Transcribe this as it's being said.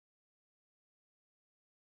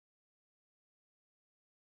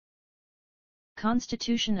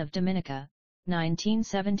Constitution of Dominica,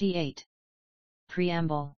 1978.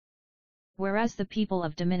 Preamble. Whereas the people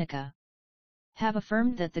of Dominica have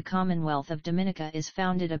affirmed that the Commonwealth of Dominica is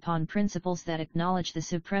founded upon principles that acknowledge the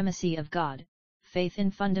supremacy of God, faith in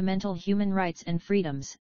fundamental human rights and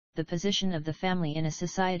freedoms, the position of the family in a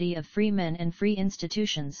society of free men and free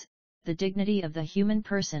institutions, the dignity of the human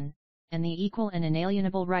person, and the equal and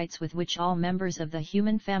inalienable rights with which all members of the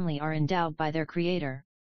human family are endowed by their Creator,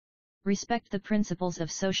 respect the principles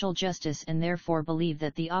of social justice and therefore believe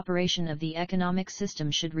that the operation of the economic system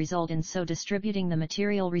should result in so distributing the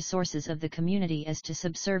material resources of the community as to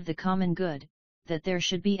subserve the common good, that there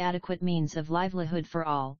should be adequate means of livelihood for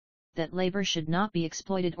all, that labor should not be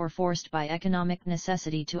exploited or forced by economic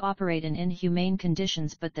necessity to operate in inhumane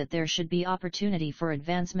conditions, but that there should be opportunity for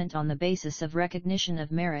advancement on the basis of recognition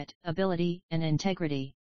of merit, ability, and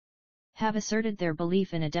integrity. Have asserted their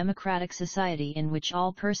belief in a democratic society in which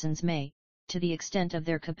all persons may, to the extent of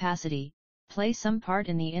their capacity, play some part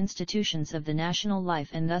in the institutions of the national life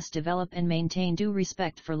and thus develop and maintain due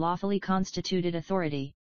respect for lawfully constituted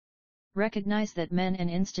authority. Recognize that men and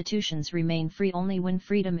institutions remain free only when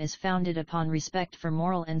freedom is founded upon respect for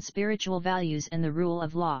moral and spiritual values and the rule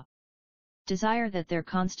of law. Desire that their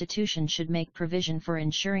constitution should make provision for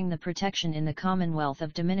ensuring the protection in the Commonwealth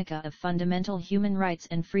of Dominica of fundamental human rights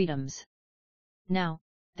and freedoms. Now,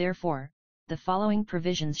 therefore, the following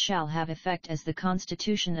provisions shall have effect as the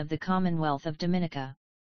Constitution of the Commonwealth of Dominica.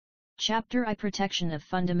 Chapter I. Protection of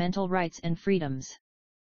Fundamental Rights and Freedoms.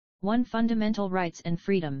 1. Fundamental Rights and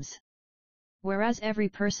Freedoms. Whereas every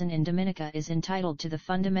person in Dominica is entitled to the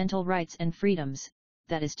fundamental rights and freedoms,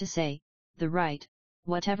 that is to say, the right,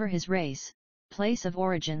 whatever his race, place of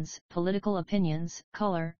origins, political opinions,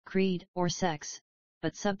 color, creed, or sex,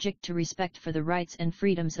 but subject to respect for the rights and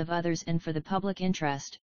freedoms of others and for the public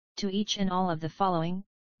interest, to each and all of the following,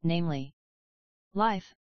 namely: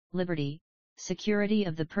 life, liberty, security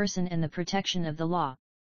of the person and the protection of the law,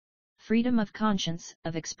 freedom of conscience,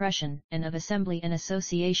 of expression, and of assembly and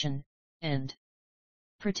association, and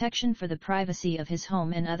protection for the privacy of his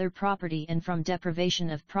home and other property and from deprivation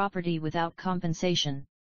of property without compensation.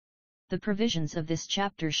 The provisions of this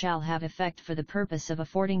chapter shall have effect for the purpose of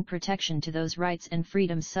affording protection to those rights and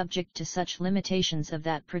freedoms subject to such limitations of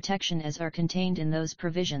that protection as are contained in those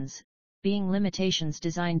provisions, being limitations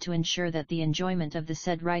designed to ensure that the enjoyment of the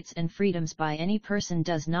said rights and freedoms by any person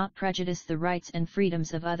does not prejudice the rights and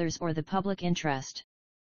freedoms of others or the public interest.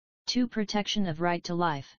 2. Protection of right to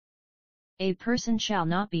life. A person shall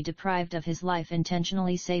not be deprived of his life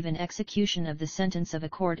intentionally save in execution of the sentence of a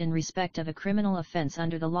court in respect of a criminal offense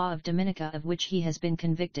under the law of Dominica of which he has been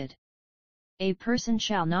convicted. A person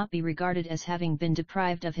shall not be regarded as having been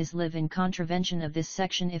deprived of his life in contravention of this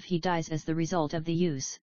section if he dies as the result of the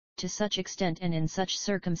use, to such extent and in such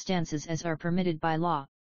circumstances as are permitted by law,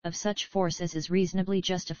 of such force as is reasonably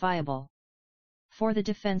justifiable. For the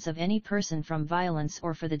defense of any person from violence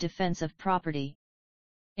or for the defense of property.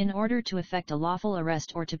 In order to effect a lawful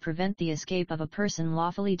arrest or to prevent the escape of a person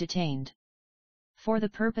lawfully detained. For the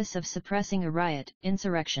purpose of suppressing a riot,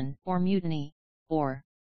 insurrection, or mutiny, or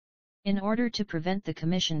in order to prevent the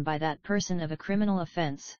commission by that person of a criminal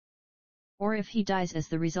offense. Or if he dies as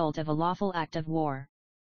the result of a lawful act of war.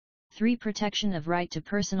 3. Protection of right to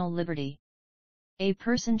personal liberty. A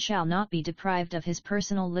person shall not be deprived of his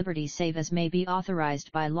personal liberty save as may be authorized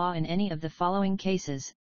by law in any of the following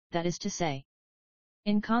cases, that is to say,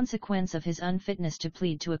 in consequence of his unfitness to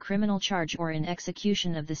plead to a criminal charge or in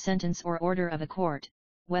execution of the sentence or order of a court,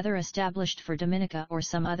 whether established for Dominica or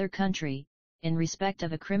some other country, in respect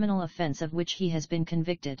of a criminal offense of which he has been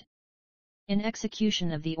convicted. In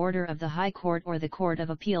execution of the order of the High Court or the Court of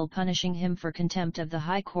Appeal punishing him for contempt of the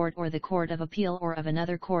High Court or the Court of Appeal or of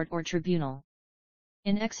another court or tribunal.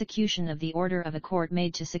 In execution of the order of a court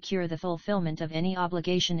made to secure the fulfillment of any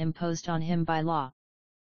obligation imposed on him by law.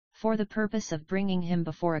 For the purpose of bringing him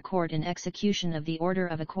before a court in execution of the order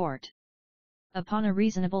of a court. Upon a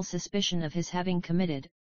reasonable suspicion of his having committed,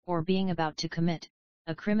 or being about to commit,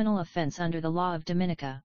 a criminal offense under the law of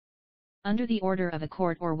Dominica. Under the order of a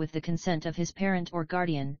court or with the consent of his parent or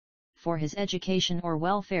guardian, for his education or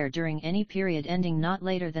welfare during any period ending not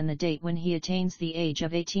later than the date when he attains the age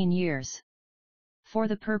of 18 years. For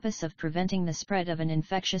the purpose of preventing the spread of an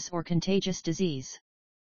infectious or contagious disease.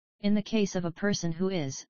 In the case of a person who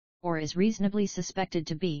is, or is reasonably suspected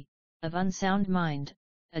to be, of unsound mind,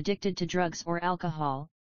 addicted to drugs or alcohol,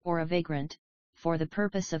 or a vagrant, for the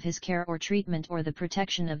purpose of his care or treatment or the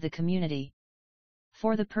protection of the community.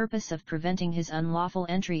 For the purpose of preventing his unlawful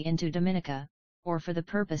entry into Dominica, or for the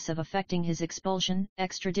purpose of effecting his expulsion,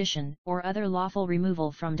 extradition, or other lawful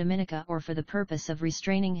removal from Dominica, or for the purpose of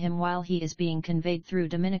restraining him while he is being conveyed through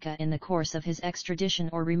Dominica in the course of his extradition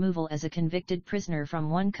or removal as a convicted prisoner from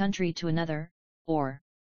one country to another, or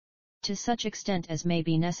to such extent as may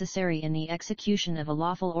be necessary in the execution of a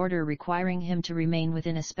lawful order requiring him to remain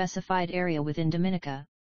within a specified area within Dominica,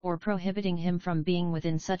 or prohibiting him from being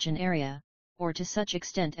within such an area, or to such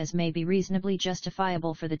extent as may be reasonably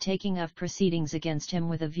justifiable for the taking of proceedings against him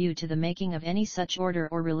with a view to the making of any such order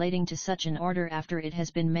or relating to such an order after it has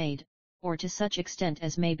been made, or to such extent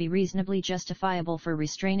as may be reasonably justifiable for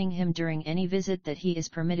restraining him during any visit that he is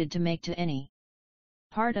permitted to make to any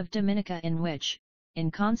part of Dominica in which, in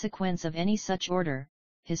consequence of any such order,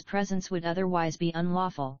 his presence would otherwise be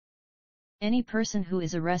unlawful. Any person who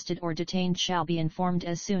is arrested or detained shall be informed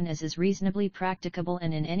as soon as is reasonably practicable,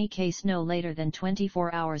 and in any case no later than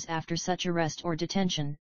 24 hours after such arrest or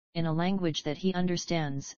detention, in a language that he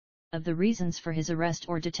understands, of the reasons for his arrest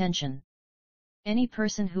or detention. Any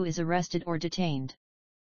person who is arrested or detained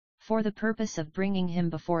for the purpose of bringing him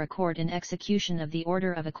before a court in execution of the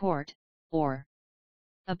order of a court, or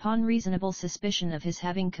upon reasonable suspicion of his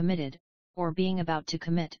having committed, or being about to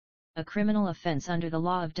commit, a criminal offence under the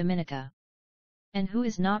law of Dominica, and who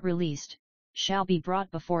is not released, shall be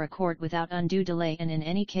brought before a court without undue delay, and in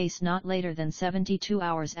any case not later than 72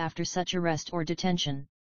 hours after such arrest or detention.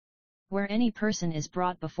 Where any person is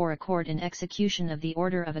brought before a court in execution of the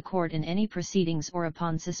order of a court in any proceedings or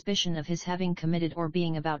upon suspicion of his having committed or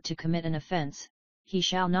being about to commit an offence, he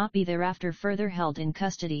shall not be thereafter further held in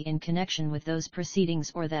custody in connection with those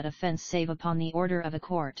proceedings or that offence save upon the order of a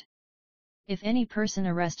court. If any person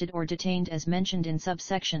arrested or detained as mentioned in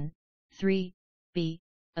subsection 3b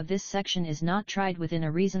of this section is not tried within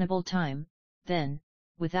a reasonable time, then,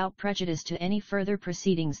 without prejudice to any further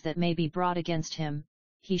proceedings that may be brought against him,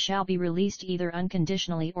 he shall be released either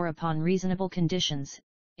unconditionally or upon reasonable conditions,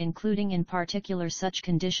 including in particular such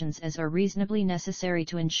conditions as are reasonably necessary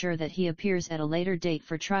to ensure that he appears at a later date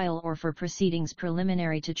for trial or for proceedings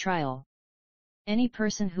preliminary to trial. Any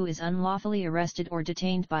person who is unlawfully arrested or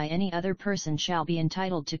detained by any other person shall be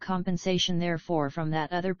entitled to compensation therefor from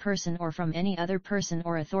that other person or from any other person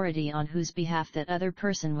or authority on whose behalf that other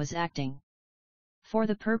person was acting. For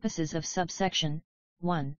the purposes of subsection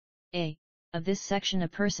 1a of this section, a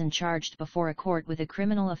person charged before a court with a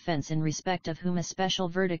criminal offence in respect of whom a special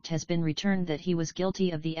verdict has been returned that he was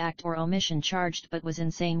guilty of the act or omission charged but was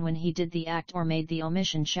insane when he did the act or made the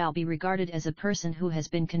omission shall be regarded as a person who has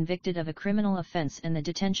been convicted of a criminal offence, and the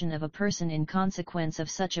detention of a person in consequence of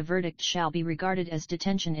such a verdict shall be regarded as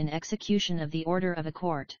detention in execution of the order of a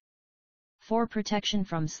court. For protection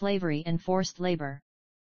from slavery and forced labor.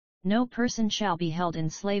 No person shall be held in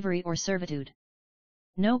slavery or servitude.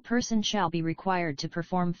 No person shall be required to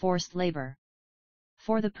perform forced labor.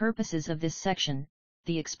 For the purposes of this section,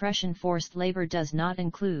 the expression forced labor does not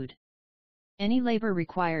include any labor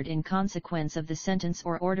required in consequence of the sentence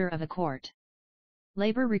or order of a court.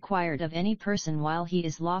 Labor required of any person while he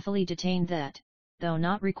is lawfully detained that, though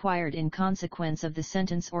not required in consequence of the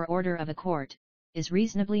sentence or order of a court, is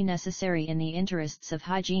reasonably necessary in the interests of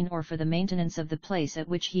hygiene or for the maintenance of the place at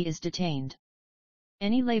which he is detained.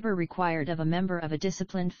 Any labor required of a member of a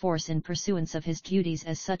disciplined force in pursuance of his duties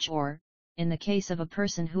as such, or, in the case of a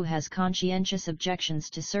person who has conscientious objections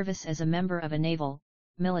to service as a member of a naval,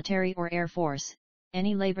 military or air force,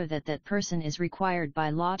 any labor that person is required by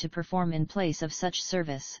law to perform in place of such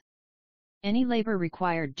service. Any labor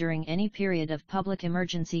required during any period of public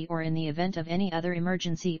emergency or in the event of any other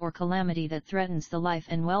emergency or calamity that threatens the life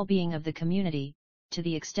and well-being of the community, to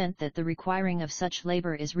the extent that the requiring of such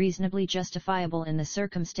labor is reasonably justifiable in the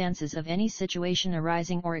circumstances of any situation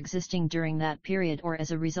arising or existing during that period or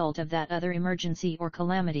as a result of that other emergency or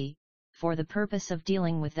calamity, for the purpose of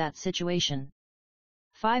dealing with that situation.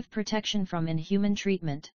 5. Protection from inhuman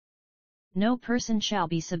treatment. No person shall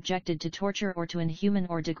be subjected to torture or to inhuman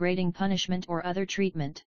or degrading punishment or other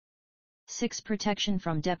treatment. 6. Protection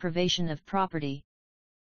from deprivation of property.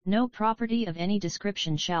 No property of any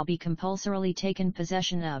description shall be compulsorily taken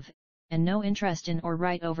possession of, and no interest in or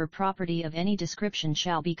right over property of any description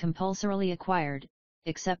shall be compulsorily acquired,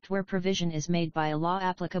 except where provision is made by a law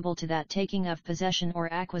applicable to that taking of possession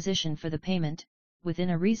or acquisition for the payment, within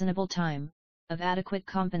a reasonable time, of adequate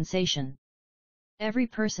compensation. Every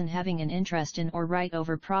person having an interest in or right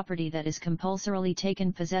over property that is compulsorily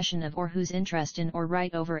taken possession of or whose interest in or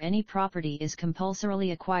right over any property is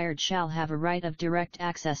compulsorily acquired shall have a right of direct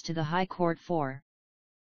access to the High Court for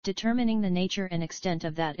determining the nature and extent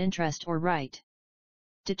of that interest or right.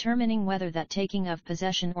 determining whether that taking of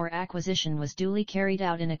possession or acquisition was duly carried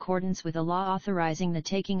out in accordance with a law authorizing the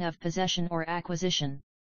taking of possession or acquisition,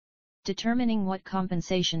 determining what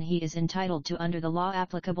compensation he is entitled to under the law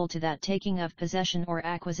applicable to that taking of possession or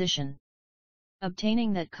acquisition,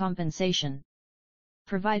 obtaining that compensation,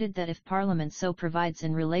 provided that if Parliament so provides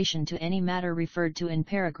in relation to any matter referred to in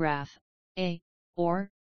paragraph A, or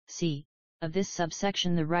C, of this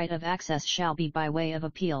subsection, the right of access shall be by way of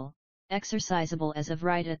appeal, exercisable as of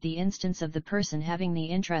right at the instance of the person having the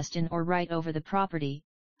interest in or right over the property,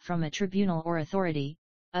 from a tribunal or authority,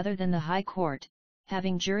 other than the High Court,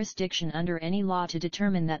 having jurisdiction under any law to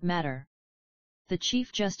determine that matter. The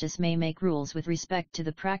Chief Justice may make rules with respect to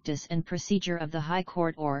the practice and procedure of the High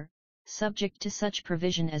Court or, subject to such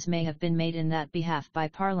provision as may have been made in that behalf by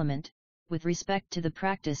Parliament, with respect to the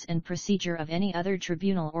practice and procedure of any other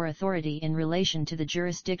tribunal or authority in relation to the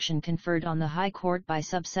jurisdiction conferred on the High Court by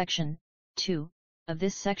subsection 2 of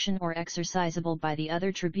this section, or exercisable by the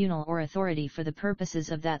other tribunal or authority for the purposes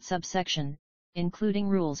of that subsection, including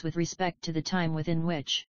rules with respect to the time within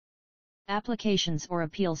which applications or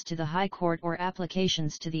appeals to the High Court or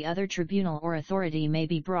applications to the other tribunal or authority may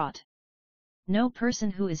be brought. No person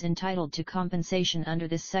who is entitled to compensation under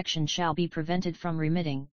this section shall be prevented from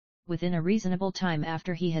remitting, within a reasonable time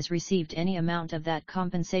after he has received any amount of that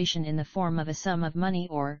compensation in the form of a sum of money,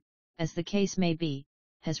 or, as the case may be,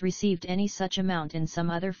 has received any such amount in some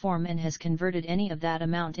other form and has converted any of that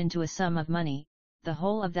amount into a sum of money, the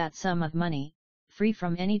whole of that sum of money, free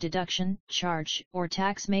from any deduction, charge, or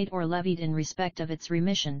tax made or levied in respect of its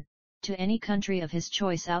remission, to any country of his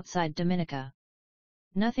choice outside Dominica.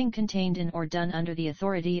 Nothing contained in or done under the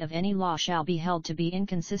authority of any law shall be held to be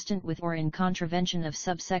inconsistent with or in contravention of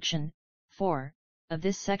subsection 4 of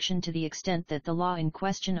this section, to the extent that the law in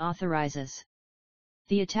question authorizes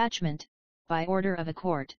the attachment, by order of a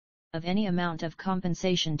court, of any amount of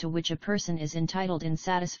compensation to which a person is entitled in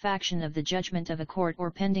satisfaction of the judgment of a court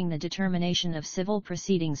or pending the determination of civil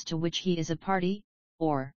proceedings to which he is a party,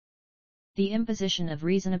 or the imposition of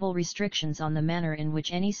reasonable restrictions on the manner in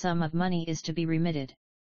which any sum of money is to be remitted.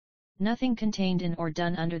 Nothing contained in or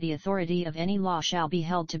done under the authority of any law shall be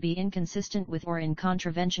held to be inconsistent with or in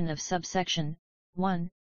contravention of subsection 1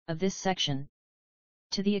 of this section,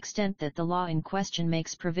 to the extent that the law in question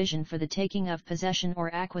makes provision for the taking of possession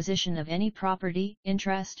or acquisition of any property,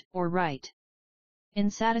 interest, or right, in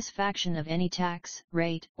satisfaction of any tax,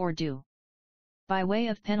 rate, or due, by way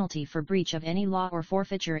of penalty for breach of any law or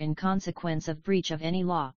forfeiture in consequence of breach of any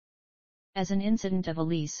law, as an incident of a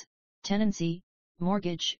lease, tenancy,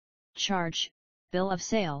 mortgage, charge, bill of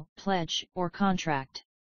sale, pledge, or contract,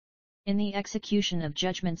 in the execution of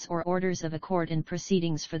judgments or orders of a court in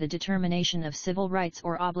proceedings for the determination of civil rights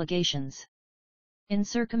or obligations, in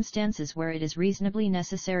circumstances where it is reasonably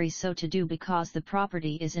necessary so to do because the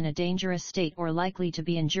property is in a dangerous state or likely to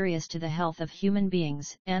be injurious to the health of human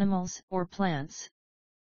beings, animals, or plants,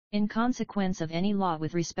 in consequence of any law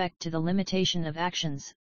with respect to the limitation of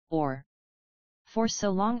actions, or for so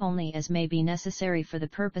long only as may be necessary for the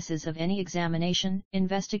purposes of any examination,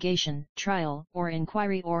 investigation, trial, or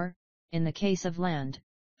inquiry, or, in the case of land,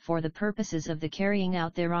 for the purposes of the carrying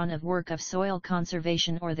out thereon of work of soil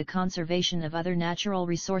conservation or the conservation of other natural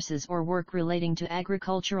resources, or work relating to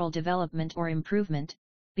agricultural development or improvement,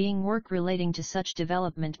 being work relating to such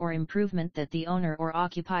development or improvement that the owner or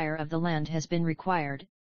occupier of the land has been required,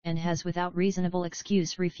 and has without reasonable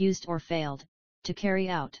excuse refused or failed, to carry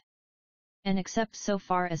out. And except so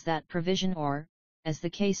far as that provision or, as the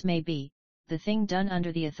case may be, the thing done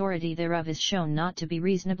under the authority thereof is shown not to be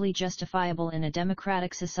reasonably justifiable in a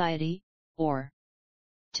democratic society, or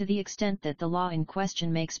to the extent that the law in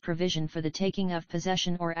question makes provision for the taking of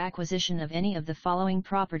possession or acquisition of any of the following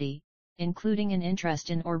property, including an interest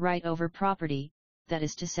in or right over property, that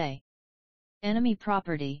is to say, enemy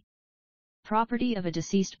property, property of a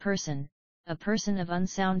deceased person, a person of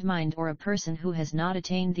unsound mind, or a person who has not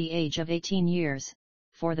attained the age of 18 years,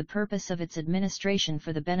 for the purpose of its administration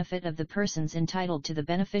for the benefit of the persons entitled to the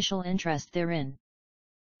beneficial interest therein.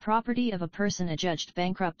 Property of a person adjudged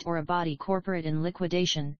bankrupt or a body corporate in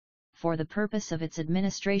liquidation, for the purpose of its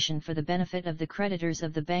administration for the benefit of the creditors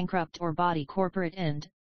of the bankrupt or body corporate and,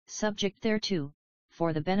 subject thereto,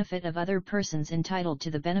 for the benefit of other persons entitled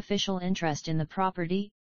to the beneficial interest in the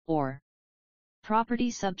property, or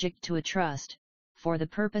property subject to a trust, for the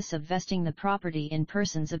purpose of vesting the property in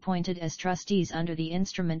persons appointed as trustees under the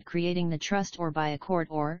instrument creating the trust, or by a court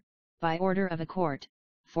or, by order of a court,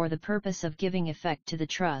 for the purpose of giving effect to the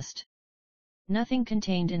trust. Nothing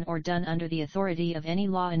contained in or done under the authority of any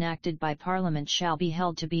law enacted by Parliament shall be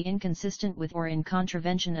held to be inconsistent with or in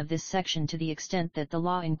contravention of this section to the extent that the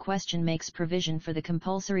law in question makes provision for the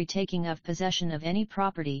compulsory taking of possession of any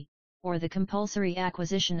property, or the compulsory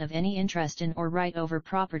acquisition of any interest in or right over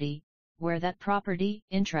property, where that property,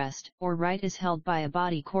 interest, or right is held by a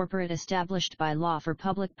body corporate established by law for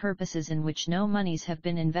public purposes in which no monies have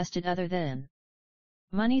been invested other than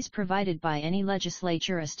monies provided by any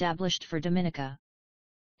legislature established for Dominica.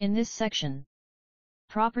 In this section,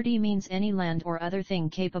 property means any land or other thing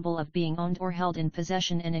capable of being owned or held in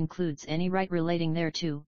possession and includes any right relating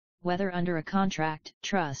thereto, whether under a contract,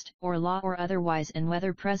 trust, or law or otherwise, and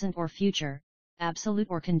whether present or future, absolute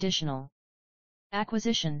or conditional.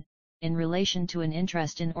 Acquisition, in relation to an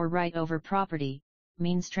interest in or right over property,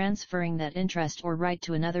 means transferring that interest or right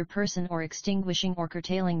to another person or extinguishing or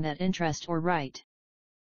curtailing that interest or right.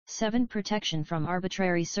 7. Protection from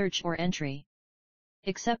arbitrary search or entry.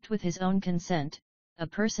 Except with his own consent, a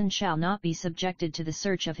person shall not be subjected to the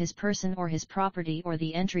search of his person or his property or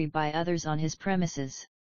the entry by others on his premises.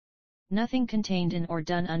 Nothing contained in or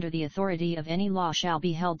done under the authority of any law shall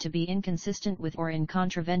be held to be inconsistent with or in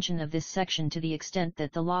contravention of this section to the extent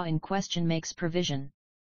that the law in question makes provision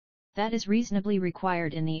that is reasonably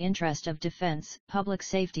required in the interest of defense, public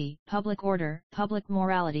safety, public order, public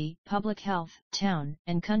morality, public health, town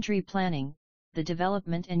and country planning, the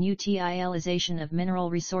development and utilization of mineral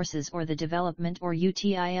resources, or the development or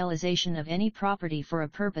utilization of any property for a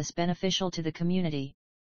purpose beneficial to the community.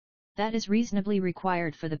 That is reasonably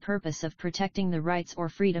required for the purpose of protecting the rights or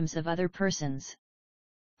freedoms of other persons.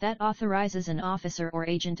 That authorizes an officer or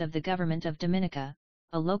agent of the government of Dominica,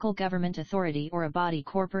 a local government authority or a body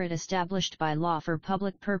corporate established by law for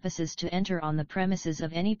public purposes to enter on the premises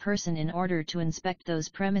of any person in order to inspect those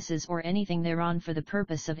premises or anything thereon for the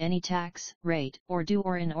purpose of any tax, rate, or due,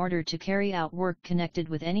 or in order to carry out work connected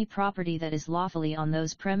with any property that is lawfully on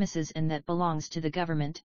those premises and that belongs to the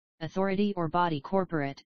government, authority or body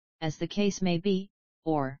corporate, as the case may be,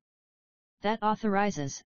 or that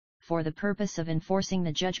authorizes, for the purpose of enforcing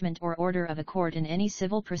the judgment or order of a court in any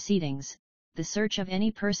civil proceedings, the search of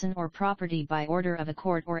any person or property by order of a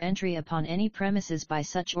court or entry upon any premises by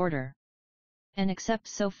such order. And except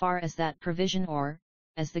so far as that provision or,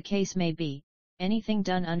 as the case may be, anything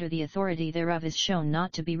done under the authority thereof is shown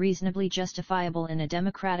not to be reasonably justifiable in a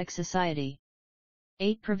democratic society.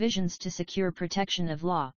 8. Provisions to secure protection of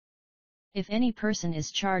law. If any person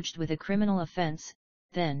is charged with a criminal offense,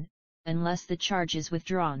 then, unless the charge is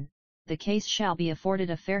withdrawn, the case shall be afforded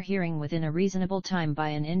a fair hearing within a reasonable time by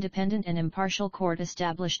an independent and impartial court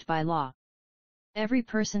established by law. Every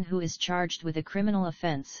person who is charged with a criminal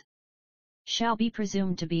offense shall be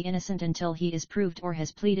presumed to be innocent until he is proved or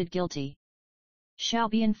has pleaded guilty. Shall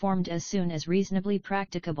be informed as soon as reasonably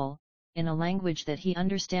practicable, in a language that he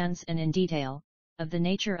understands and in detail, of the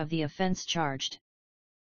nature of the offense charged.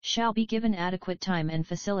 Shall be given adequate time and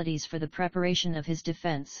facilities for the preparation of his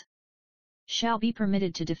defense. Shall be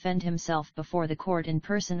permitted to defend himself before the court in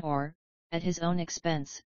person or, at his own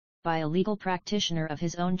expense, by a legal practitioner of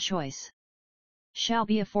his own choice. Shall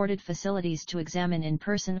be afforded facilities to examine in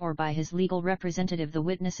person or by his legal representative the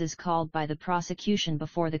witnesses called by the prosecution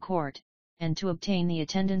before the court, and to obtain the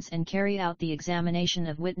attendance and carry out the examination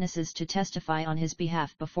of witnesses to testify on his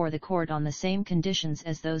behalf before the court on the same conditions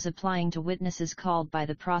as those applying to witnesses called by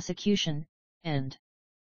the prosecution, and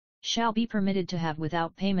shall be permitted to have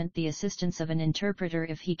without payment the assistance of an interpreter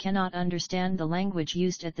if he cannot understand the language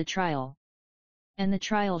used at the trial. And the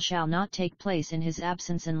trial shall not take place in his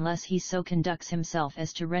absence unless he so conducts himself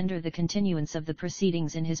as to render the continuance of the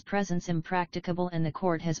proceedings in his presence impracticable and the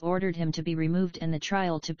court has ordered him to be removed and the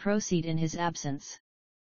trial to proceed in his absence.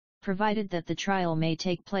 Provided that the trial may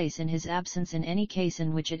take place in his absence in any case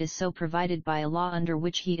in which it is so provided by a law under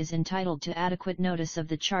which he is entitled to adequate notice of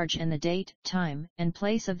the charge and the date, time, and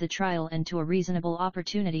place of the trial and to a reasonable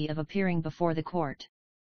opportunity of appearing before the court.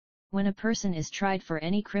 When a person is tried for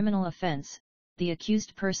any criminal offense, the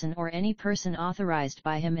accused person or any person authorized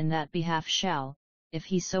by him in that behalf shall, if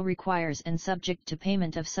he so requires and subject to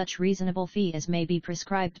payment of such reasonable fee as may be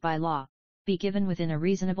prescribed by law, be given within a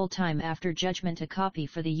reasonable time after judgment a copy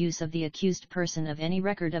for the use of the accused person of any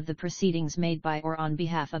record of the proceedings made by or on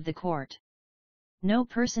behalf of the court. No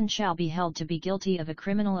person shall be held to be guilty of a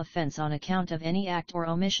criminal offense on account of any act or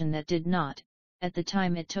omission that did not, at the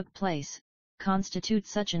time it took place, constitute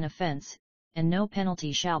such an offense, and no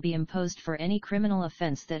penalty shall be imposed for any criminal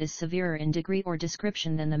offense that is severer in degree or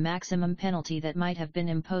description than the maximum penalty that might have been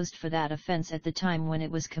imposed for that offense at the time when it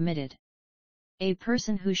was committed. A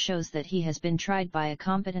person who shows that he has been tried by a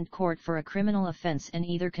competent court for a criminal offense and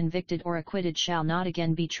either convicted or acquitted shall not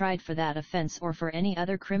again be tried for that offense or for any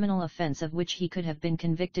other criminal offense of which he could have been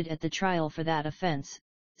convicted at the trial for that offense,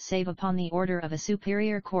 save upon the order of a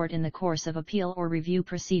superior court in the course of appeal or review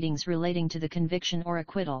proceedings relating to the conviction or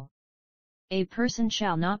acquittal. A person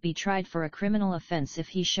shall not be tried for a criminal offense if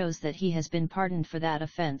he shows that he has been pardoned for that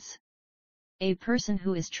offense. A person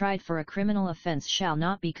who is tried for a criminal offense shall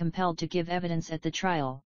not be compelled to give evidence at the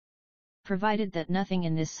trial, provided that nothing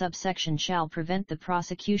in this subsection shall prevent the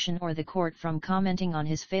prosecution or the court from commenting on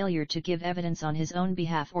his failure to give evidence on his own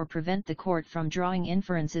behalf or prevent the court from drawing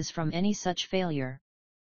inferences from any such failure.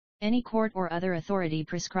 Any court or other authority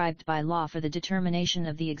prescribed by law for the determination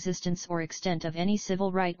of the existence or extent of any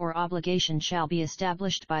civil right or obligation shall be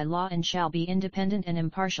established by law and shall be independent and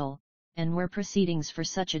impartial, and where proceedings for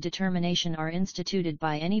such a determination are instituted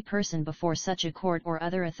by any person before such a court or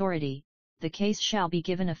other authority, the case shall be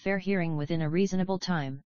given a fair hearing within a reasonable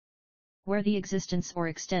time. Where the existence or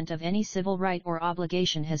extent of any civil right or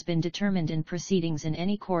obligation has been determined in proceedings in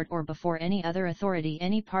any court or before any other authority,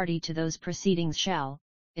 any party to those proceedings shall,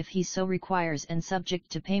 if he so requires and subject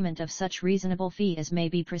to payment of such reasonable fee as may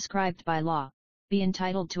be prescribed by law, be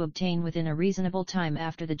entitled to obtain within a reasonable time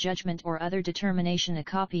after the judgment or other determination a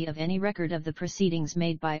copy of any record of the proceedings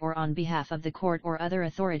made by or on behalf of the court or other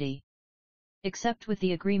authority. Except with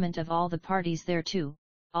the agreement of all the parties thereto,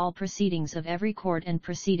 all proceedings of every court and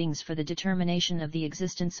proceedings for the determination of the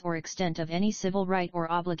existence or extent of any civil right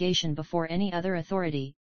or obligation before any other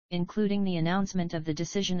authority, including the announcement of the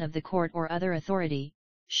decision of the court or other authority,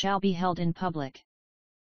 shall be held in public.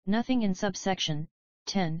 Nothing in subsection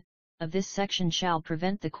 10 of this section shall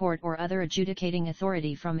prevent the court or other adjudicating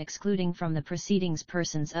authority from excluding from the proceedings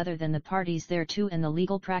persons other than the parties thereto and the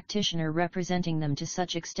legal practitioner representing them to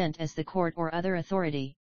such extent as the court or other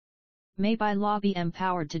authority may by law be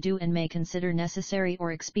empowered to do and may consider necessary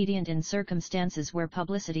or expedient in circumstances where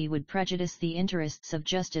publicity would prejudice the interests of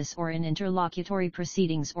justice or in interlocutory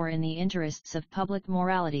proceedings or in the interests of public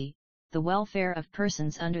morality, the welfare of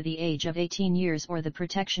persons under the age of 18 years or the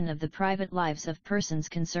protection of the private lives of persons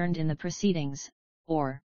concerned in the proceedings,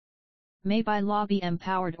 or may by law be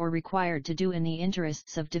empowered or required to do in the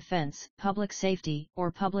interests of defense, public safety,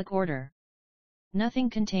 or public order. Nothing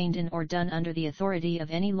contained in or done under the authority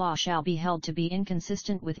of any law shall be held to be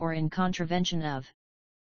inconsistent with or in contravention of.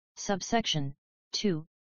 Subsection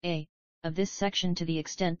 2a of this section to the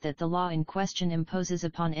extent that the law in question imposes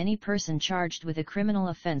upon any person charged with a criminal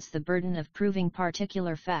offense the burden of proving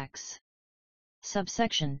particular facts.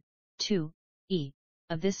 Subsection 2e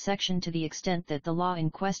of this section to the extent that the law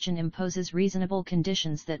in question imposes reasonable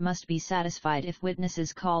conditions that must be satisfied if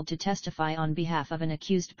witnesses called to testify on behalf of an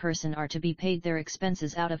accused person are to be paid their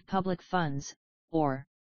expenses out of public funds, or.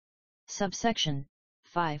 Subsection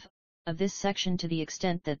 5 of this section to the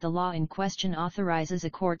extent that the law in question authorizes a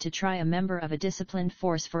court to try a member of a disciplined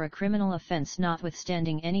force for a criminal offense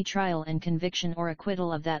notwithstanding any trial and conviction or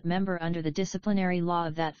acquittal of that member under the disciplinary law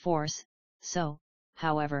of that force, so,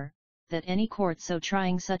 however, that any court so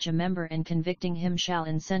trying such a member and convicting him shall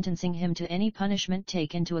in sentencing him to any punishment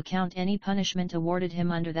take into account any punishment awarded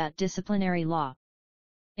him under that disciplinary law.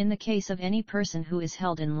 In the case of any person who is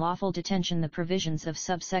held in lawful detention, the provisions of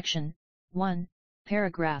subsection 1,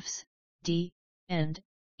 paragraphs d and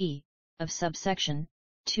e of subsection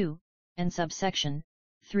 2 and subsection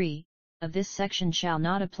 3 of this section shall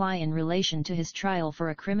not apply in relation to his trial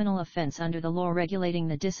for a criminal offense under the law regulating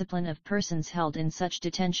the discipline of persons held in such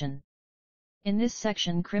detention. In this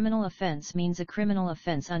section, criminal offense means a criminal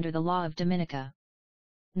offense under the law of Dominica.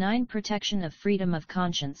 9. Protection of freedom of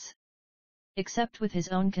conscience. Except with his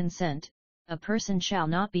own consent, a person shall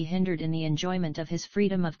not be hindered in the enjoyment of his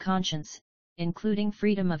freedom of conscience, including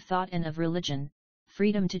freedom of thought and of religion,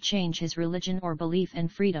 freedom to change his religion or belief,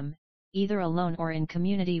 and freedom, either alone or in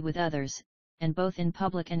community with others, and both in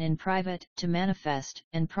public and in private, to manifest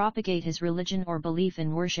and propagate his religion or belief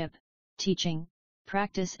in worship, teaching,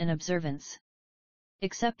 practice and observance.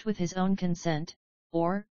 Except with his own consent,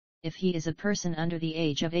 or, if he is a person under the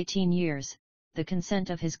age of 18 years, the consent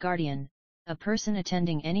of his guardian, a person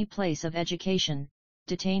attending any place of education,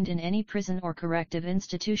 detained in any prison or corrective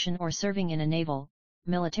institution or serving in a naval,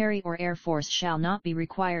 military or air force shall not be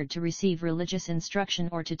required to receive religious instruction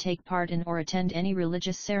or to take part in or attend any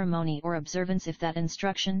religious ceremony or observance if that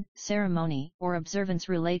instruction, ceremony, or observance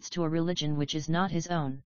relates to a religion which is not his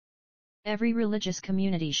own. Every religious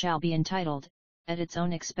community shall be entitled, at its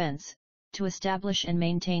own expense, to establish and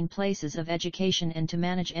maintain places of education and to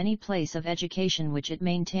manage any place of education which it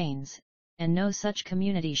maintains, and no such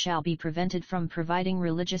community shall be prevented from providing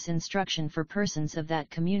religious instruction for persons of that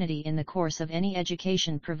community in the course of any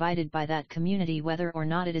education provided by that community, whether or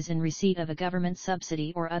not it is in receipt of a government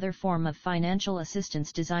subsidy or other form of financial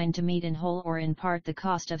assistance designed to meet in whole or in part the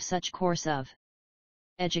cost of such course of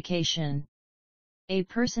education. A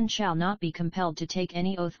person shall not be compelled to take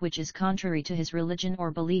any oath which is contrary to his religion or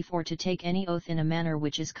belief, or to take any oath in a manner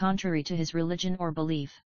which is contrary to his religion or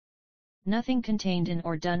belief. Nothing contained in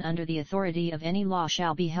or done under the authority of any law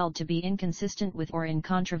shall be held to be inconsistent with or in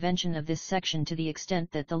contravention of this section to the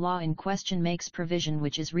extent that the law in question makes provision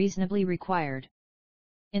which is reasonably required.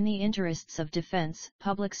 In the interests of defense,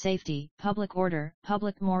 public safety, public order,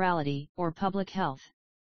 public morality, or public health.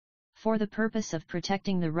 For the purpose of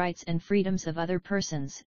protecting the rights and freedoms of other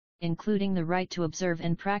persons, including the right to observe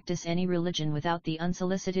and practice any religion without the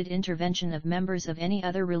unsolicited intervention of members of any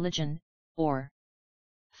other religion, or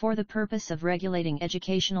for the purpose of regulating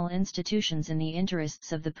educational institutions in the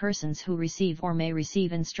interests of the persons who receive or may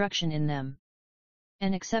receive instruction in them.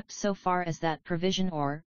 And except so far as that provision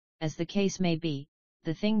or, as the case may be,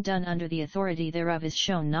 the thing done under the authority thereof is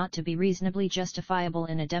shown not to be reasonably justifiable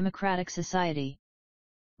in a democratic society.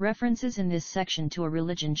 References in this section to a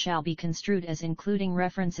religion shall be construed as including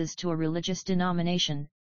references to a religious denomination,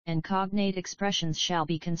 and cognate expressions shall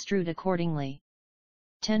be construed accordingly.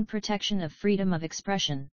 10. Protection of freedom of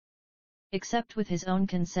expression. Except with his own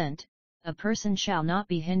consent, a person shall not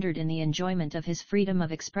be hindered in the enjoyment of his freedom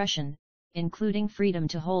of expression, including freedom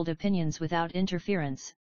to hold opinions without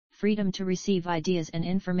interference, freedom to receive ideas and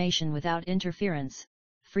information without interference,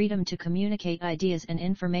 freedom to communicate ideas and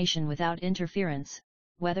information without interference,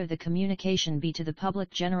 whether the communication be to the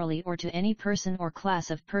public generally or to any person or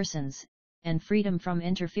class of persons, and freedom from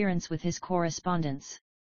interference with his correspondence.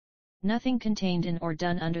 Nothing contained in or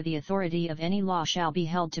done under the authority of any law shall be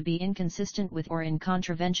held to be inconsistent with or in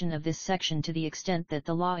contravention of this section to the extent that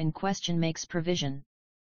the law in question makes provision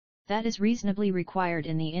that is reasonably required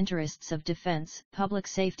in the interests of defense, public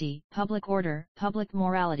safety, public order, public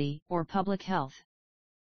morality, or public health.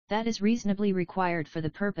 That is reasonably required for the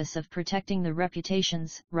purpose of protecting the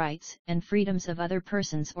reputations, rights, and freedoms of other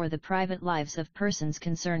persons or the private lives of persons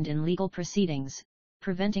concerned in legal proceedings,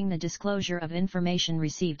 preventing the disclosure of information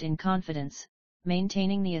received in confidence,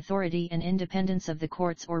 maintaining the authority and independence of the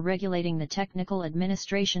courts, or regulating the technical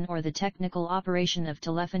administration or the technical operation of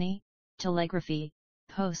telephony, telegraphy,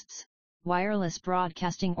 posts, wireless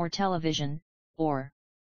broadcasting or television, or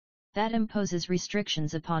that imposes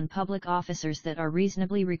restrictions upon public officers that are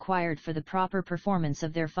reasonably required for the proper performance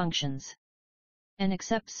of their functions. And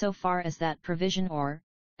except so far as that provision or,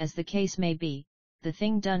 as the case may be, the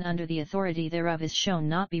thing done under the authority thereof is shown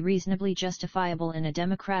not be reasonably justifiable in a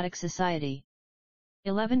democratic society.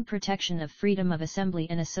 11. Protection of freedom of assembly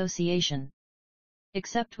and association.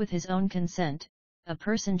 Except with his own consent, a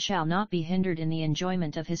person shall not be hindered in the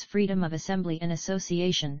enjoyment of his freedom of assembly and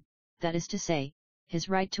association, that is to say, his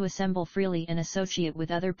right to assemble freely and associate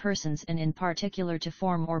with other persons, and in particular to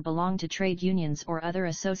form or belong to trade unions or other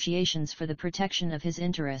associations for the protection of his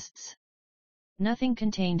interests. Nothing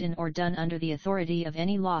contained in or done under the authority of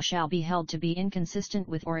any law shall be held to be inconsistent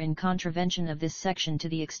with or in contravention of this section to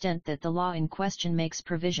the extent that the law in question makes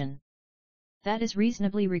provision that is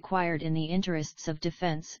reasonably required in the interests of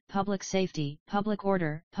defense, public safety, public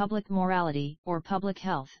order, public morality, or public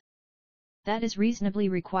health. That is reasonably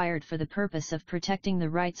required for the purpose of protecting the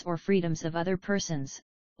rights or freedoms of other persons,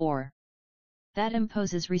 or that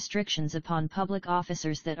imposes restrictions upon public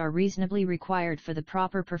officers that are reasonably required for the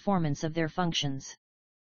proper performance of their functions.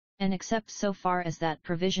 And except so far as that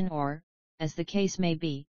provision or, as the case may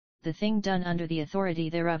be, the thing done under the authority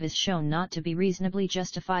thereof is shown not to be reasonably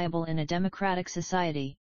justifiable in a democratic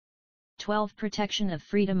society. 12. Protection of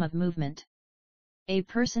freedom of movement. A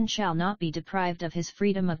person shall not be deprived of his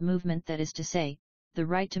freedom of movement, that is to say, the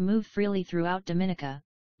right to move freely throughout Dominica,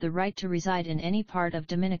 the right to reside in any part of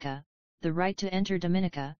Dominica, the right to enter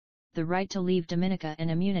Dominica, the right to leave Dominica,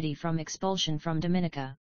 and immunity from expulsion from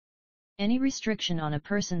Dominica. Any restriction on a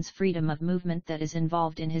person's freedom of movement that is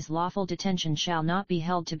involved in his lawful detention shall not be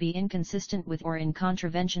held to be inconsistent with or in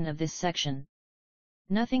contravention of this section.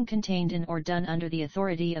 Nothing contained in or done under the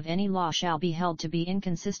authority of any law shall be held to be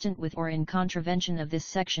inconsistent with or in contravention of this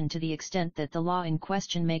section to the extent that the law in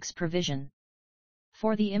question makes provision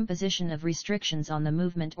for the imposition of restrictions on the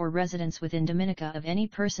movement or residence within Dominica of any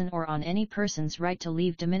person or on any person's right to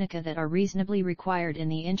leave Dominica that are reasonably required in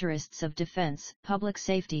the interests of defense, public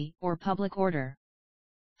safety, or public order.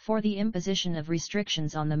 For the imposition of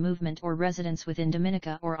restrictions on the movement or residence within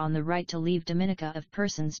Dominica or on the right to leave Dominica of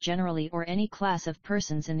persons generally or any class of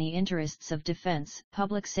persons in the interests of defense,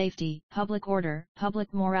 public safety, public order,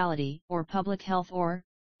 public morality, or public health or,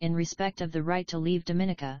 in respect of the right to leave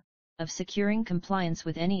Dominica, of securing compliance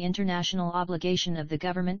with any international obligation of the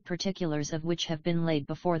government particulars of which have been laid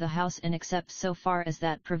before the House and except so far as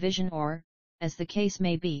that provision or, as the case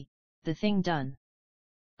may be, the thing done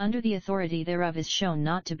under the authority thereof is shown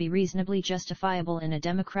not to be reasonably justifiable in a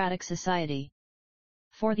democratic society.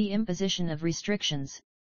 For the imposition of restrictions,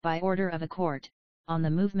 by order of a court, on the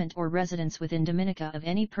movement or residence within Dominica of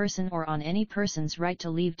any person or on any person's right to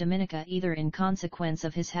leave Dominica either in consequence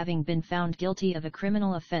of his having been found guilty of a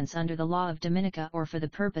criminal offense under the law of Dominica or for the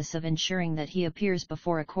purpose of ensuring that he appears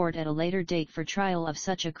before a court at a later date for trial of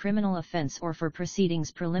such a criminal offense or for proceedings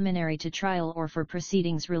preliminary to trial or for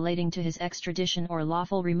proceedings relating to his extradition or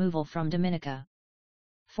lawful removal from Dominica.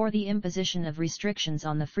 For the imposition of restrictions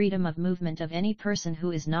on the freedom of movement of any person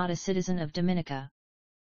who is not a citizen of Dominica.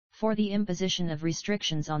 For the imposition of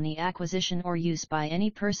restrictions on the acquisition or use by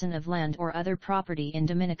any person of land or other property in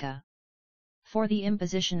Dominica. For the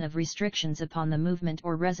imposition of restrictions upon the movement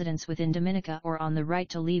or residence within Dominica or on the right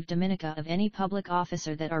to leave Dominica of any public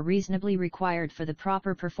officer that are reasonably required for the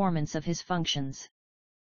proper performance of his functions.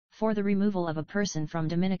 For the removal of a person from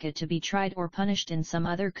Dominica to be tried or punished in some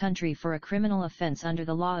other country for a criminal offense under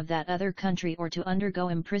the law of that other country or to undergo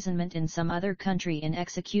imprisonment in some other country in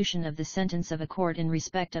execution of the sentence of a court in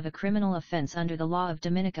respect of a criminal offense under the law of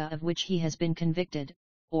Dominica of which he has been convicted,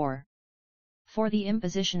 or for the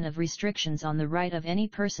imposition of restrictions on the right of any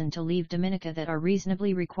person to leave Dominica that are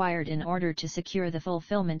reasonably required in order to secure the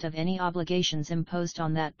fulfillment of any obligations imposed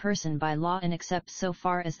on that person by law and except so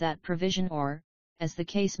far as that provision or, as the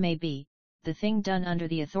case may be, the thing done under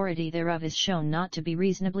the authority thereof is shown not to be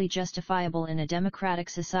reasonably justifiable in a democratic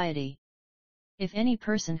society. If any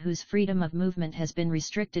person whose freedom of movement has been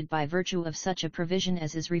restricted by virtue of such a provision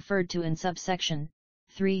as is referred to in subsection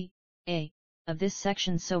 3a of this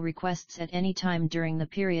section so requests at any time during the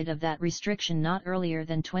period of that restriction not earlier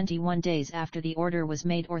than 21 days after the order was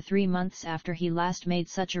made or 3 months after he last made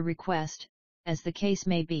such a request, as the case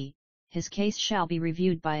may be, his case shall be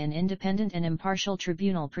reviewed by an independent and impartial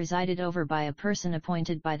tribunal presided over by a person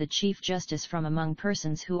appointed by the Chief Justice from among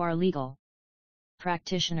persons who are legal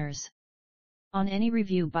practitioners. On any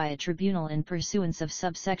review by a tribunal in pursuance of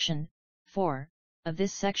subsection 4 of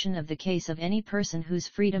this section of the case of any person whose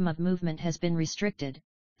freedom of movement has been restricted,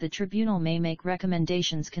 the tribunal may make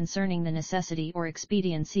recommendations concerning the necessity or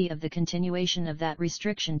expediency of the continuation of that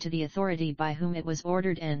restriction to the authority by whom it was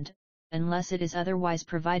ordered and, unless it is otherwise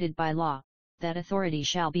provided by law, that authority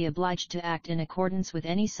shall be obliged to act in accordance with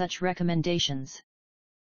any such recommendations.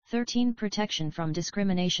 13. Protection from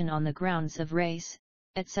discrimination on the grounds of race,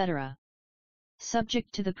 etc.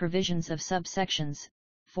 Subject to the provisions of subsections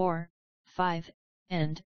 4, 5,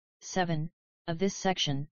 and 7 of this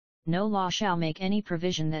section, no law shall make any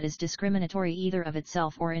provision that is discriminatory either of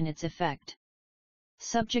itself or in its effect.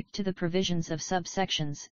 Subject to the provisions of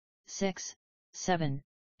subsections 6, 7,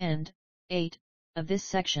 and 8 of this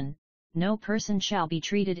section, no person shall be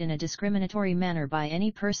treated in a discriminatory manner by any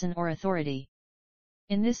person or authority.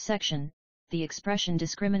 In this section, the expression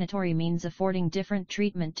discriminatory means affording different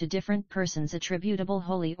treatment to different persons attributable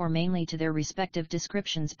wholly or mainly to their respective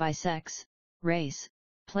descriptions by sex, race,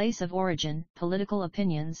 place of origin, political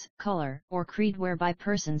opinions, color, or creed whereby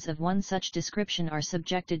persons of one such description are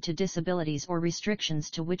subjected to disabilities or restrictions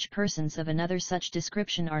to which persons of another such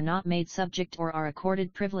description are not made subject or are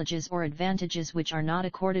accorded privileges or advantages which are not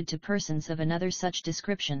accorded to persons of another such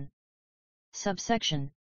description. Subsection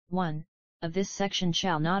 1 of this section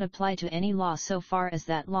shall not apply to any law so far as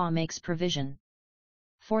that law makes provision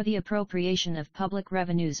for the appropriation of public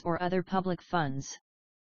revenues or other public funds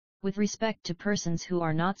with respect to persons who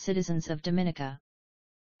are not citizens of Dominica.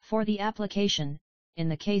 For the application, in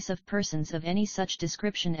the case of persons of any such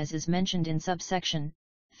description as is mentioned in subsection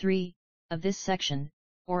 3 of this section,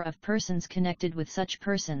 or of persons connected with such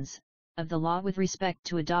persons, of the law with respect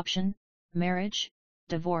to adoption, marriage,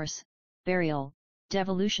 divorce, burial,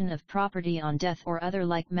 devolution of property on death or other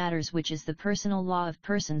like matters which is the personal law of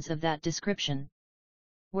persons of that description.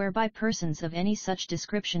 Whereby persons of any such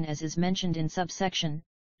description as is mentioned in subsection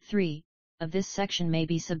 3 of this section may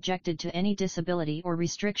be subjected to any disability or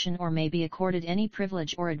restriction or may be accorded any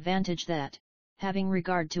privilege or advantage that, having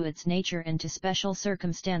regard to its nature and to special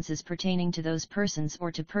circumstances pertaining to those persons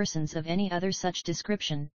or to persons of any other such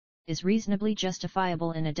description, is reasonably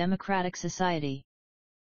justifiable in a democratic society.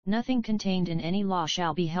 Nothing contained in any law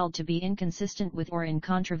shall be held to be inconsistent with or in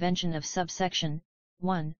contravention of subsection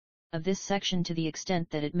 1 of this section to the extent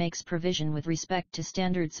that it makes provision with respect to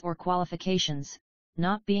standards or qualifications,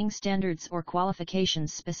 not being standards or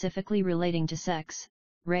qualifications specifically relating to sex,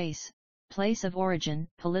 race, place of origin,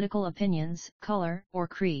 political opinions, color, or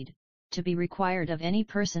creed, to be required of any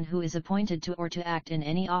person who is appointed to or to act in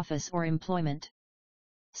any office or employment.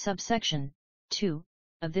 Subsection 2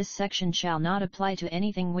 of this section shall not apply to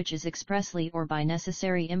anything which is expressly or by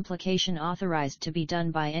necessary implication authorized to be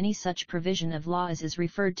done by any such provision of law as is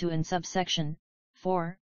referred to in subsection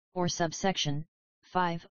 4, or subsection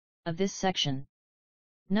 5, of this section.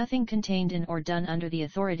 Nothing contained in or done under the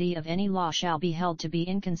authority of any law shall be held to be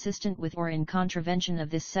inconsistent with or in contravention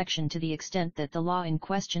of this section to the extent that the law in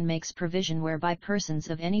question makes provision whereby persons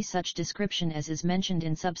of any such description as is mentioned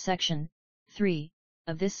in subsection 3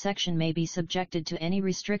 of this section may be subjected to any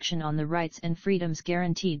restriction on the rights and freedoms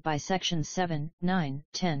guaranteed by sections 7, 9,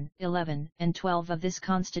 10, 11, and 12 of this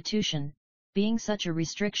Constitution, being such a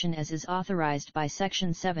restriction as is authorized by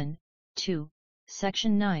section 7, 2,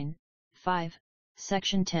 section 9, 5,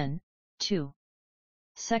 section 10, 2,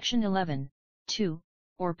 section 11, 2,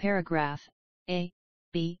 or paragraph A,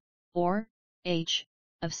 B, or H,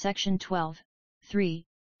 of section 12, 3,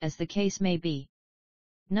 as the case may be.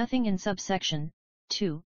 Nothing in subsection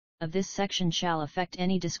 2 of this section shall affect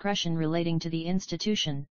any discretion relating to the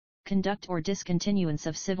institution, conduct or discontinuance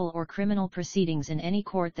of civil or criminal proceedings in any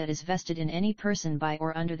court that is vested in any person by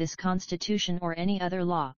or under this Constitution or any other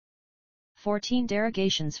law. 14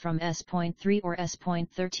 Derogations from S.3 or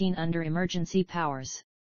S.13 under emergency powers.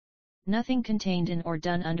 Nothing contained in or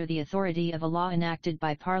done under the authority of a law enacted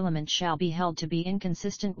by Parliament shall be held to be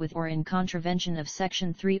inconsistent with or in contravention of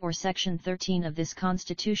Section 3 or Section 13 of this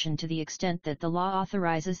Constitution to the extent that the law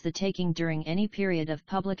authorizes the taking during any period of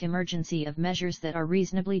public emergency of measures that are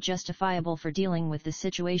reasonably justifiable for dealing with the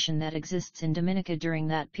situation that exists in Dominica during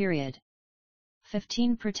that period.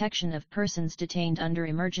 15 Protection of persons detained under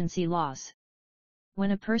emergency laws.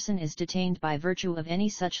 When a person is detained by virtue of any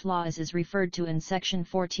such law as is referred to in Section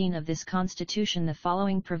 14 of this Constitution, the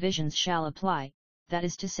following provisions shall apply, that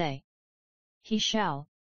is to say, he shall,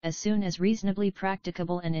 as soon as reasonably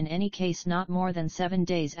practicable and in any case not more than 7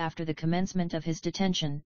 days after the commencement of his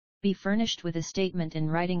detention, be furnished with a statement in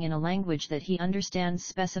writing in a language that he understands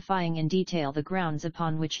specifying in detail the grounds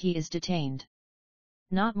upon which he is detained.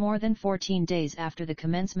 Not more than 14 days after the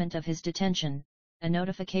commencement of his detention, a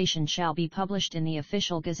notification shall be published in the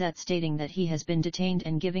official gazette stating that he has been detained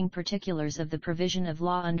and giving particulars of the provision of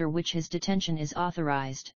law under which his detention is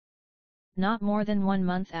authorized. Not more than 1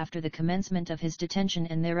 month after the commencement of his detention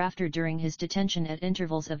and thereafter during his detention at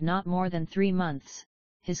intervals of not more than 3 months,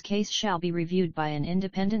 his case shall be reviewed by an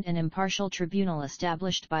independent and impartial tribunal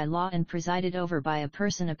established by law and presided over by a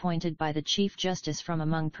person appointed by the Chief Justice from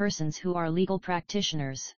among persons who are legal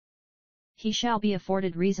practitioners. He shall be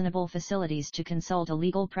afforded reasonable facilities to consult a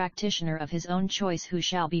legal practitioner of his own choice who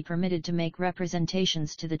shall be permitted to make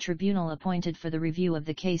representations to the tribunal appointed for the review of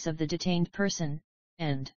the case of the detained person,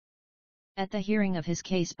 and at the hearing of his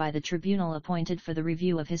case by the tribunal appointed for the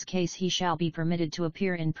review of his case he shall be permitted to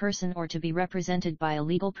appear in person or to be represented by a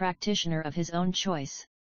legal practitioner of his own choice.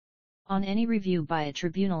 On any review by a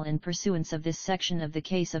tribunal in pursuance of this section of the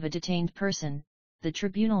case of a detained person, the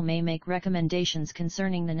tribunal may make recommendations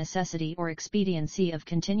concerning the necessity or expediency of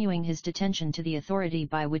continuing his detention to the authority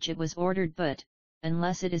by which it was ordered, but,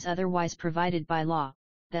 unless it is otherwise provided by law,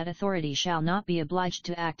 that authority shall not be obliged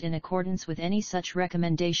to act in accordance with any such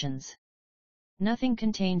recommendations. Nothing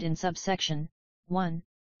contained in subsection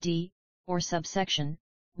 1d, or subsection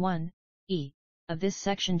 1e, of this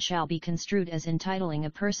section shall be construed as entitling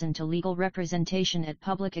a person to legal representation at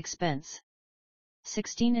public expense.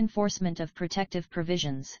 16 Enforcement of protective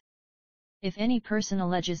provisions. If any person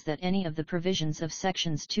alleges that any of the provisions of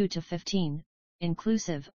sections 2 to 15,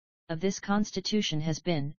 inclusive, of this Constitution has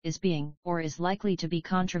been, is being, or is likely to be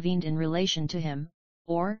contravened in relation to him,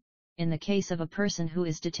 or, in the case of a person who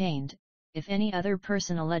is detained, if any other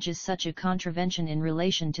person alleges such a contravention in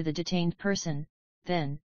relation to the detained person,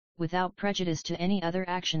 then, without prejudice to any other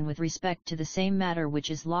action with respect to the same matter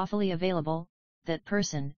which is lawfully available, that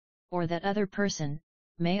person, or that other person,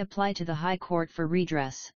 may apply to the High Court for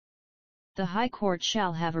redress. The High Court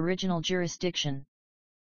shall have original jurisdiction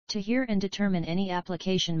to hear and determine any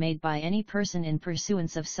application made by any person in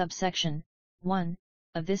pursuance of subsection 1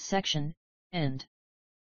 of this section, and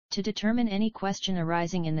to determine any question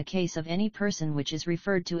arising in the case of any person which is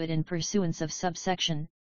referred to it in pursuance of subsection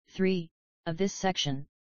 3 of this section,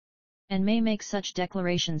 and may make such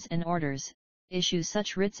declarations and orders, issue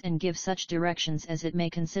such writs and give such directions as it may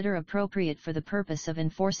consider appropriate for the purpose of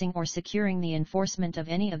enforcing or securing the enforcement of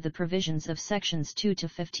any of the provisions of sections 2 to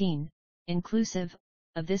 15, inclusive,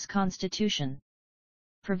 of this Constitution,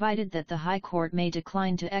 provided that the High Court may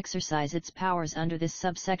decline to exercise its powers under this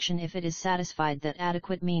subsection if it is satisfied that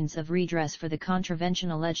adequate means of redress for the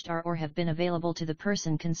contravention alleged are or have been available to the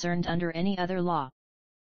person concerned under any other law.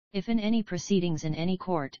 If in any proceedings in any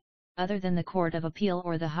court, other than the Court of Appeal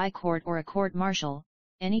or the High Court or a court-martial,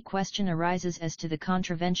 any question arises as to the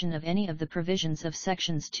contravention of any of the provisions of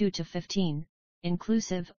sections 2 to 15,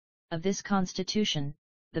 inclusive, of this Constitution,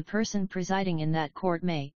 the person presiding in that court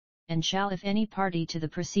may, and shall if any party to the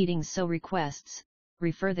proceedings so requests,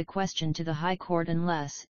 refer the question to the High Court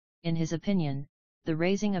unless, in his opinion, the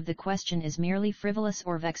raising of the question is merely frivolous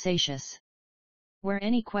or vexatious. Where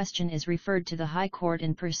any question is referred to the High Court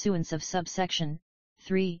in pursuance of subsection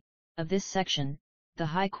 3 of this section, the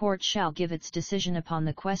High Court shall give its decision upon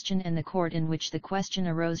the question and the court in which the question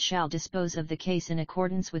arose shall dispose of the case in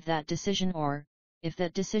accordance with that decision or, if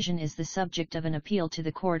that decision is the subject of an appeal to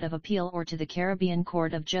the Court of Appeal or to the Caribbean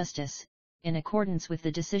Court of Justice, in accordance with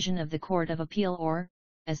the decision of the Court of Appeal or,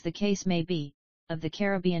 as the case may be, of the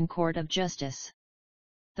Caribbean Court of Justice.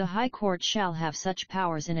 The High Court shall have such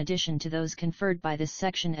powers in addition to those conferred by this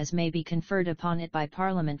section as may be conferred upon it by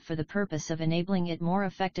Parliament for the purpose of enabling it more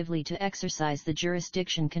effectively to exercise the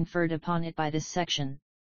jurisdiction conferred upon it by this section.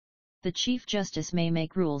 The Chief Justice may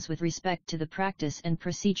make rules with respect to the practice and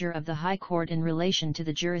procedure of the High Court in relation to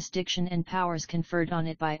the jurisdiction and powers conferred on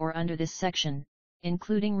it by or under this section,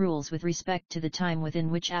 including rules with respect to the time within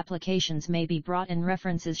which applications may be brought and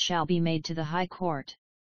references shall be made to the High Court.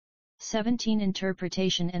 17.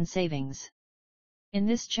 Interpretation and savings. In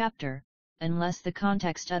this chapter, unless the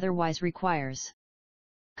context otherwise requires,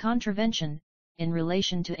 contravention, in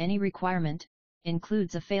relation to any requirement,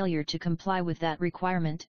 includes a failure to comply with that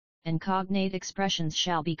requirement, and cognate expressions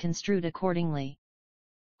shall be construed accordingly.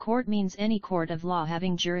 Court means any court of law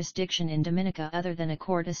having jurisdiction in Dominica other than a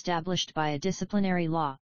court established by a disciplinary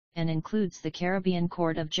law, and includes the Caribbean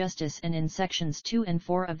Court of Justice and in sections 2 and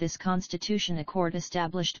 4 of this Constitution a court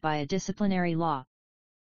established by a disciplinary law.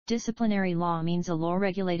 Disciplinary law means a law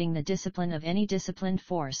regulating the discipline of any disciplined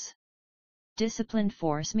force. Disciplined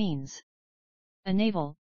force means a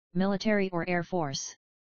naval, military or air force,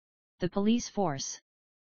 the police force,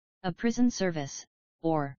 a prison service,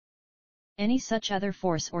 or any such other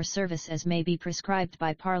force or service as may be prescribed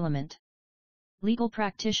by Parliament. Legal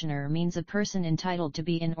practitioner means a person entitled to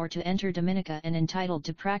be in or to enter Dominica and entitled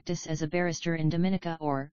to practice as a barrister in Dominica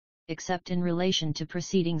or, except in relation to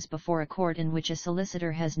proceedings before a court in which a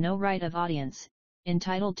solicitor has no right of audience,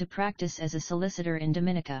 entitled to practice as a solicitor in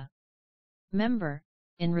Dominica. Member,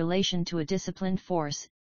 in relation to a disciplined force,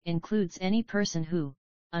 includes any person who,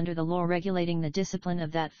 under the law regulating the discipline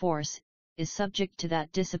of that force, is subject to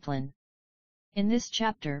that discipline. In this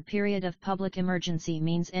chapter, period of public emergency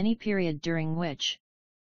means any period during which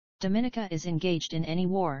Dominica is engaged in any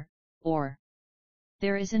war, or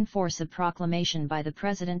there is in force a proclamation by the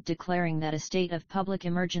President declaring that a state of public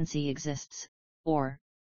emergency exists, or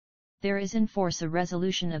there is in force a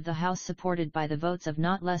resolution of the House supported by the votes of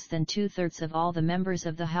not less than 2/3 of all the members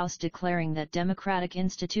of the House declaring that democratic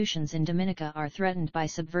institutions in Dominica are threatened by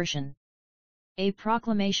subversion. A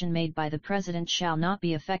proclamation made by the President shall not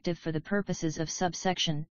be effective for the purposes of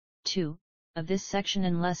subsection 2 of this section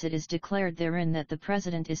unless it is declared therein that the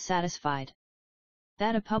President is satisfied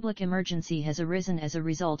that a public emergency has arisen as a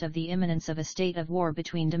result of the imminence of a state of war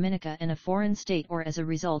between Dominica and a foreign state or as a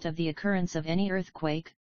result of the occurrence of any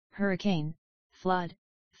earthquake, hurricane, flood,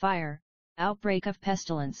 fire, outbreak of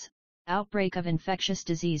pestilence, outbreak of infectious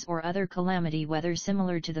disease or other calamity whether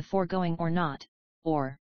similar to the foregoing or not,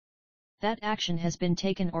 or that action has been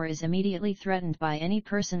taken or is immediately threatened by any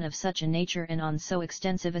person of such a nature and on so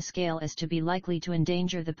extensive a scale as to be likely to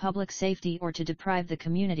endanger the public safety or to deprive the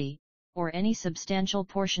community, or any substantial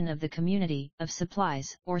portion of the community, of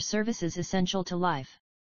supplies or services essential to life.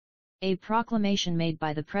 A proclamation made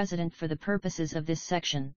by the President for the purposes of this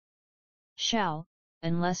section shall,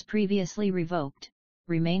 unless previously revoked,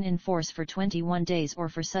 remain in force for 21 days or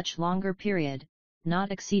for such longer period,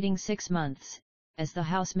 not exceeding 6 months, as the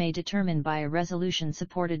House may determine by a resolution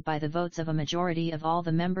supported by the votes of a majority of all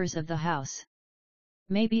the members of the House.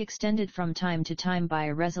 May be extended from time to time by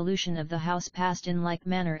a resolution of the House passed in like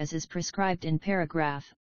manner as is prescribed in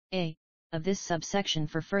paragraph A of this subsection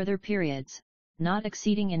for further periods, not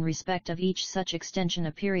exceeding in respect of each such extension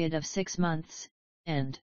a period of 6 months,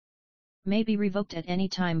 and may be revoked at any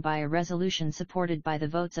time by a resolution supported by the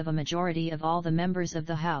votes of a majority of all the members of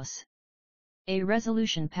the House. A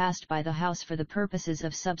resolution passed by the House for the purposes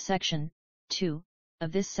of subsection 2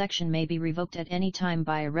 of this section may be revoked at any time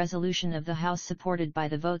by a resolution of the House supported by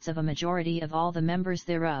the votes of a majority of all the members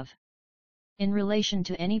thereof. In relation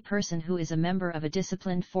to any person who is a member of a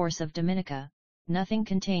disciplined force of Dominica, nothing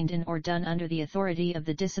contained in or done under the authority of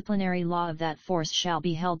the disciplinary law of that force shall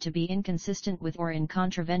be held to be inconsistent with or in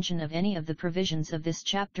contravention of any of the provisions of this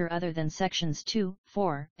chapter other than sections 2,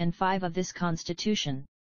 4, and 5 of this Constitution.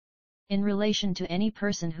 In relation to any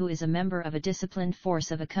person who is a member of a disciplined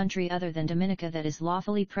force of a country other than Dominica that is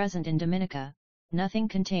lawfully present in Dominica, nothing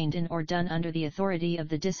contained in or done under the authority of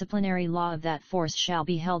the disciplinary law of that force shall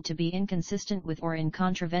be held to be inconsistent with or in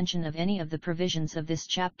contravention of any of the provisions of this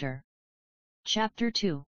chapter. Chapter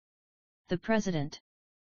 2. The President.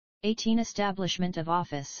 18. Establishment of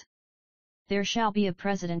office. There shall be a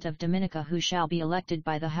President of Dominica who shall be elected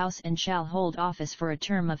by the House and shall hold office for a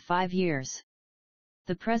term of 5 years.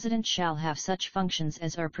 The President shall have such functions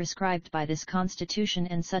as are prescribed by this Constitution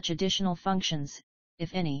and such additional functions,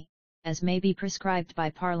 if any, as may be prescribed by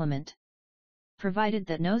Parliament. Provided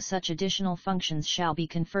that no such additional functions shall be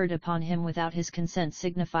conferred upon him without his consent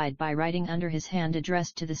signified by writing under his hand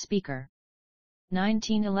addressed to the Speaker.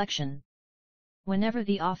 19. Election. Whenever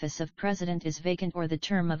the office of President is vacant or the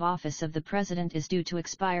term of office of the President is due to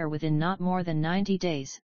expire within not more than 90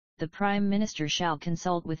 days, the Prime Minister shall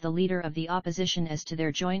consult with the Leader of the Opposition as to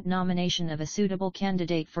their joint nomination of a suitable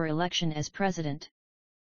candidate for election as President.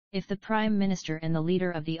 If the Prime Minister and the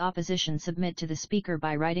Leader of the Opposition submit to the Speaker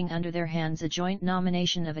by writing under their hands a joint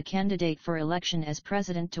nomination of a candidate for election as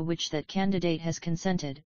President to which that candidate has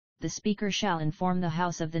consented, the Speaker shall inform the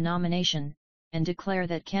House of the nomination, and declare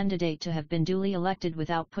that candidate to have been duly elected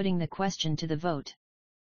without putting the question to the vote.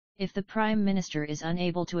 If the Prime Minister is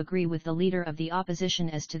unable to agree with the Leader of the Opposition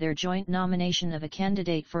as to their joint nomination of a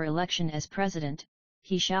candidate for election as President,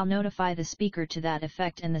 he shall notify the Speaker to that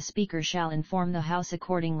effect and the Speaker shall inform the House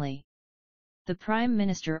accordingly. The Prime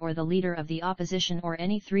Minister or the Leader of the Opposition or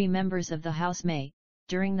any 3 members of the House may,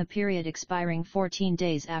 during the period expiring 14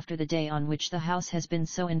 days after the day on which the House has been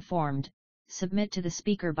so informed, submit to the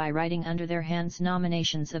Speaker by writing under their hands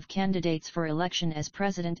nominations of candidates for election as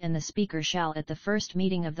President and the Speaker shall at the first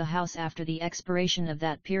meeting of the House after the expiration of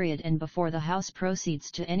that period and before the House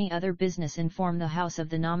proceeds to any other business inform the House of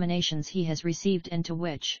the nominations he has received and to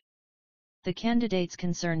which the candidates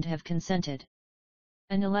concerned have consented.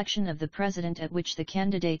 An election of the President at which the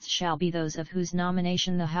candidates shall be those of whose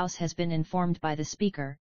nomination the House has been informed by the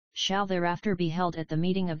Speaker, shall thereafter be held at the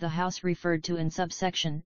meeting of the House referred to in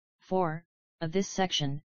subsection 4 of this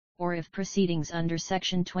section, or if proceedings under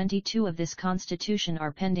Section 22 of this Constitution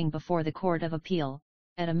are pending before the Court of Appeal,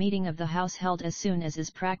 at a meeting of the House held as soon as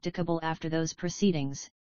is practicable after those proceedings,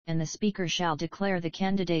 and the Speaker shall declare the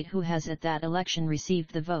candidate who has at that election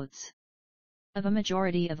received the votes of a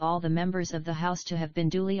majority of all the members of the House to have been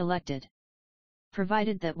duly elected.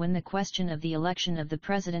 Provided that when the question of the election of the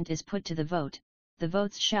President is put to the vote, the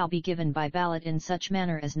votes shall be given by ballot in such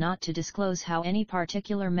manner as not to disclose how any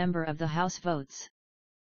particular member of the House votes.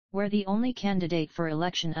 Where the only candidate for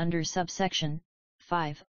election under subsection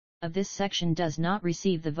 5 of this section does not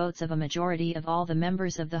receive the votes of a majority of all the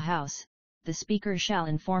members of the House, the Speaker shall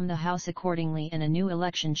inform the House accordingly and a new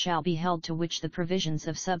election shall be held to which the provisions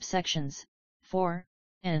of subsections 4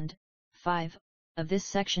 and 5 of this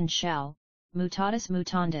section shall, mutatis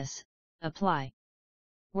mutandis, apply.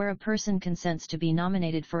 Where a person consents to be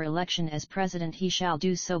nominated for election as President he shall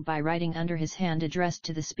do so by writing under his hand addressed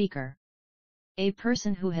to the Speaker. A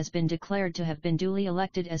person who has been declared to have been duly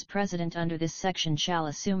elected as President under this section shall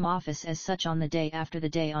assume office as such on the day after the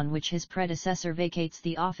day on which his predecessor vacates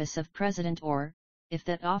the office of President or, if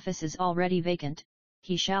that office is already vacant,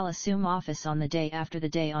 he shall assume office on the day after the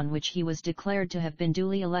day on which he was declared to have been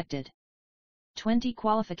duly elected. 20.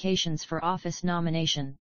 Qualifications for office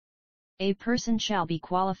nomination. A person shall be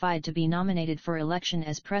qualified to be nominated for election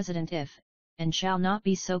as President if, and shall not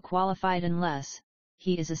be so qualified unless,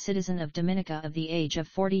 he is a citizen of Dominica of the age of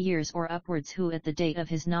 40 years or upwards who at the date of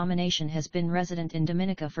his nomination has been resident in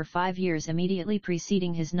Dominica for 5 years immediately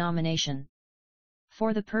preceding his nomination.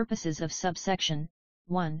 For the purposes of subsection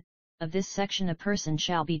 1 of this section a person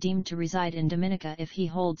shall be deemed to reside in Dominica if he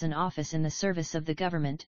holds an office in the service of the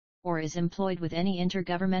government, or is employed with any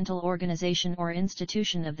intergovernmental organization or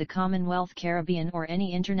institution of the Commonwealth Caribbean or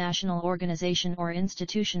any international organization or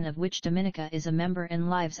institution of which Dominica is a member and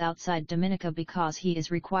lives outside Dominica because he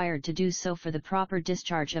is required to do so for the proper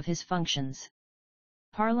discharge of his functions.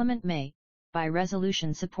 Parliament may, by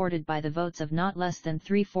resolution supported by the votes of not less than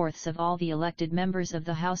 3/4 of all the elected members of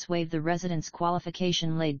the House, waive the residence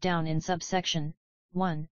qualification laid down in subsection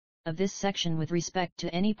 1 of this section with respect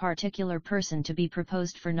to any particular person to be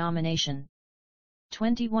proposed for nomination.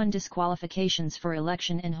 21. Disqualifications for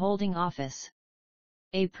election and holding office.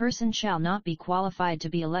 A person shall not be qualified to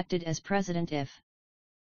be elected as President if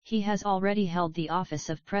he has already held the office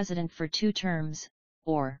of President for 2 terms,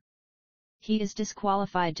 or he is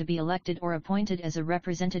disqualified to be elected or appointed as a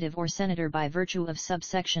representative or senator by virtue of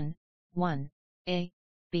subsection 1, A,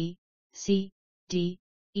 B, C, D,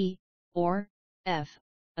 E, or F,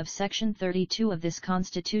 of Section 32 of this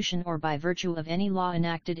Constitution or by virtue of any law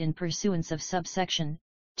enacted in pursuance of subsection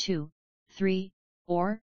 2, 3,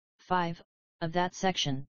 or 5, of that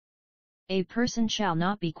section. A person shall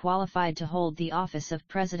not be qualified to hold the office of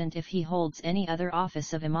President if he holds any other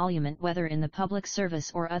office of emolument whether in the public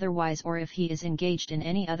service or otherwise or if he is engaged in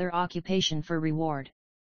any other occupation for reward.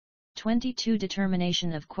 22.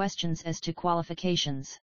 Determination of questions as to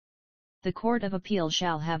qualifications. The Court of Appeal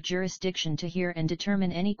shall have jurisdiction to hear and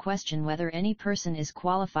determine any question whether any person is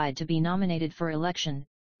qualified to be nominated for election,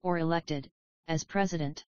 or elected, as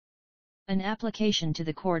President. An application to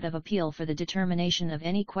the Court of Appeal for the determination of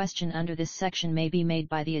any question under this section may be made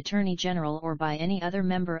by the Attorney General or by any other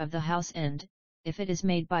member of the House and, if it is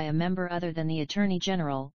made by a member other than the Attorney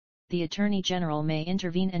General, the Attorney General may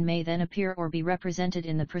intervene and may then appear or be represented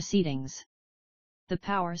in the proceedings. The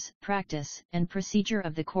powers, practice, and procedure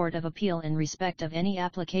of the Court of Appeal in respect of any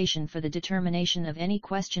application for the determination of any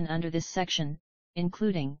question under this section,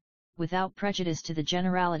 including, without prejudice to the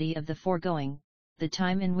generality of the foregoing, the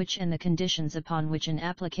time in which and the conditions upon which an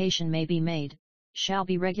application may be made, shall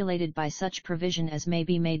be regulated by such provision as may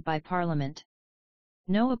be made by Parliament.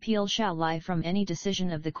 No appeal shall lie from any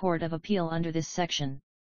decision of the Court of Appeal under this section.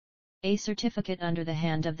 A certificate under the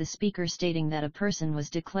hand of the Speaker stating that a person was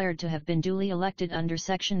declared to have been duly elected under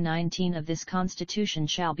Section 19 of this Constitution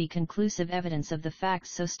shall be conclusive evidence of the facts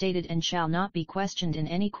so stated and shall not be questioned in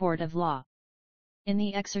any court of law. In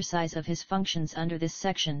the exercise of his functions under this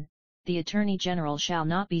section, the Attorney General shall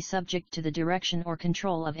not be subject to the direction or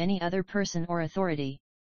control of any other person or authority.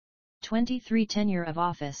 23. Tenure of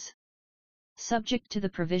office. Subject to the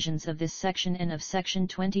provisions of this section and of Section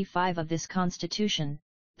 25 of this Constitution,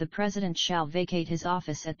 the President shall vacate his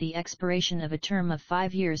office at the expiration of a term of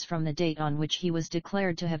 5 years from the date on which he was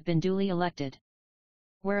declared to have been duly elected.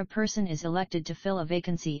 Where a person is elected to fill a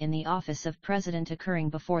vacancy in the office of President occurring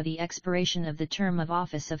before the expiration of the term of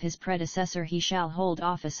office of his predecessor, he shall hold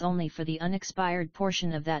office only for the unexpired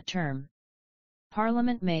portion of that term.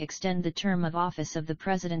 Parliament may extend the term of office of the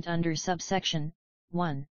President under subsection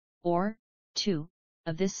 1, or 2,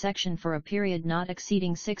 of this section for a period not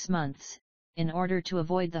exceeding 6 months, in order to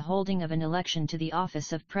avoid the holding of an election to the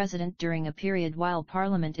office of President during a period while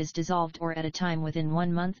Parliament is dissolved or at a time within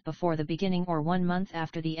 1 month before the beginning or 1 month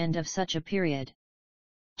after the end of such a period.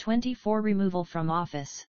 24. Removal from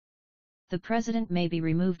office. The President may be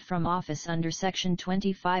removed from office under Section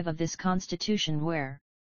 25 of this Constitution where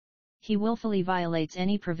he willfully violates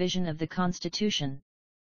any provision of the Constitution.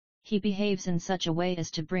 He behaves in such a way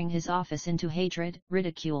as to bring his office into hatred,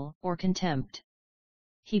 ridicule, or contempt.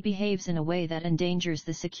 He behaves in a way that endangers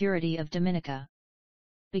the security of Dominica.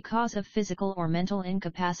 Because of physical or mental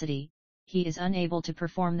incapacity, he is unable to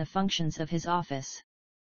perform the functions of his office.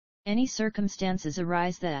 Any circumstances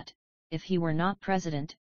arise that, if he were not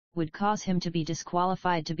President, would cause him to be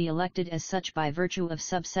disqualified to be elected as such by virtue of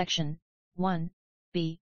subsection 1,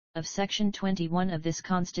 B, of Section 21 of this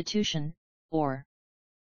Constitution, or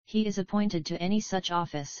he is appointed to any such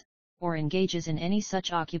office, or engages in any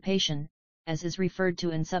such occupation, as is referred to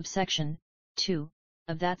in subsection 2,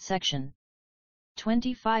 of that section.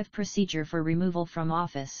 25. Procedure for removal from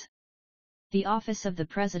office. The office of the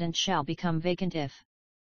President shall become vacant if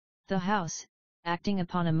the House, acting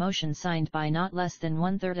upon a motion signed by not less than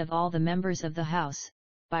 1/3 of all the members of the House,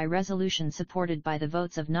 by resolution supported by the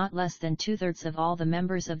votes of not less than 2/3 of all the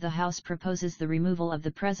members of the House, proposes the removal of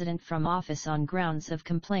the President from office on grounds of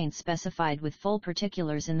complaint specified with full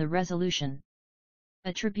particulars in the resolution.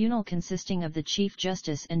 A tribunal consisting of the Chief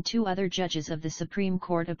Justice and 2 other judges of the Supreme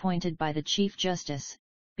Court appointed by the Chief Justice,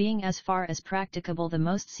 being as far as practicable the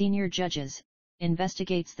most senior judges,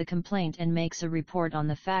 investigates the complaint and makes a report on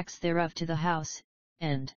the facts thereof to the House,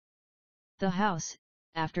 and the House,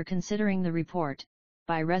 after considering the report,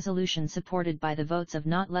 by resolution supported by the votes of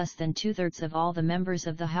not less than 2/3 of all the members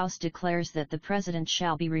of the House, declares that the President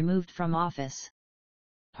shall be removed from office.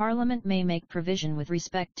 Parliament may make provision with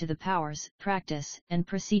respect to the powers, practice, and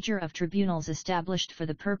procedure of tribunals established for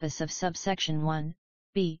the purpose of subsection 1,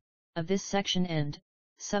 b, of this section and,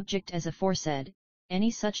 subject as aforesaid, any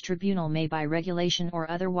such tribunal may by regulation or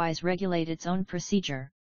otherwise regulate its own procedure.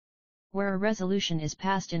 Where a resolution is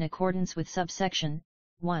passed in accordance with subsection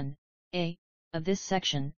 1, a, of this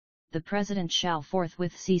section, the President shall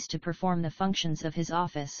forthwith cease to perform the functions of his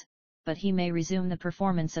office, but he may resume the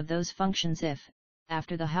performance of those functions if,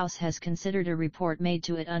 after the House has considered a report made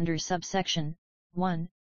to it under subsection 1,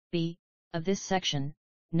 b. of this section,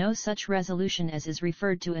 no such resolution as is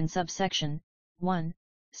referred to in subsection 1,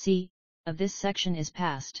 c. of this section is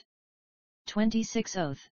passed. 26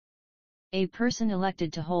 Oath. A person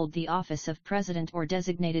elected to hold the office of President or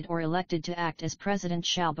designated or elected to act as President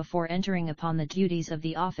shall before entering upon the duties of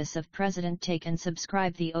the office of President take and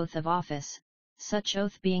subscribe the oath of office, such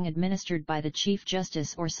oath being administered by the Chief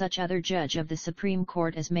Justice or such other judge of the Supreme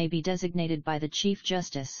Court as may be designated by the Chief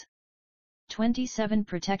Justice. 27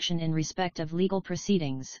 Protection in respect of legal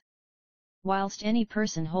proceedings. Whilst any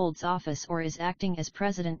person holds office or is acting as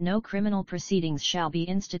President, no criminal proceedings shall be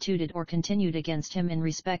instituted or continued against him in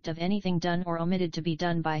respect of anything done or omitted to be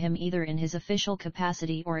done by him either in his official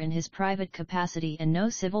capacity or in his private capacity, and no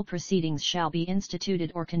civil proceedings shall be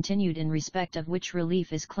instituted or continued in respect of which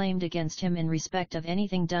relief is claimed against him in respect of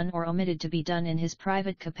anything done or omitted to be done in his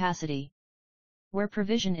private capacity. Where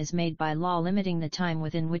provision is made by law limiting the time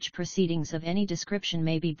within which proceedings of any description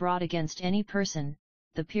may be brought against any person,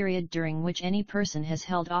 the period during which any person has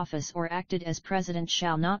held office or acted as President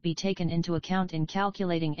shall not be taken into account in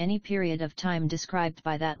calculating any period of time described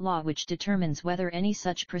by that law which determines whether any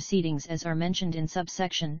such proceedings as are mentioned in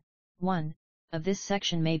subsection 1 of this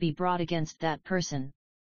section may be brought against that person.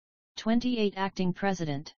 28 Acting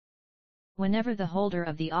President. Whenever the holder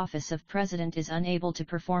of the office of President is unable to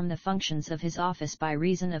perform the functions of his office by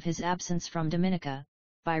reason of his absence from Dominica,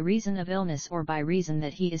 by reason of illness or by reason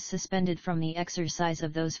that he is suspended from the exercise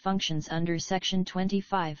of those functions under section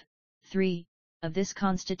 25(3) of this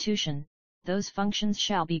Constitution, those functions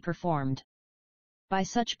shall be performed by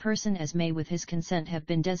such person as may with his consent have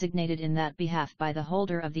been designated in that behalf by the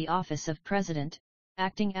holder of the office of President,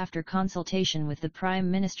 acting after consultation with the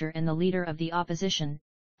Prime Minister and the Leader of the Opposition,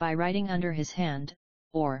 by writing under his hand,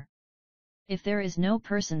 or if there is no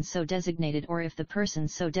person so designated or if the person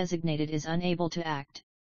so designated is unable to act,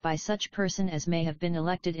 by such person as may have been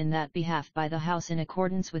elected in that behalf by the House in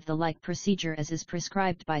accordance with the like procedure as is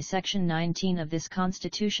prescribed by Section 19 of this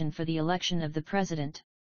Constitution for the election of the President.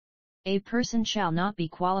 A person shall not be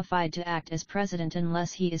qualified to act as President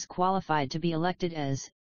unless he is qualified to be elected as,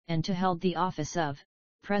 and to hold the office of,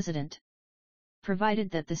 President. Provided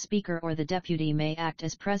that the Speaker or the Deputy may act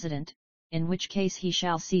as President, in which case he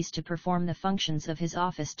shall cease to perform the functions of his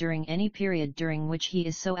office during any period during which he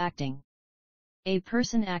is so acting. A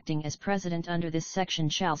person acting as President under this section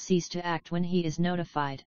shall cease to act when he is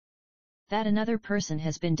notified that another person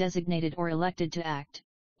has been designated or elected to act,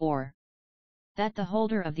 or that the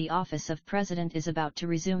holder of the office of President is about to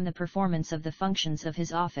resume the performance of the functions of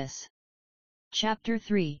his office. Chapter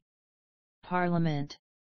 3. Parliament.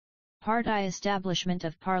 Part I. Establishment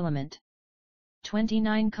of Parliament.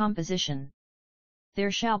 29 Composition. There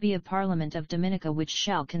shall be a Parliament of Dominica which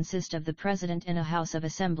shall consist of the President and a House of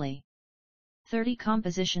Assembly. 30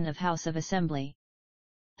 Composition of House of Assembly.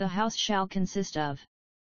 The House shall consist of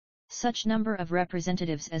such number of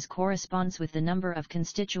representatives as corresponds with the number of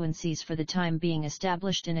constituencies for the time being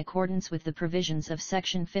established in accordance with the provisions of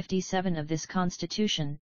Section 57 of this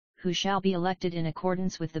Constitution, who shall be elected in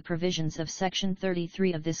accordance with the provisions of Section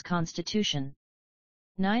 33 of this Constitution.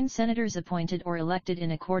 9 Senators appointed or elected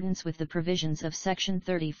in accordance with the provisions of Section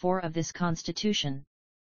 34 of this Constitution.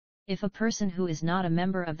 If a person who is not a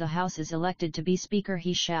member of the House is elected to be Speaker,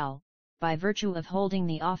 he shall, by virtue of holding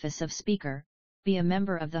the office of Speaker, be a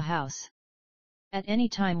member of the House. At any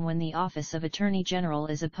time when the office of Attorney General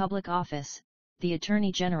is a public office, the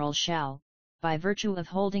Attorney General shall, by virtue of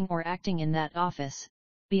holding or acting in that office,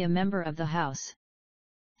 be a member of the House.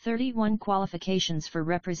 31 Qualifications for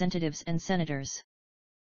representatives and senators.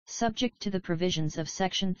 Subject to the provisions of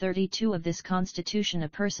Section 32 of this Constitution, a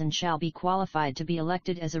person shall be qualified to be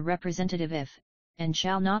elected as a representative if, and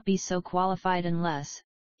shall not be so qualified unless,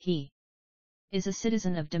 he is a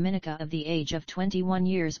citizen of Dominica of the age of 21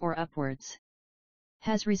 years or upwards,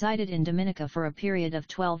 has resided in Dominica for a period of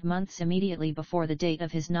 12 months immediately before the date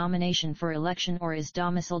of his nomination for election, or is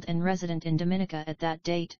domiciled and resident in Dominica at that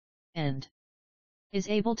date, and is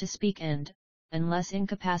able to speak and, unless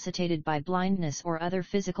incapacitated by blindness or other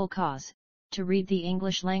physical cause, to read the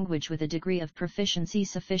English language with a degree of proficiency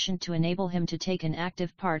sufficient to enable him to take an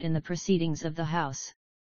active part in the proceedings of the House.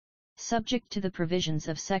 Subject to the provisions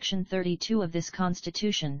of Section 32 of this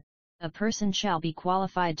Constitution, a person shall be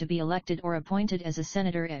qualified to be elected or appointed as a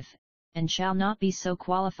senator if, and shall not be so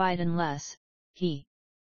qualified unless, he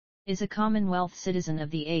is a Commonwealth citizen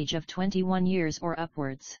of the age of 21 years or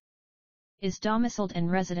upwards, is domiciled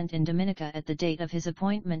and resident in Dominica at the date of his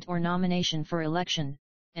appointment or nomination for election,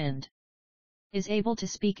 and is able to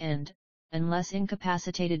speak and, unless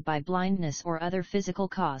incapacitated by blindness or other physical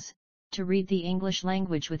cause, to read the English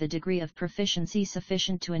language with a degree of proficiency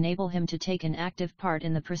sufficient to enable him to take an active part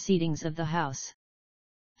in the proceedings of the House.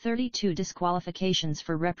 32 Disqualifications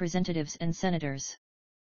for representatives and senators.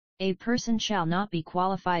 A person shall not be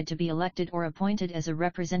qualified to be elected or appointed as a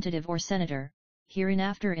representative or senator,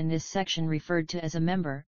 hereinafter in this section referred to as a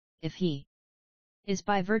member, if he is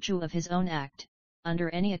by virtue of his own act, under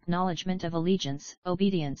any acknowledgement of allegiance,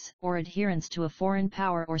 obedience, or adherence to a foreign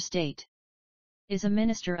power or state, is a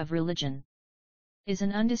minister of religion, is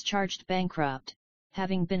an undischarged bankrupt,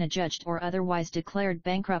 having been adjudged or otherwise declared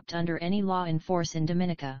bankrupt under any law in force in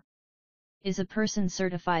Dominica, is a person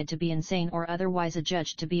certified to be insane or otherwise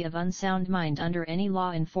adjudged to be of unsound mind under any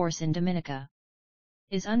law in force in Dominica,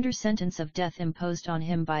 is under sentence of death imposed on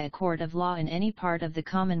him by a court of law in any part of the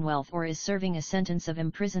Commonwealth or is serving a sentence of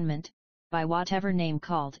imprisonment, by whatever name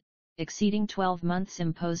called, exceeding 12 months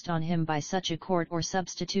imposed on him by such a court or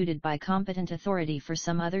substituted by competent authority for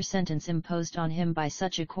some other sentence imposed on him by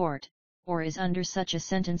such a court, or is under such a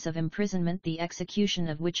sentence of imprisonment the execution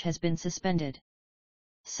of which has been suspended,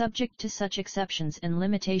 subject to such exceptions and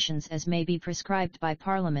limitations as may be prescribed by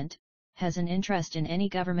Parliament, has an interest in any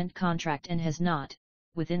government contract and has not,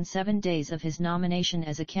 within 7 days of his nomination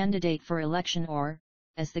as a candidate for election or,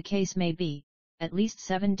 as the case may be, at least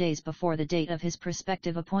 7 days before the date of his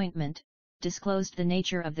prospective appointment, disclosed the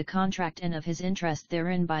nature of the contract and of his interest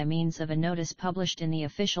therein by means of a notice published in the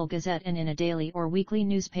official gazette and in a daily or weekly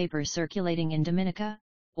newspaper circulating in Dominica,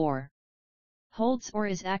 or holds or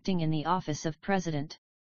is acting in the office of President.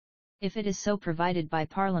 If it is so provided by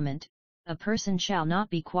Parliament, a person shall not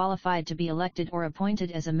be qualified to be elected or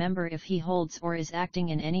appointed as a member if he holds or is acting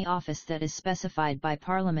in any office that is specified by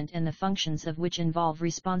Parliament and the functions of which involve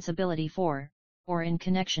responsibility for, or in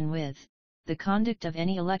connection with, the conduct of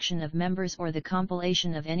any election of members or the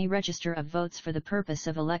compilation of any register of votes for the purpose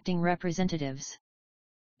of electing representatives.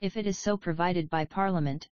 If it is so provided by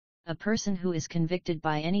Parliament, a person who is convicted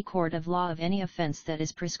by any court of law of any offence that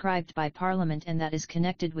is prescribed by Parliament and that is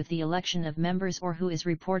connected with the election of members or who is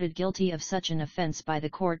reported guilty of such an offence by the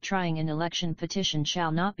court trying an election petition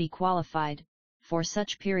shall not be qualified, for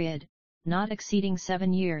such period, not exceeding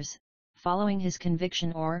 7 years, following his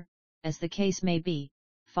conviction or, as the case may be,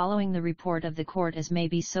 following the report of the court as may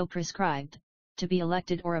be so prescribed, to be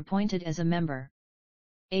elected or appointed as a member.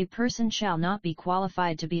 A person shall not be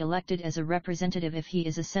qualified to be elected as a representative if he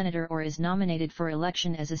is a senator or is nominated for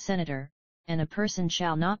election as a senator, and a person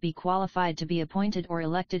shall not be qualified to be appointed or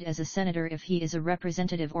elected as a senator if he is a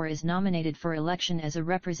representative or is nominated for election as a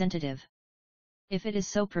representative. If it is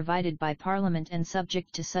so provided by Parliament and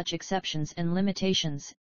subject to such exceptions and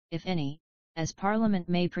limitations, if any, as Parliament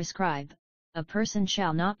may prescribe, a person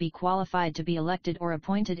shall not be qualified to be elected or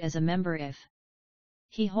appointed as a member if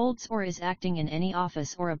he holds or is acting in any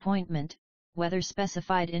office or appointment, whether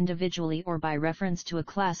specified individually or by reference to a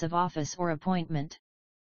class of office or appointment.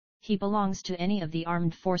 He belongs to any of the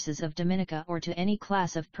armed forces of Dominica or to any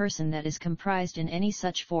class of person that is comprised in any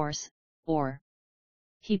such force, or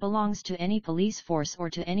he belongs to any police force or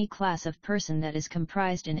to any class of person that is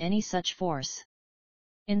comprised in any such force.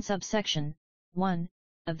 In subsection 1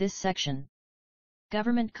 of this section,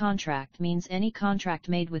 government contract means any contract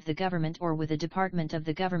made with the government or with a department of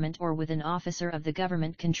the government or with an officer of the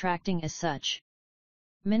government contracting as such.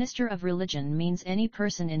 Minister of religion means any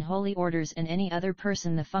person in holy orders and any other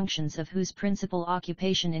person the functions of whose principal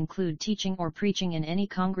occupation include teaching or preaching in any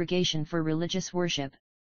congregation for religious worship.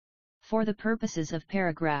 For the purposes of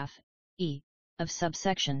paragraph E of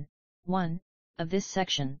subsection 1 of this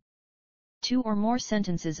section, 2 or more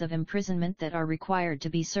sentences of imprisonment that are required to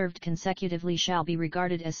be served consecutively shall be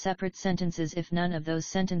regarded as separate sentences if none of those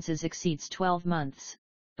sentences exceeds 12 months,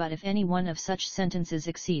 but if any one of such sentences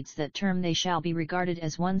exceeds that term they shall be regarded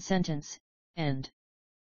as one sentence, and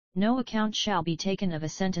no account shall be taken of a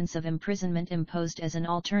sentence of imprisonment imposed as an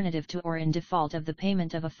alternative to or in default of the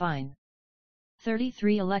payment of a fine.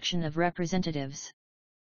 33 Election of representatives.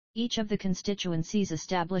 Each of the constituencies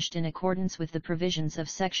established in accordance with the provisions of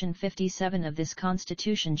Section 57 of this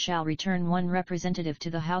Constitution shall return one representative to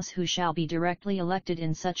the House who shall be directly elected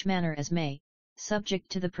in such manner as may, subject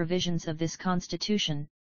to the provisions of this Constitution,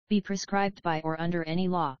 be prescribed by or under any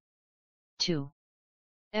law. 2.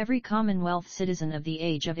 Every Commonwealth citizen of the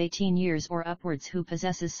age of 18 years or upwards who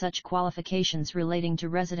possesses such qualifications relating to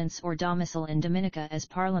residence or domicile in Dominica as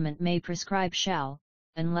Parliament may prescribe shall,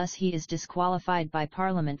 unless he is disqualified by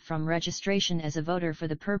Parliament from registration as a voter for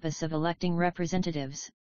the purpose of electing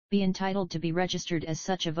representatives, be entitled to be registered as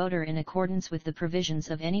such a voter in accordance with the provisions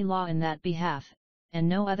of any law in that behalf, and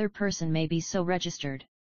no other person may be so registered.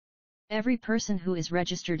 Every person who is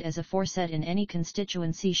registered as aforesaid in any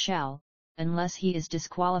constituency shall, unless he is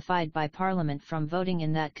disqualified by Parliament from voting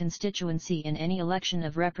in that constituency in any election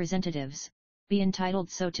of representatives, be entitled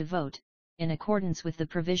so to vote, in accordance with the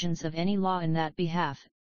provisions of any law in that behalf,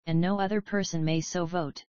 and no other person may so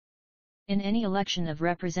vote. In any election of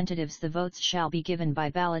representatives the votes shall be given by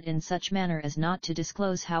ballot in such manner as not to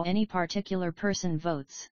disclose how any particular person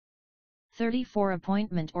votes. 34.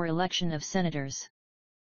 Appointment or election of senators.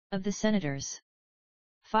 Of the senators,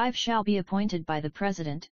 5 shall be appointed by the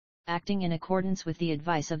President, acting in accordance with the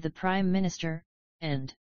advice of the Prime Minister,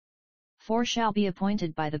 and 4 shall be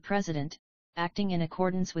appointed by the President, acting in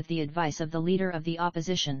accordance with the advice of the Leader of the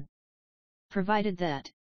Opposition. Provided that,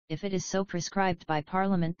 if it is so prescribed by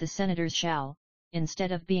Parliament, the senators shall,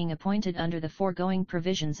 instead of being appointed under the foregoing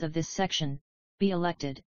provisions of this section, be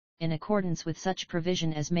elected, in accordance with such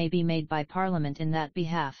provision as may be made by Parliament in that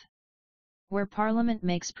behalf. Where Parliament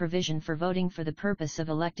makes provision for voting for the purpose of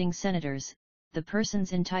electing senators, the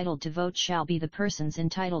persons entitled to vote shall be the persons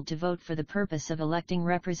entitled to vote for the purpose of electing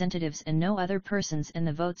representatives and no other persons, and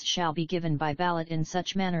the votes shall be given by ballot in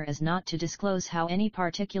such manner as not to disclose how any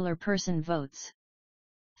particular person votes.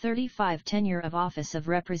 35. Tenure of office of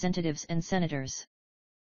representatives and senators.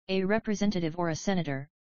 A representative or a senator,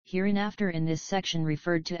 hereinafter in this section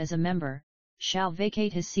referred to as a member, shall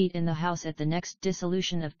vacate his seat in the House at the next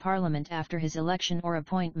dissolution of Parliament after his election or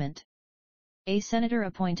appointment. A senator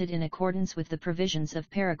appointed in accordance with the provisions of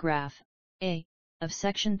paragraph A of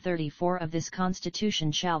section 34 of this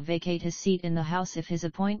Constitution shall vacate his seat in the House if his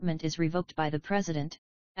appointment is revoked by the President,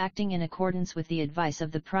 acting in accordance with the advice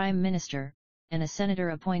of the Prime Minister, and a senator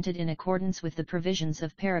appointed in accordance with the provisions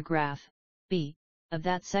of paragraph B of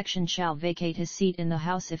that section shall vacate his seat in the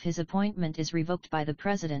House if his appointment is revoked by the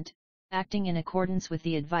President, acting in accordance with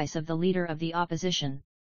the advice of the Leader of the Opposition.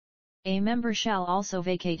 A member shall also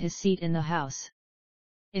vacate his seat in the House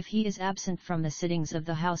if he is absent from the sittings of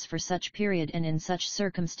the House for such period and in such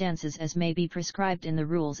circumstances as may be prescribed in the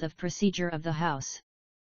rules of procedure of the House.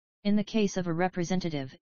 In the case of a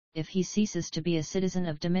representative, if he ceases to be a citizen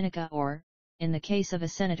of Dominica, or, in the case of a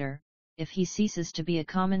senator, if he ceases to be a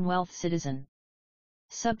Commonwealth citizen.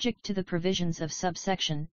 Subject to the provisions of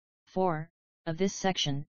subsection 4 of this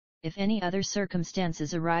section, if any other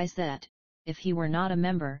circumstances arise that, if he were not a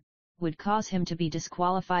member, would cause him to be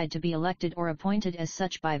disqualified to be elected or appointed as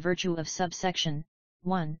such by virtue of subsection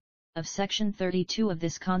 1 of section 32 of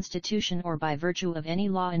this Constitution, or by virtue of any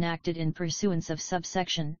law enacted in pursuance of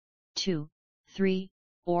subsection 2, 3,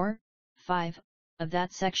 or 5 of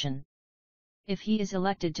that section. If he is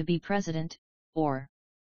elected to be President, or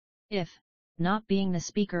if, not being the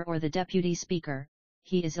Speaker or the Deputy Speaker,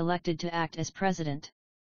 he is elected to act as President.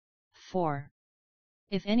 4.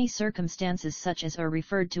 If any circumstances such as are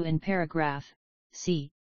referred to in paragraph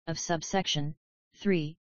C of subsection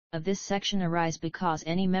 3 of this section arise because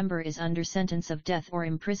any member is under sentence of death or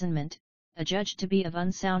imprisonment, adjudged to be of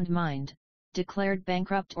unsound mind, declared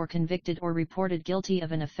bankrupt or convicted or reported guilty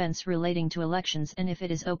of an offence relating to elections, and if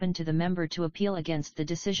it is open to the member to appeal against the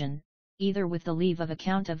decision, either with the leave of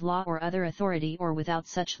account of law or other authority or without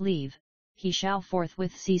such leave, he shall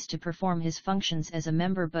forthwith cease to perform his functions as a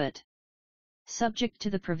member, but, subject to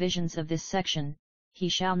the provisions of this section, he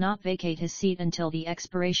shall not vacate his seat until the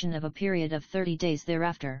expiration of a period of 30 days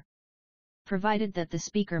thereafter. Provided that the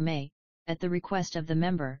Speaker may, at the request of the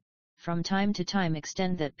member, from time to time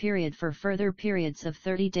extend that period for further periods of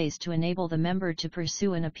 30 days to enable the member to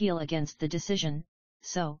pursue an appeal against the decision,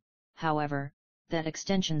 so, however, that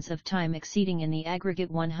extensions of time exceeding in the aggregate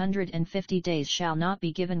 150 days shall not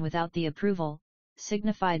be given without the approval,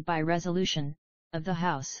 signified by resolution, of the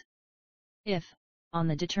House. If, on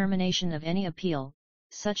the determination of any appeal,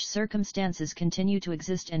 such circumstances continue to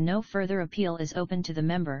exist and no further appeal is open to the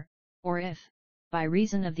member, or if, by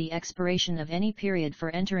reason of the expiration of any period for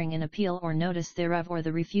entering an appeal or notice thereof, or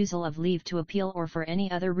the refusal of leave to appeal, or for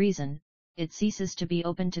any other reason, it ceases to be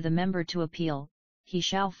open to the member to appeal, he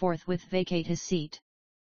shall forthwith vacate his seat.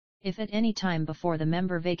 If at any time before the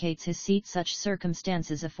member vacates his seat such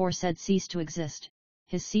circumstances aforesaid cease to exist,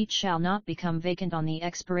 his seat shall not become vacant on the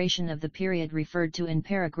expiration of the period referred to in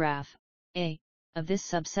paragraph A of this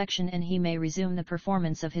subsection, and he may resume the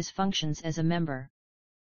performance of his functions as a member.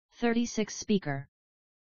 36. Speaker.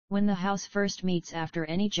 When the House first meets after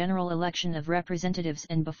any general election of representatives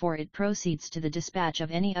and before it proceeds to the dispatch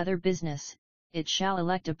of any other business, it shall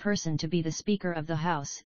elect a person to be the Speaker of the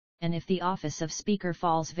House, and if the office of Speaker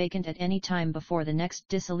falls vacant at any time before the next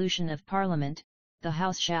dissolution of Parliament, the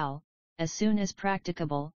House shall, as soon as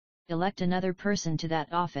practicable, elect another person to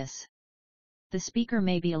that office. The Speaker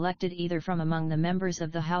may be elected either from among the members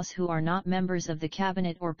of the House who are not members of the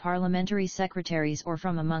Cabinet or parliamentary secretaries, or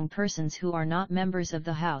from among persons who are not members of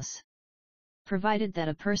the House. provided that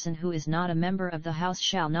a person who is not a member of the House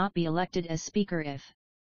shall not be elected as Speaker if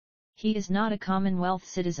he is not a Commonwealth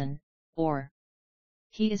citizen, or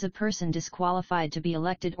he is a person disqualified to be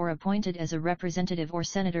elected or appointed as a representative or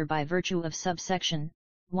senator by virtue of subsection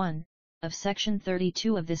 1 of Section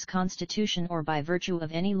 32 of this Constitution or by virtue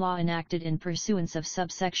of any law enacted in pursuance of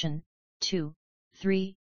subsection 2,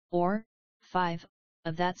 3, or 5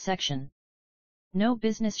 of that section. No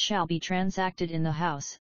business shall be transacted in the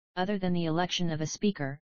House, other than the election of a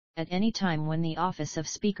Speaker, at any time when the office of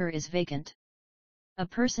Speaker is vacant. A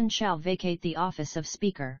person shall vacate the office of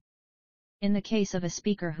Speaker in the case of a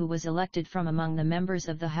Speaker who was elected from among the members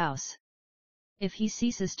of the House, if he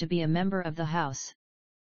ceases to be a member of the House,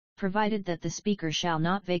 provided that the Speaker shall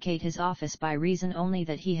not vacate his office by reason only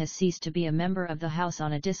that he has ceased to be a member of the House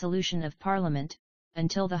on a dissolution of Parliament,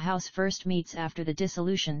 until the House first meets after the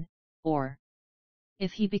dissolution, or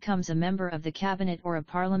if he becomes a member of the Cabinet or a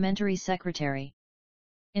parliamentary secretary.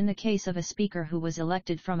 In the case of a Speaker who was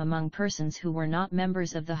elected from among persons who were not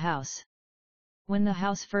members of the House, when the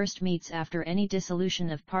House first meets after any dissolution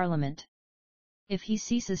of Parliament, if he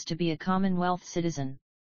ceases to be a Commonwealth citizen,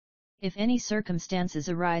 if any circumstances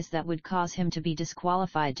arise that would cause him to be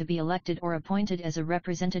disqualified to be elected or appointed as a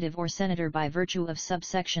representative or senator by virtue of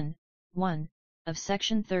subsection 1 of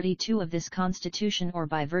Section 32 of this Constitution or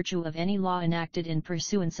by virtue of any law enacted in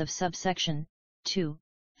pursuance of subsection 2,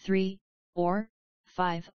 3, or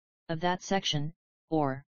 5 of that section,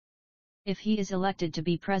 or if he is elected to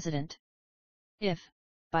be President, if,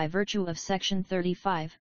 by virtue of Section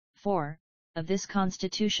 35, 4 of this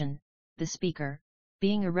Constitution, the Speaker,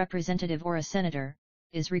 being a representative or a senator,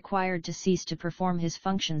 is required to cease to perform his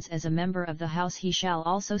functions as a member of the House, he shall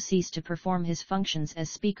also cease to perform his functions as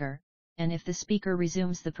Speaker, and if the Speaker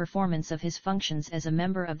resumes the performance of his functions as a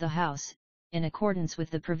member of the House, in accordance with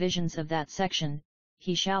the provisions of that section,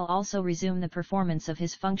 he shall also resume the performance of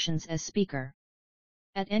his functions as Speaker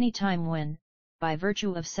at any time when, by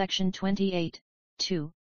virtue of Section 28,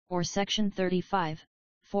 2, or Section 35,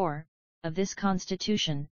 4, of this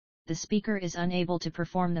Constitution, the Speaker is unable to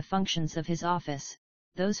perform the functions of his office.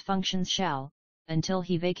 Those functions shall, until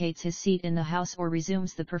he vacates his seat in the House or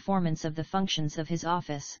resumes the performance of the functions of his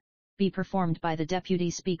office, be performed by the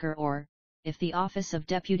Deputy Speaker, or, if the office of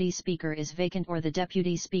Deputy Speaker is vacant or the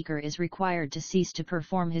Deputy Speaker is required to cease to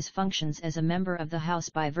perform his functions as a member of the House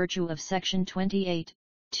by virtue of Section 28,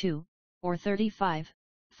 2, or 35,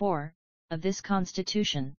 4, of this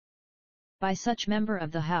Constitution, by such member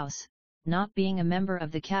of the House, not being a member of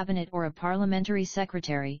the Cabinet or a parliamentary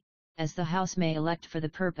secretary, as the House may elect for the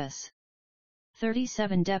purpose.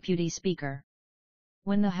 37. Deputy Speaker.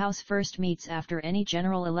 When the House first meets after any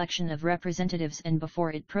general election of representatives and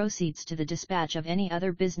before it proceeds to the dispatch of any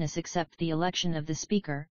other business except the election of the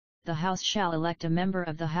Speaker, the House shall elect a member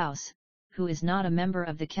of the House, who is not a member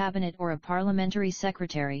of the Cabinet or a parliamentary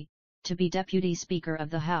secretary, to be Deputy Speaker of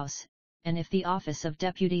the House, and if the office of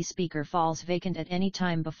Deputy Speaker falls vacant at any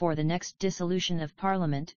time before the next dissolution of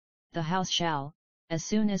Parliament, the House shall, as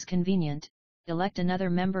soon as convenient, elect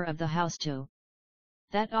another member of the House to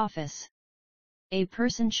that office. A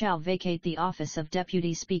person shall vacate the office of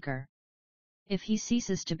Deputy Speaker if he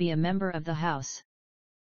ceases to be a member of the House,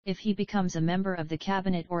 if he becomes a member of the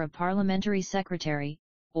Cabinet or a parliamentary secretary,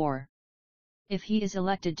 or if he is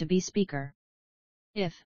elected to be Speaker.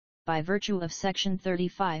 If, by virtue of Section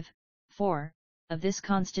 35, 4, of this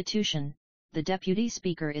Constitution, the Deputy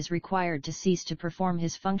Speaker is required to cease to perform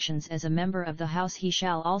his functions as a member of the House, he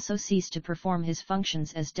shall also cease to perform his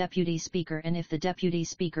functions as Deputy Speaker, and if the Deputy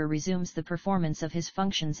Speaker resumes the performance of his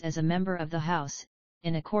functions as a member of the House,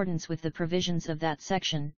 in accordance with the provisions of that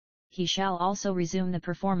section, he shall also resume the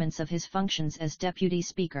performance of his functions as Deputy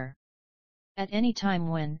Speaker at any time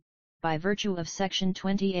when, by virtue of Section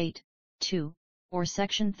 28, 2, or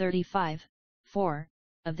Section 35, 4,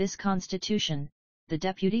 of this Constitution, the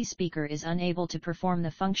Deputy Speaker is unable to perform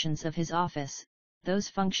the functions of his office. Those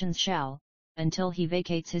functions shall, until he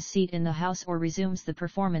vacates his seat in the House or resumes the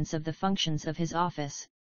performance of the functions of his office,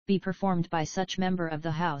 be performed by such member of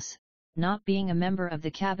the House, not being a member of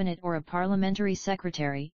the Cabinet or a parliamentary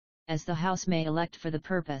secretary, as the House may elect for the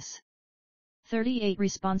purpose. 38.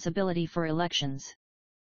 Responsibility for elections.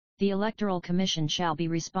 The Electoral Commission shall be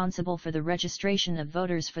responsible for the registration of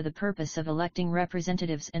voters for the purpose of electing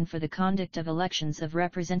representatives and for the conduct of elections of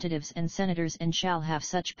representatives and senators, and shall have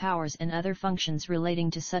such powers and other functions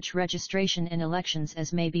relating to such registration and elections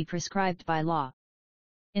as may be prescribed by law.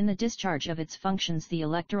 In the discharge of its functions, the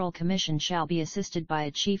Electoral Commission shall be assisted by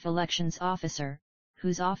a Chief Elections Officer,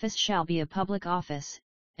 whose office shall be a public office,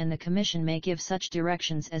 and the Commission may give such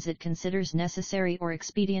directions as it considers necessary or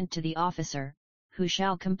expedient to the officer, who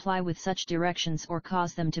shall comply with such directions or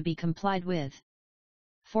cause them to be complied with.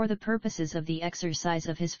 For the purposes of the exercise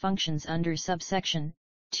of his functions under subsection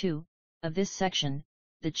 2 of this section,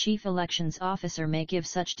 the Chief Elections Officer may give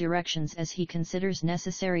such directions as he considers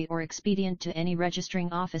necessary or expedient to any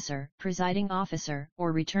registering officer, presiding officer,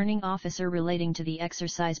 or returning officer relating to the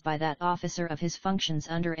exercise by that officer of his functions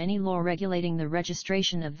under any law regulating the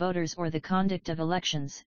registration of voters or the conduct of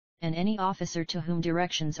elections, and any officer to whom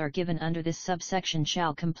directions are given under this subsection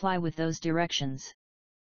shall comply with those directions.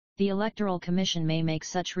 The Electoral Commission may make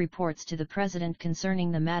such reports to the President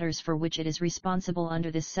concerning the matters for which it is responsible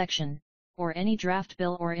under this section, or any draft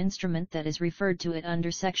bill or instrument that is referred to it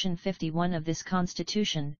under Section 51 of this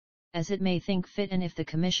Constitution, as it may think fit, and if the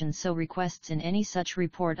Commission so requests in any such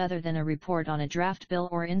report other than a report on a draft bill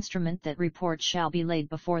or instrument, that report shall be laid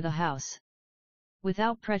before the House.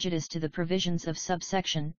 Without prejudice to the provisions of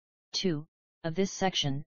subsection 2 of this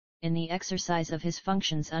section, in the exercise of his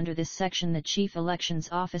functions under this section the Chief Elections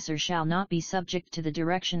Officer shall not be subject to the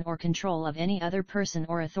direction or control of any other person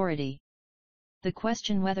or authority. The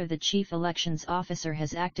question whether the Chief Elections Officer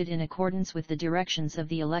has acted in accordance with the directions of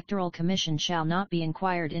the Electoral Commission shall not be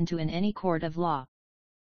inquired into in any court of law.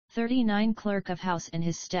 39. Clerk of House and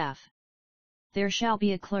his staff. There shall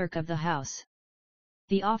be a Clerk of the House.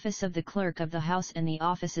 The office of the Clerk of the House and the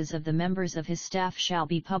offices of the members of his staff shall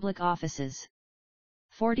be public offices.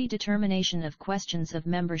 40. Determination of questions of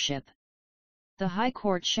membership. The High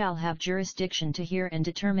Court shall have jurisdiction to hear and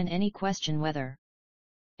determine any question whether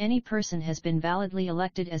any person has been validly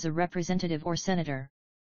elected as a representative or senator.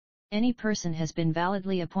 Any person has been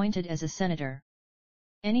validly appointed as a senator.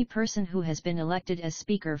 Any person who has been elected as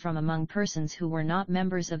Speaker from among persons who were not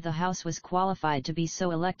members of the House was qualified to be so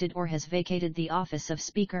elected or has vacated the office of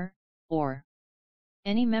Speaker, or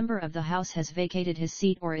any member of the House has vacated his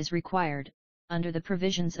seat or is required, under the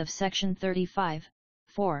provisions of Section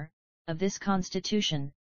 35(4) of this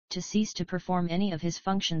Constitution, to cease to perform any of his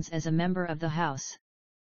functions as a member of the House.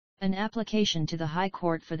 An application to the High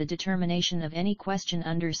Court for the determination of any question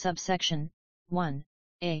under subsection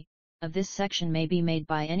 1(a) of this section may be made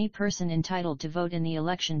by any person entitled to vote in the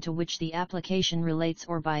election to which the application relates,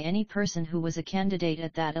 or by any person who was a candidate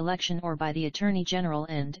at that election, or by the Attorney General,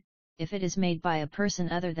 and, if it is made by a person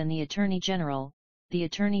other than the Attorney General, the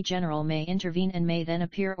Attorney General may intervene and may then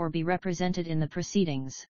appear or be represented in the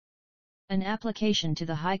proceedings. An application to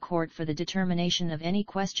the High Court for the determination of any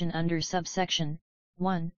question under subsection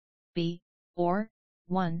 1(b) or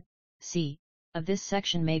 1(c) of this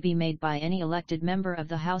section may be made by any elected member of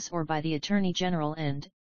the House or by the Attorney General, and,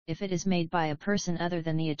 if it is made by a person other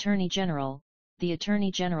than the Attorney General, the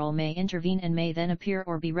Attorney General may intervene and may then appear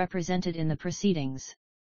or be represented in the proceedings.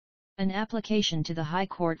 An application to the High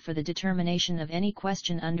Court for the determination of any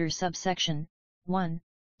question under subsection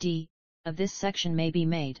 1(d) of this section may be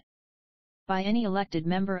made by any elected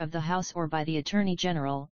member of the House or by the Attorney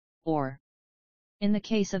General, or, in the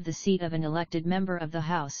case of the seat of an elected member of the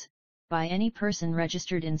House, by any person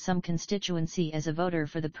registered in some constituency as a voter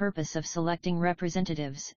for the purpose of selecting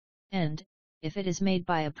representatives, and, if it is made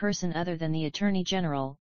by a person other than the Attorney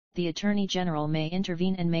General, the Attorney General may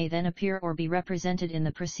intervene and may then appear or be represented in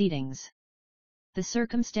the proceedings. The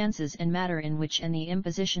circumstances and matter in which and the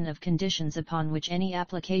imposition of conditions upon which any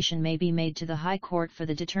application may be made to the High Court for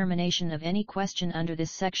the determination of any question under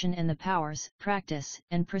this section, and the powers, practice,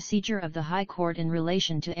 and procedure of the High Court in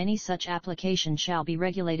relation to any such application shall be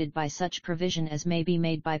regulated by such provision as may be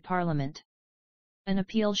made by Parliament. An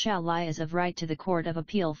appeal shall lie as of right to the Court of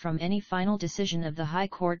Appeal from any final decision of the High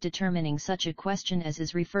Court determining such a question as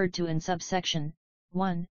is referred to in subsection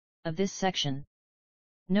 1 of this section.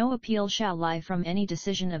 No appeal shall lie from any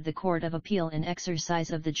decision of the Court of Appeal in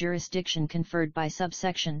exercise of the jurisdiction conferred by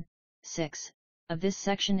subsection 6 of this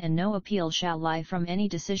section, and no appeal shall lie from any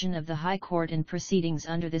decision of the High Court in proceedings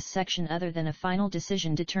under this section other than a final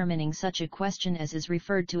decision determining such a question as is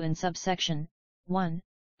referred to in subsection 1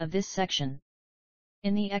 of this section.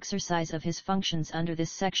 In the exercise of his functions under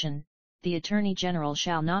this section, the Attorney General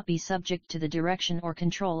shall not be subject to the direction or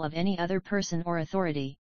control of any other person or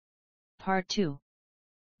authority. Part 2.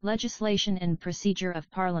 Legislation and Procedure of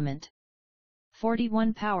Parliament.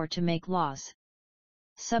 41. Power to make laws.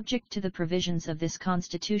 Subject to the provisions of this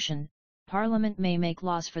Constitution, Parliament may make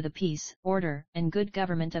laws for the peace, order, and good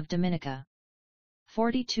government of Dominica.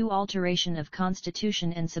 42. Alteration of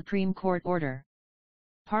Constitution and Supreme Court order.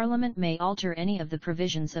 Parliament may alter any of the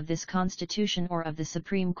provisions of this Constitution or of the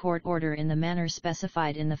Supreme Court order in the manner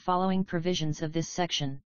specified in the following provisions of this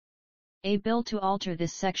section. A bill to alter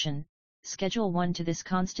this section, Schedule 1 to this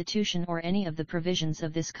Constitution or any of the provisions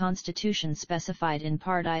of this Constitution specified in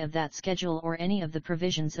Part I of that schedule or any of the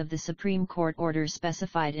provisions of the Supreme Court orders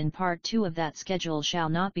specified in Part II of that schedule shall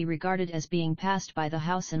not be regarded as being passed by the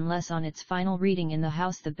House unless on its final reading in the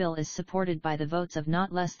House the bill is supported by the votes of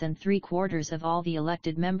not less than 3/4 of all the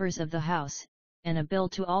elected members of the House, and a bill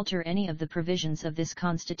to alter any of the provisions of this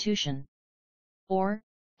Constitution, or,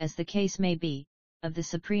 as the case may be, of the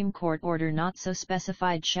Supreme Court order not so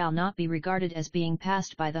specified shall not be regarded as being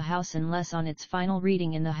passed by the House unless on its final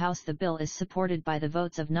reading in the House the bill is supported by the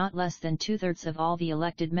votes of not less than 2/3 of all the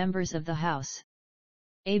elected members of the House.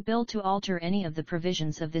 A bill to alter any of the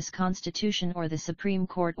provisions of this Constitution or the Supreme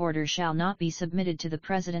Court order shall not be submitted to the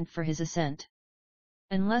President for his assent,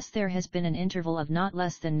 unless there has been an interval of not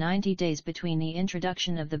less than 90 days between the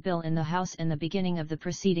introduction of the bill in the House and the beginning of the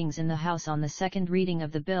proceedings in the House on the second reading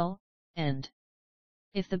of the bill, and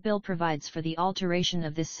if the bill provides for the alteration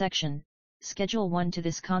of this section, Schedule 1 to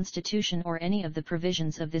this Constitution or any of the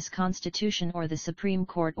provisions of this Constitution or the Supreme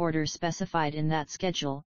Court order specified in that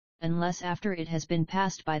schedule, unless after it has been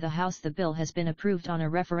passed by the House the bill has been approved on a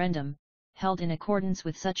referendum, held in accordance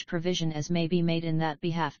with such provision as may be made in that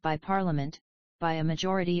behalf by Parliament, by a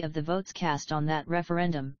majority of the votes cast on that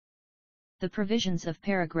referendum. The provisions of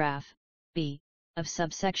paragraph B of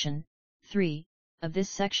subsection 3 of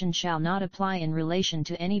this section shall not apply in relation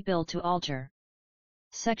to any bill to alter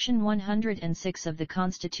Section 106 of the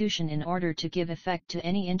Constitution in order to give effect to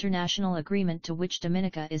any international agreement to which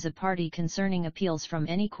Dominica is a party concerning appeals from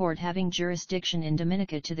any court having jurisdiction in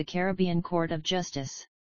Dominica to the Caribbean Court of Justice.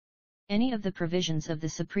 Any of the provisions of the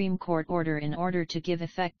Supreme Court order in order to give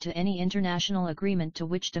effect to any international agreement to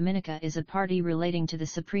which Dominica is a party relating to the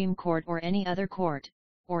Supreme Court or any other court,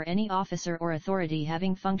 or any officer or authority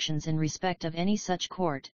having functions in respect of any such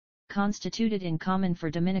court, constituted in common for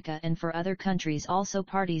Dominica and for other countries also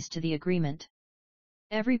parties to the agreement.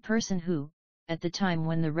 Every person who, at the time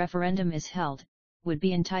when the referendum is held, would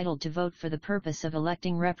be entitled to vote for the purpose of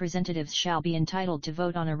electing representatives shall be entitled to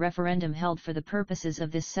vote on a referendum held for the purposes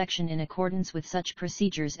of this section in accordance with such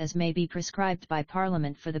procedures as may be prescribed by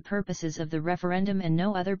Parliament for the purposes of the referendum, and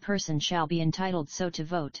no other person shall be entitled so to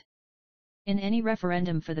vote. In any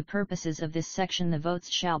referendum for the purposes of this section the votes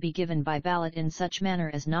shall be given by ballot in such manner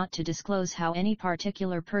as not to disclose how any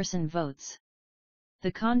particular person votes.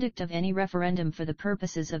 The conduct of any referendum for the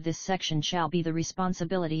purposes of this section shall be the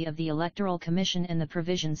responsibility of the Electoral Commission, and the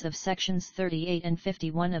provisions of sections 38 and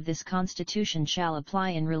 51 of this Constitution shall apply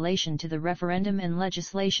in relation to the referendum and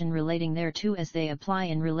legislation relating thereto as they apply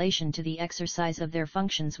in relation to the exercise of their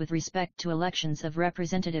functions with respect to elections of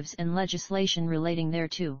representatives and legislation relating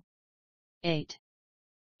thereto. 8.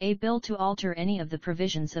 A bill to alter any of the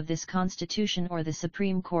provisions of this Constitution or the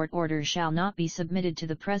Supreme Court order shall not be submitted to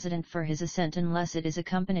the President for his assent unless it is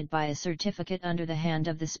accompanied by a certificate under the hand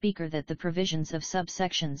of the Speaker that the provisions of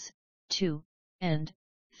subsections 2 and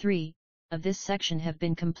 3 of this section have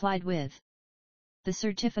been complied with. The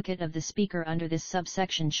certificate of the Speaker under this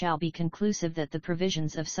subsection shall be conclusive that the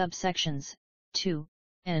provisions of subsections 2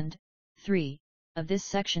 and 3 of this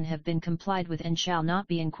section have been complied with and shall not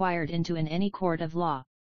be inquired into in any court of law.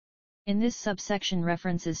 In this subsection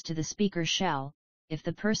references to the Speaker shall, if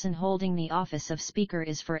the person holding the office of Speaker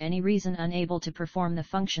is for any reason unable to perform the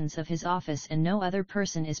functions of his office and no other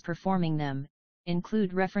person is performing them,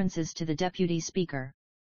 include references to the Deputy Speaker.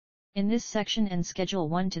 In this section and Schedule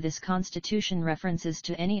 1 to this Constitution references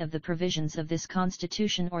to any of the provisions of this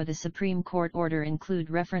Constitution or the Supreme Court order include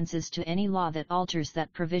references to any law that alters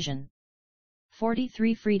that provision.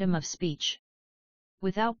 43. Freedom of speech.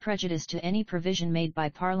 Without prejudice to any provision made by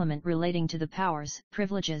Parliament relating to the powers,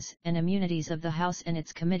 privileges, and immunities of the House and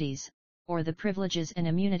its committees, or the privileges and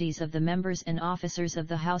immunities of the members and officers of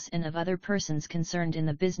the House and of other persons concerned in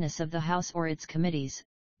the business of the House or its committees,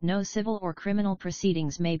 no civil or criminal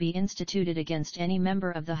proceedings may be instituted against any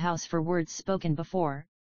member of the House for words spoken before,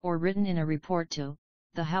 or written in a report to,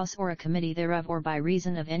 the House or a committee thereof, or by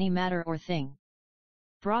reason of any matter or thing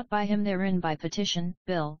brought by him therein by petition,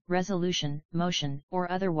 bill, resolution, motion,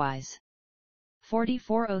 or otherwise.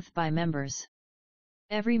 44. Oath by members.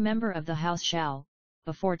 Every member of the House shall,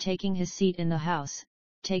 before taking his seat in the House,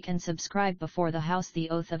 take and subscribe before the House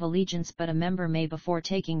the oath of allegiance, but a member may before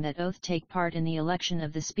taking that oath take part in the election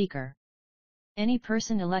of the Speaker. Any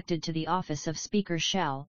person elected to the office of Speaker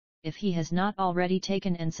shall, if he has not already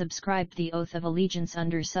taken and subscribed the oath of allegiance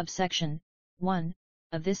under subsection 1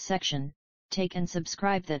 of this section, take and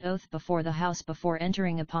subscribe that oath before the House before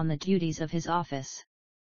entering upon the duties of his office.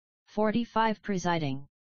 45. Presiding.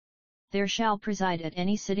 There shall preside at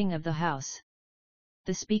any sitting of the House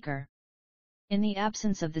the Speaker. In the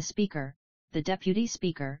absence of the Speaker, the Deputy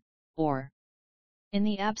Speaker, or, in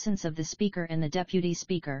the absence of the Speaker and the Deputy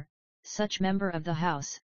Speaker, such member of the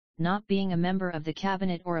House, not being a member of the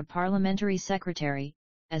Cabinet or a Parliamentary Secretary,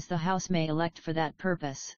 as the House may elect for that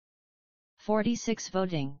purpose. 46.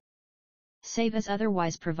 Voting. Save as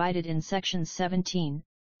otherwise provided in sections 17,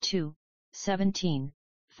 2, 17,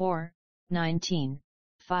 4, 19,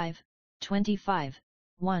 5, 25,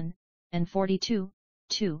 1, and 42,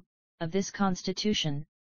 2, of this Constitution,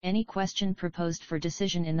 any question proposed for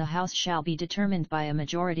decision in the House shall be determined by a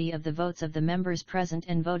majority of the votes of the members present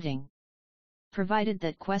and voting. Provided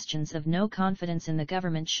that questions of no confidence in the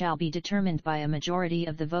government shall be determined by a majority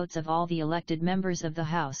of the votes of all the elected members of the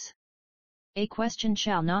House. A question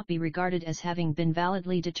shall not be regarded as having been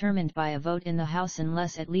validly determined by a vote in the House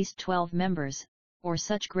unless at least 12 members, or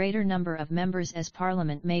such greater number of members as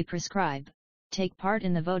Parliament may prescribe, take part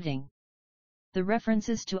in the voting. The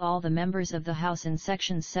references to all the members of the House in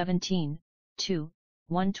sections 17, 2,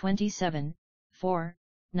 127, 4,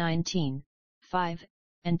 19, 5,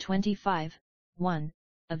 and 25, 1,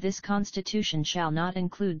 of this Constitution shall not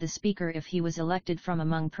include the Speaker if he was elected from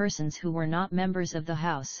among persons who were not members of the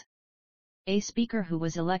House. A Speaker who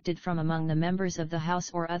was elected from among the members of the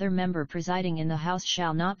House or other member presiding in the House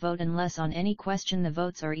shall not vote unless on any question the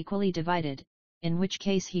votes are equally divided, in which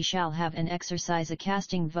case he shall have and exercise a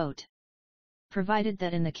casting vote. Provided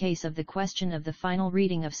that in the case of the question of the final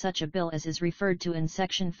reading of such a bill as is referred to in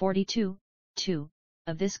section 42, 2,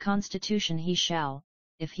 of this Constitution he shall,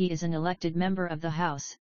 if he is an elected member of the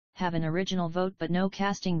House, have an original vote but no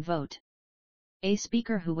casting vote. A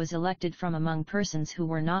Speaker who was elected from among persons who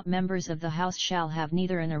were not members of the House shall have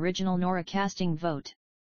neither an original nor a casting vote.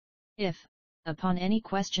 If, upon any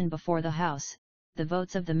question before the House, the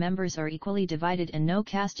votes of the members are equally divided and no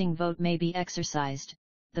casting vote may be exercised,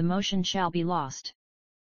 the motion shall be lost.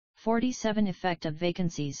 47. Effect of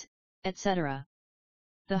vacancies, etc.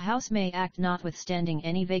 The House may act notwithstanding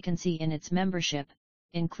any vacancy in its membership,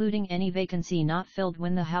 including any vacancy not filled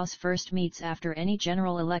when the House first meets after any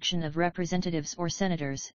general election of representatives or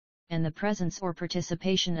senators, and the presence or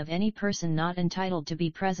participation of any person not entitled to be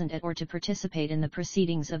present at or to participate in the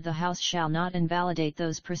proceedings of the House shall not invalidate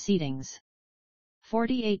those proceedings.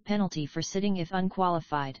 48. Penalty for sitting if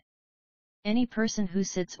unqualified. Any person who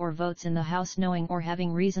sits or votes in the House knowing or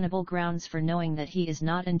having reasonable grounds for knowing that he is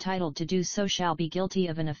not entitled to do so shall be guilty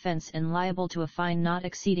of an offense and liable to a fine not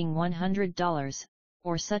exceeding $100,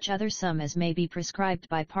 or such other sum as may be prescribed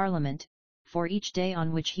by Parliament, for each day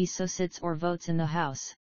on which he so sits or votes in the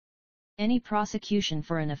House. Any prosecution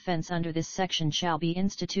for an offence under this section shall be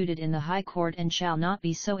instituted in the High Court and shall not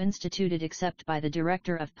be so instituted except by the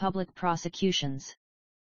Director of Public Prosecutions.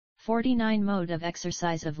 49. Mode of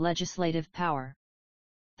exercise of legislative power.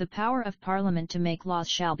 The power of Parliament to make laws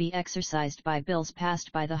shall be exercised by bills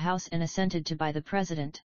passed by the House and assented to by the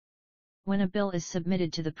President. When a bill is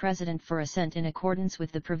submitted to the President for assent in accordance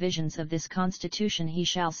with the provisions of this Constitution, he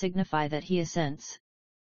shall signify that he assents.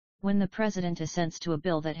 When the President assents to a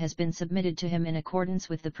bill that has been submitted to him in accordance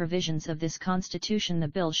with the provisions of this Constitution, the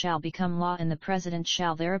bill shall become law and the President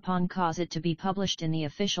shall thereupon cause it to be published in the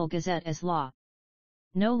official Gazette as law.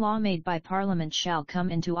 No law made by Parliament shall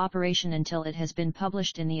come into operation until it has been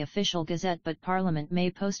published in the official Gazette, but Parliament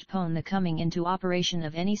may postpone the coming into operation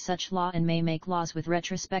of any such law and may make laws with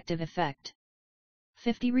retrospective effect.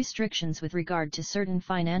 50. Restrictions with regard to certain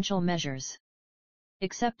financial measures.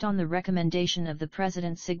 Except on the recommendation of the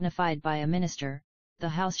President signified by a minister, the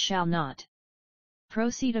House shall not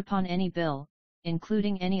proceed upon any bill,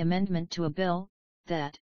 including any amendment to a bill,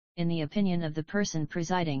 that, in the opinion of the person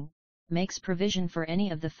presiding, makes provision for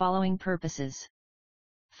any of the following purposes.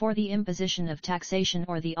 For the imposition of taxation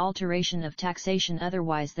or the alteration of taxation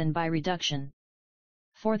otherwise than by reduction.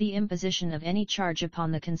 For the imposition of any charge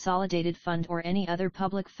upon the Consolidated Fund or any other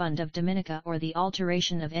public fund of Dominica or the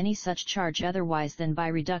alteration of any such charge otherwise than by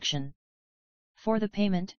reduction. For the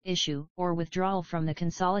payment, issue, or withdrawal from the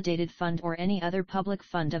Consolidated Fund or any other public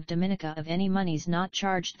fund of Dominica of any monies not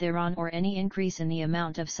charged thereon or any increase in the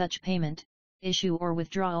amount of such payment, issue or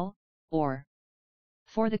withdrawal, or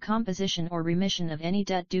for the composition or remission of any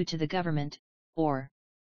debt due to the government, or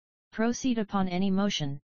proceed upon any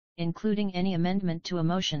motion, including any amendment to a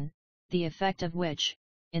motion, the effect of which,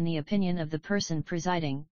 in the opinion of the person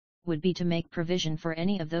presiding, would be to make provision for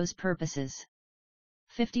any of those purposes.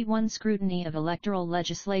 51. Scrutiny of electoral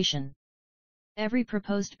legislation. Every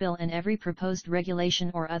proposed bill and every proposed regulation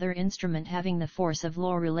or other instrument having the force of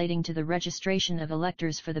law relating to the registration of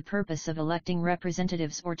electors for the purpose of electing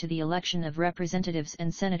representatives or to the election of representatives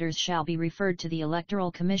and senators shall be referred to the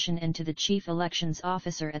Electoral Commission and to the Chief Elections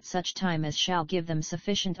Officer at such time as shall give them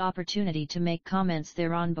sufficient opportunity to make comments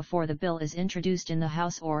thereon before the bill is introduced in the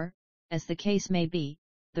House or, as the case may be,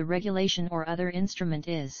 the regulation or other instrument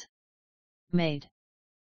is made.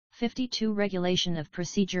 52. Regulation of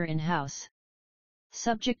procedure in House.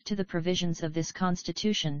 Subject to the provisions of this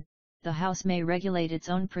Constitution, the House may regulate its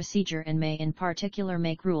own procedure and may in particular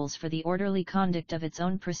make rules for the orderly conduct of its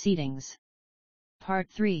own proceedings. Part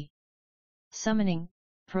 3. Summoning,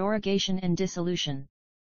 prorogation and dissolution.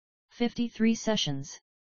 53 Sessions.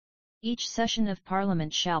 Each session of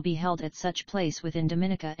Parliament shall be held at such place within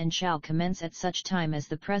Dominica and shall commence at such time as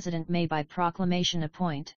the President may by proclamation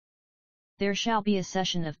appoint. There shall be a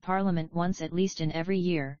session of Parliament once at least in every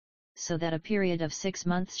year, so that a period of 6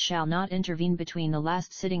 months shall not intervene between the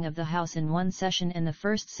last sitting of the House in one session and the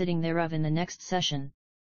first sitting thereof in the next session.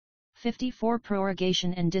 54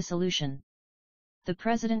 Prorogation and dissolution. The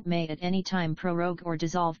President may at any time prorogue or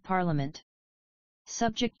dissolve Parliament.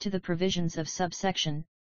 Subject to the provisions of subsection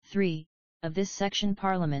 3 of this section,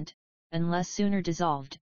 Parliament, unless sooner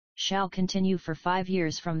dissolved, shall continue for 5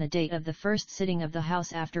 years from the date of the first sitting of the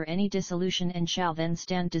House after any dissolution and shall then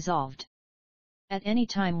stand dissolved. At any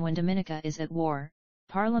time when Dominica is at war,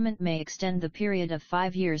 Parliament may extend the period of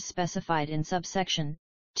 5 years specified in subsection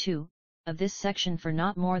 2 of this section for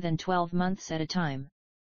not more than 12 months at a time,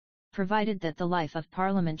 provided that the life of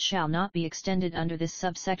Parliament shall not be extended under this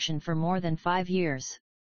subsection for more than 5 years.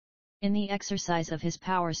 In the exercise of his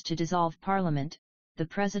powers to dissolve Parliament, the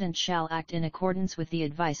President shall act in accordance with the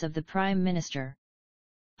advice of the Prime Minister.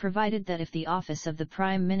 Provided that if the office of the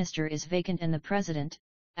Prime Minister is vacant and the President,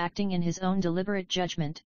 acting in his own deliberate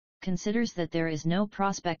judgment, considers that there is no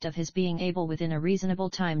prospect of his being able within a reasonable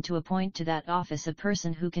time to appoint to that office a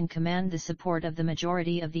person who can command the support of the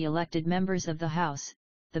majority of the elected members of the House,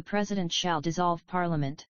 the President shall dissolve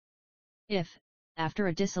Parliament. If, after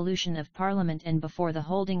a dissolution of Parliament and before the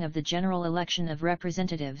holding of the general election of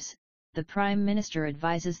representatives, the Prime Minister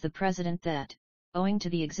advises the President that, owing to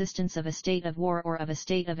the existence of a state of war or of a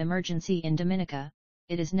state of emergency in Dominica,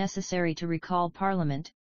 it is necessary to recall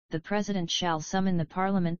Parliament, the President shall summon the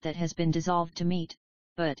Parliament that has been dissolved to meet,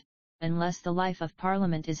 but, unless the life of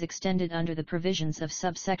Parliament is extended under the provisions of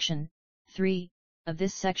subsection 3 of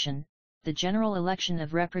this section, the general election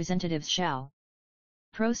of representatives shall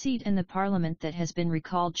proceed and the Parliament that has been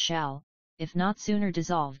recalled shall, if not sooner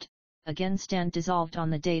dissolved, again stand dissolved on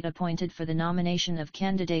the date appointed for the nomination of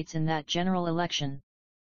candidates in that general election.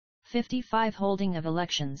 55 Holding of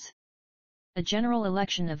elections. A general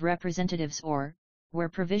election of representatives or, where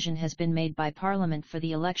provision has been made by Parliament for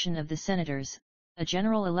the election of the senators, a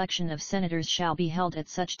general election of senators shall be held at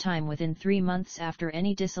such time within 3 months after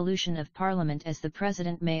any dissolution of Parliament as the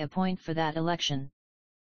President may appoint for that election.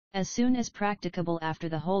 As soon as practicable after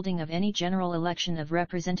the holding of any general election of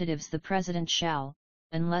representatives, the President shall,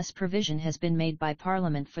 unless provision has been made by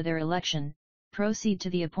Parliament for their election, proceed to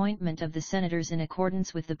the appointment of the senators in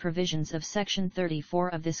accordance with the provisions of Section 34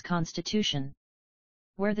 of this Constitution.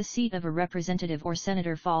 Where the seat of a representative or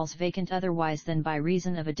senator falls vacant otherwise than by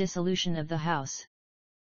reason of a dissolution of the House.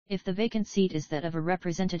 If the vacant seat is that of a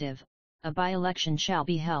representative, a by-election shall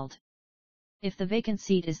be held. If the vacant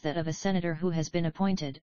seat is that of a senator who has been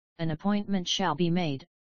appointed, an appointment shall be made,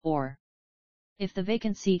 or, if the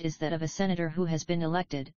vacant seat is that of a senator who has been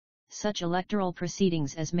elected, such electoral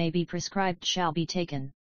proceedings as may be prescribed shall be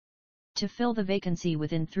taken. To fill the vacancy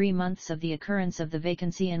within 3 months of the occurrence of the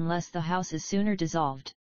vacancy unless the House is sooner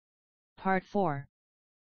dissolved. Part 4.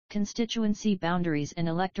 Constituency boundaries and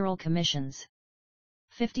electoral commissions.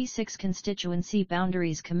 56 Constituency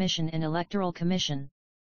Boundaries Commission and Electoral Commission.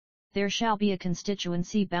 There shall be a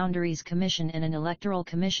Constituency Boundaries Commission and an Electoral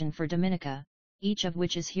Commission for Dominica, each of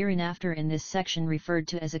which is hereinafter in this section referred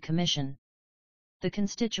to as a commission. The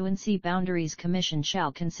Constituency Boundaries Commission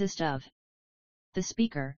shall consist of the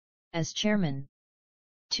Speaker, as chairman,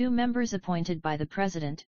 2 members appointed by the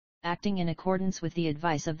President, acting in accordance with the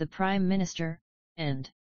advice of the Prime Minister, and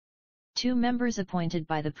 2 members appointed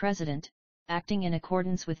by the President, acting in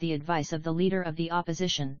accordance with the advice of the Leader of the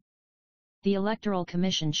Opposition. The Electoral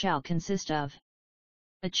Commission shall consist of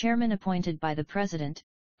a chairman appointed by the President,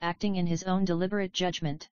 acting in his own deliberate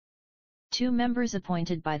judgment, 2 members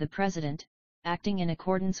appointed by the President, acting in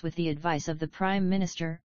accordance with the advice of the Prime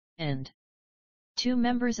Minister, and 2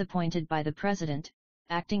 members appointed by the President,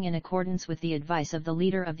 acting in accordance with the advice of the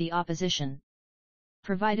Leader of the Opposition.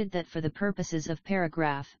 Provided that for the purposes of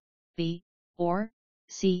paragraph B, or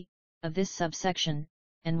C, of this subsection,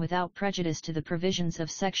 and without prejudice to the provisions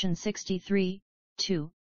of Section 63,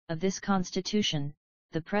 2, of this Constitution,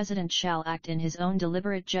 the President shall act in his own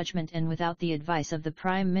deliberate judgment and without the advice of the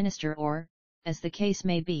Prime Minister or, as the case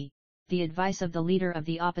may be, the advice of the Leader of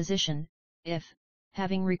the Opposition, if,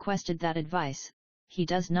 having requested that advice, he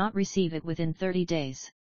does not receive it within 30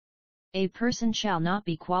 days. A person shall not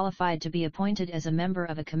be qualified to be appointed as a member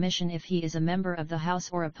of a commission if he is a member of the House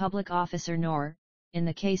or a public officer, nor, in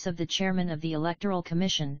the case of the chairman of the Electoral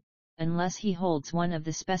Commission, unless he holds one of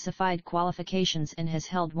the specified qualifications and has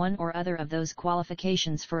held one or other of those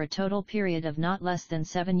qualifications for a total period of not less than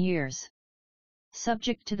 7 years.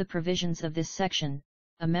 Subject to the provisions of this section,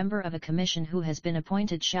 a member of a commission who has been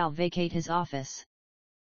appointed shall vacate his office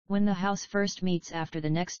when the House first meets after the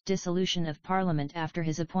next dissolution of Parliament after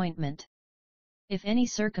his appointment. If any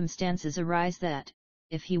circumstances arise that,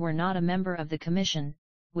 if he were not a member of the Commission,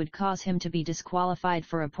 would cause him to be disqualified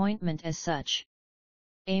for appointment as such.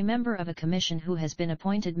 A member of a commission who has been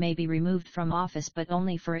appointed may be removed from office but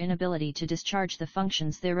only for inability to discharge the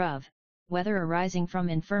functions thereof, whether arising from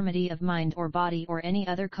infirmity of mind or body or any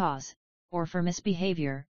other cause, or for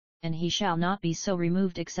misbehavior, and he shall not be so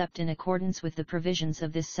removed except in accordance with the provisions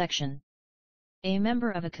of this section. A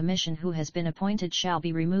member of a commission who has been appointed shall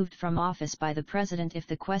be removed from office by the President if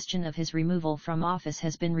the question of his removal from office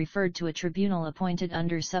has been referred to a tribunal appointed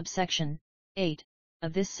under subsection 8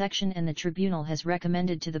 of this section and the tribunal has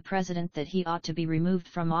recommended to the President that he ought to be removed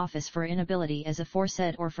from office for inability as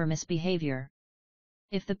aforesaid or for misbehavior.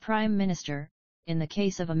 If the Prime Minister, in the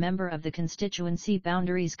case of a member of the Constituency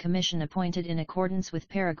Boundaries Commission appointed in accordance with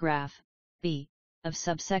paragraph b of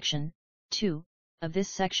subsection 2 of this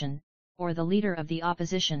section, or the Leader of the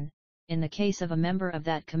Opposition, in the case of a member of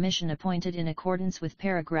that commission appointed in accordance with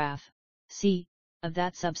paragraph c of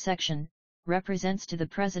that subsection, represents to the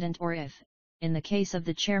President, or if, in the case of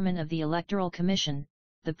the Chairman of the Electoral Commission,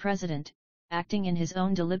 the President, acting in his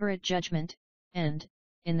own deliberate judgment, and,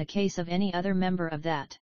 in the case of any other member of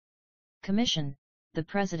that Commission, the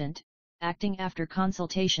President, acting after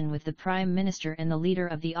consultation with the Prime Minister and the Leader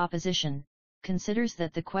of the Opposition, considers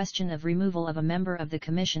that the question of removal of a member of the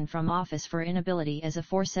Commission from office for inability as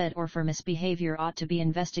aforesaid or for misbehavior ought to be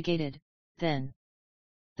investigated, then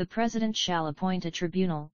the President shall appoint a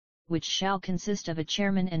tribunal, which shall consist of a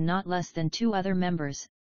chairman and not less than 2 other members,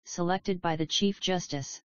 selected by the Chief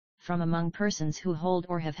Justice, from among persons who hold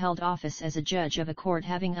or have held office as a judge of a court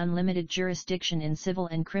having unlimited jurisdiction in civil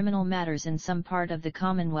and criminal matters in some part of the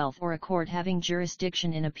Commonwealth, or a court having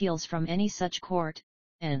jurisdiction in appeals from any such court,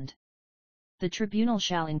 and the tribunal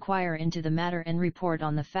shall inquire into the matter and report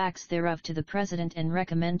on the facts thereof to the President and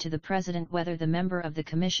recommend to the President whether the member of the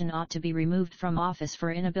Commission ought to be removed from office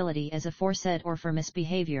for inability as aforesaid or for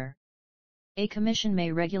misbehavior. A commission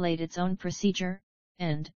may regulate its own procedure,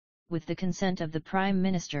 and, with the consent of the Prime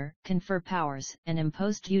Minister, confer powers and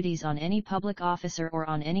impose duties on any public officer or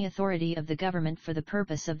on any authority of the government for the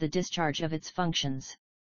purpose of the discharge of its functions.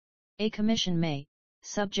 A commission may,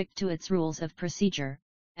 subject to its rules of procedure,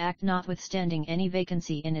 act notwithstanding any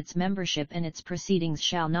vacancy in its membership, and its proceedings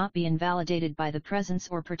shall not be invalidated by the presence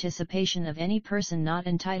or participation of any person not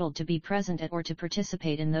entitled to be present at or to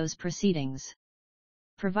participate in those proceedings,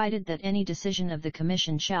 provided that any decision of the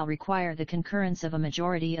Commission shall require the concurrence of a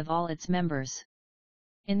majority of all its members.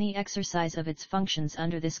 In the exercise of its functions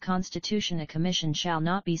under this Constitution, a Commission shall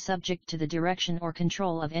not be subject to the direction or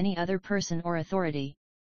control of any other person or authority.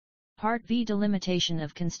 Part V. Delimitation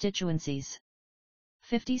of constituencies.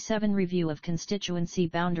 57. Review of constituency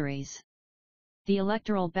boundaries. The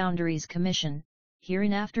Electoral Boundaries Commission,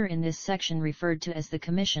 hereinafter in this section referred to as the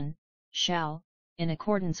Commission, shall, in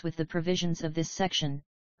accordance with the provisions of this section,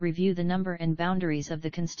 review the number and boundaries of the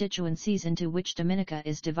constituencies into which Dominica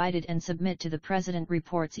is divided and submit to the President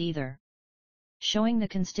reports either showing the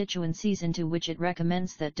constituencies into which it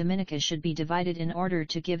recommends that Dominica should be divided in order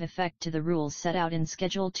to give effect to the rules set out in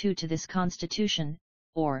Schedule 2 to this Constitution,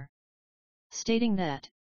 or stating that,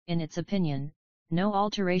 in its opinion, no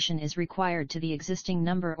alteration is required to the existing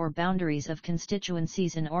number or boundaries of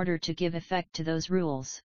constituencies in order to give effect to those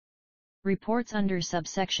rules. Reports under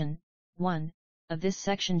subsection 1 of this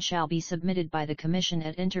section shall be submitted by the Commission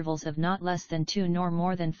at intervals of not less than 2 nor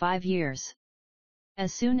more than 5 years.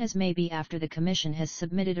 As soon as may be after the Commission has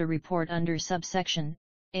submitted a report under subsection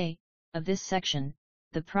A of this section,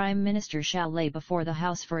 the Prime Minister shall lay before the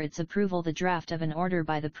House for its approval the draft of an order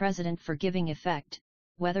by the President for giving effect,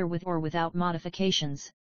 whether with or without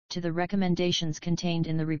modifications, to the recommendations contained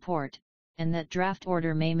in the report, and that draft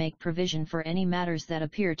order may make provision for any matters that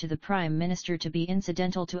appear to the Prime Minister to be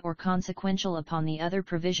incidental to or consequential upon the other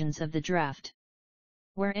provisions of the draft.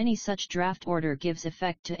 Where any such draft order gives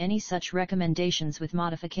effect to any such recommendations with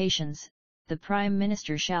modifications, the Prime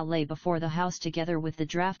Minister shall lay before the House together with the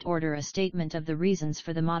draft order a statement of the reasons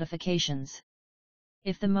for the modifications.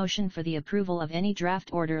 If the motion for the approval of any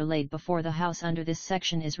draft order laid before the House under this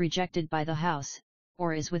section is rejected by the House,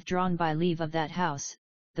 or is withdrawn by leave of that House,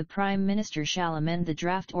 the Prime Minister shall amend the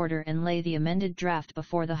draft order and lay the amended draft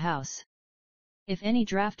before the House. If any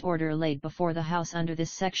draft order laid before the House under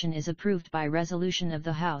this section is approved by resolution of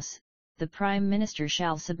the House, the Prime Minister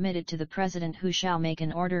shall submit it to the President, who shall make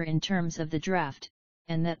an order in terms of the draft,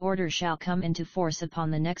 and that order shall come into force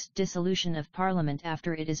upon the next dissolution of Parliament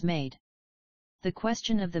after it is made. The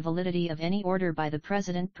question of the validity of any order by the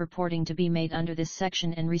President purporting to be made under this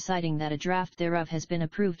section and reciting that a draft thereof has been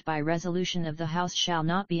approved by resolution of the House shall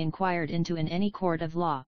not be inquired into in any court of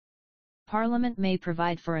law. Parliament may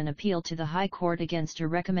provide for an appeal to the High Court against a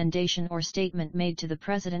recommendation or statement made to the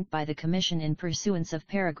President by the Commission in pursuance of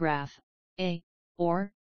paragraph A,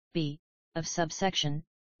 or B, of subsection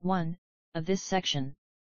 1, of this section.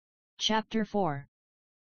 Chapter 4.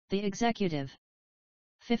 The Executive.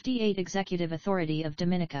 58. Executive Authority of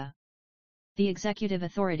Dominica. The executive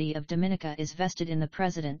authority of Dominica is vested in the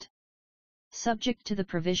President. Subject to the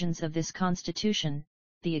provisions of this Constitution,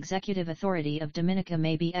 the executive authority of Dominica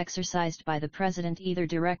may be exercised by the President either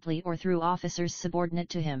directly or through officers subordinate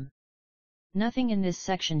to him. Nothing in this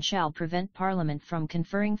section shall prevent Parliament from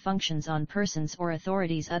conferring functions on persons or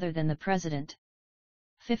authorities other than the President.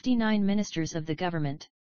 59. Ministers of the Government.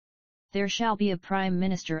 There shall be a Prime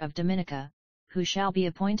Minister of Dominica, who shall be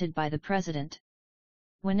appointed by the President.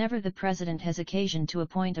 Whenever the President has occasion to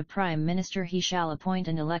appoint a Prime Minister, he shall appoint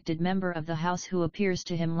an elected member of the House who appears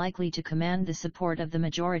to him likely to command the support of the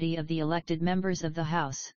majority of the elected members of the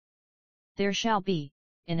House. There shall be,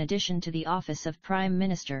 in addition to the office of Prime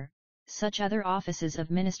Minister, such other offices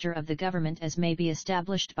of Minister of the Government as may be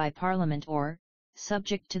established by Parliament or,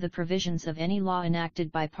 subject to the provisions of any law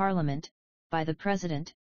enacted by Parliament, by the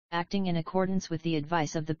President, acting in accordance with the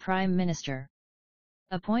advice of the Prime Minister.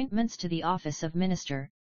 Appointments to the office of Minister,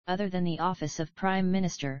 other than the office of Prime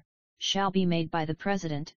Minister, shall be made by the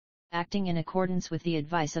President, acting in accordance with the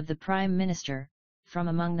advice of the Prime Minister, from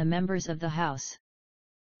among the members of the House.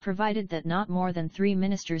 Provided that not more than 3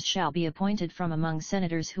 ministers shall be appointed from among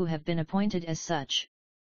senators who have been appointed as such.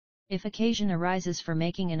 If occasion arises for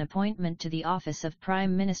making an appointment to the office of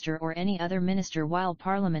Prime Minister or any other minister while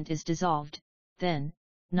Parliament is dissolved, then,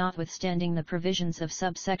 notwithstanding the provisions of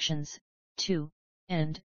subsections 2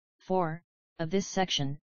 and 4 of this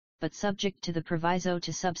section, but subject to the proviso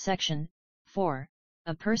to subsection 4,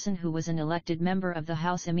 a person who was an elected member of the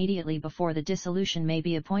House immediately before the dissolution may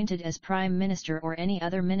be appointed as Prime Minister or any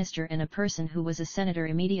other minister, and a person who was a senator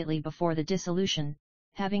immediately before the dissolution,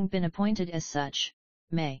 having been appointed as such,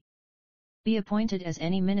 may be appointed as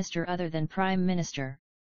any minister other than Prime Minister.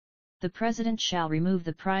 The President shall remove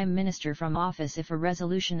the Prime Minister from office if a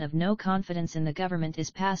resolution of no confidence in the government is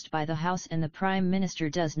passed by the House and the Prime Minister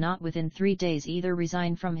does not within 3 days either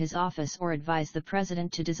resign from his office or advise the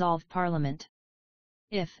President to dissolve Parliament.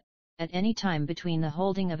 If, at any time between the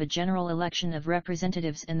holding of a general election of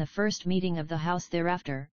representatives and the first meeting of the House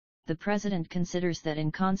thereafter, the President considers that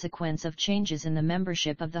in consequence of changes in the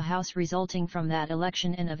membership of the House resulting from that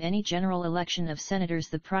election and of any general election of senators,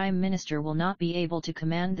 the Prime Minister will not be able to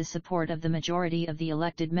command the support of the majority of the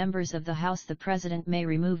elected members of the House, the President may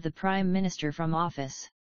remove the Prime Minister from office.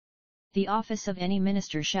 The office of any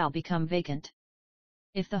minister shall become vacant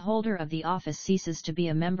if the holder of the office ceases to be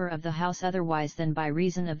a member of the House otherwise than by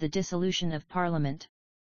reason of the dissolution of Parliament.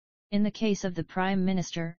 In the case of the Prime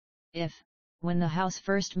Minister, if, when the House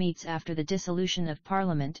first meets after the dissolution of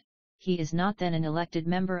Parliament, he is not then an elected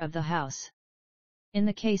member of the House. In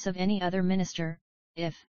the case of any other minister,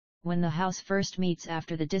 if, when the House first meets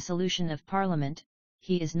after the dissolution of Parliament,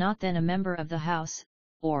 he is not then a member of the House,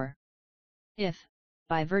 or if,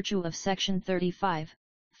 by virtue of section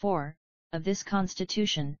 35(4) of this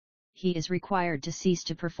Constitution, he is required to cease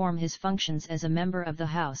to perform his functions as a member of the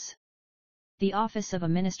House, the office of a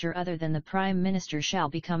minister other than the Prime Minister shall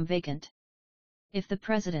become vacant. If the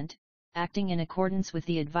President, acting in accordance with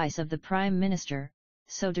the advice of the Prime Minister,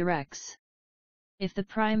 so directs. If the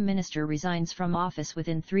Prime Minister resigns from office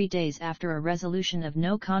within 3 days after a resolution of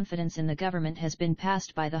no confidence in the government has been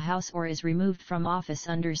passed by the House or is removed from office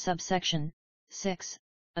under subsection 6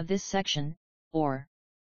 of this section, or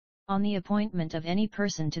on the appointment of any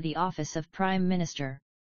person to the office of Prime Minister,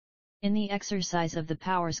 in the exercise of the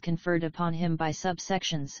powers conferred upon him by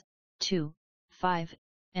subsections 2, 5,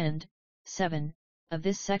 and 7 of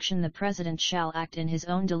this section, the President shall act in his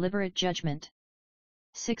own deliberate judgment.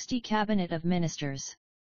 60. Cabinet of Ministers.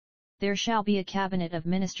 There shall be a Cabinet of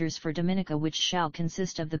Ministers for Dominica which shall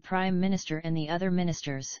consist of the Prime Minister and the other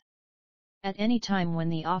ministers. At any time when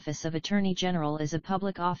the office of Attorney General is a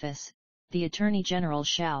public office, the Attorney General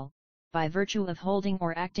shall, by virtue of holding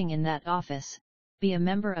or acting in that office, be a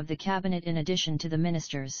member of the Cabinet in addition to the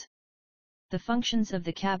ministers. The functions of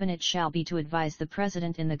the Cabinet shall be to advise the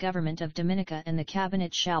President in the Government of Dominica, and the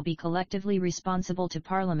Cabinet shall be collectively responsible to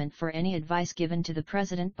Parliament for any advice given to the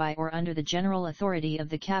President by or under the general authority of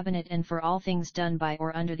the Cabinet, and for all things done by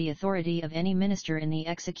or under the authority of any minister in the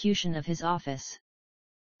execution of his office.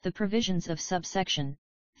 The provisions of subsection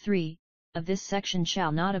 3 of this section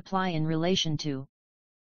shall not apply in relation to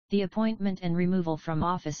the appointment and removal from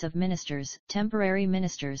office of ministers, temporary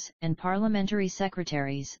ministers, and parliamentary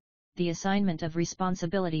secretaries, the assignment of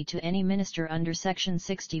responsibility to any minister under Section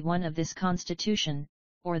 61 of this Constitution,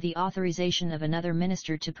 or the authorization of another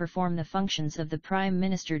minister to perform the functions of the Prime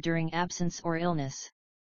Minister during absence or illness.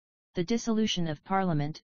 The dissolution of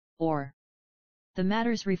Parliament, or the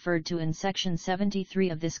matters referred to in Section 73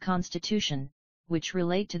 of this Constitution, which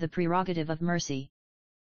relate to the prerogative of mercy.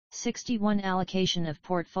 61. Allocation of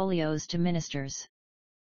portfolios to ministers.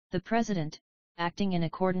 The President, acting in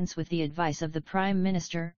accordance with the advice of the Prime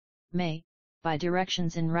Minister, may, by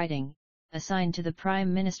directions in writing, assign to the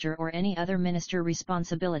Prime Minister or any other minister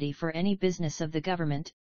responsibility for any business of the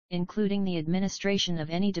government, including the administration of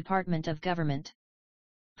any department of government,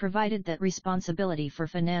 provided that responsibility for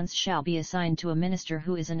finance shall be assigned to a minister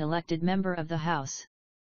who is an elected member of the House.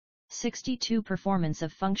 62. Performance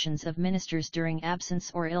of functions of ministers during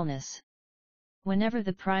absence or illness. Whenever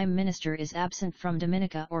the Prime Minister is absent from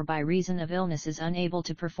Dominica or by reason of illness is unable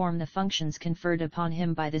to perform the functions conferred upon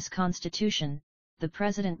him by this Constitution, the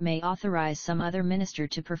President may authorize some other minister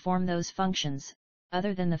to perform those functions,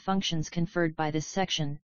 other than the functions conferred by this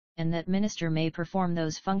section, and that minister may perform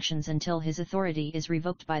those functions until his authority is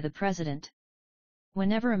revoked by the President.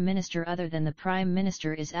 Whenever a minister other than the Prime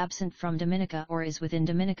Minister is absent from Dominica or is within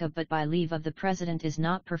Dominica but by leave of the President is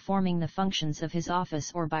not performing the functions of his office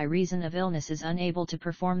or by reason of illness is unable to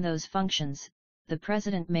perform those functions, the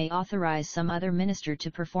President may authorize some other minister to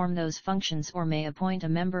perform those functions or may appoint a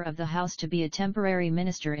member of the House to be a temporary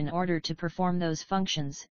minister in order to perform those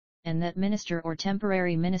functions, and that minister or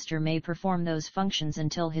temporary minister may perform those functions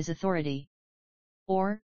until his authority,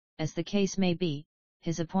 or, as the case may be,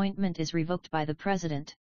 his appointment is revoked by the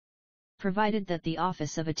President. Provided that the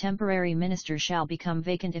office of a temporary minister shall become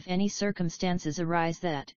vacant if any circumstances arise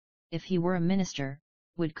that, if he were a minister,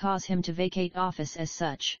 would cause him to vacate office as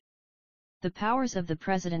such. The powers of the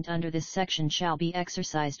President under this section shall be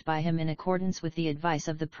exercised by him in accordance with the advice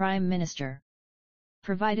of the Prime Minister.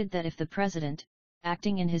 Provided that if the President,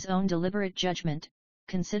 acting in his own deliberate judgment,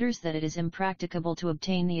 considers that it is impracticable to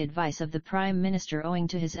obtain the advice of the Prime Minister owing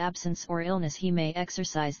to his absence or illness, he may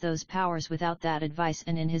exercise those powers without that advice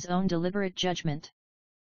and in his own deliberate judgment.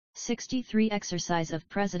 63. Exercise of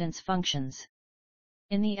President's functions.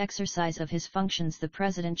 In the exercise of his functions the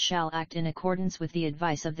President shall act in accordance with the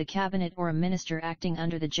advice of the Cabinet or a minister acting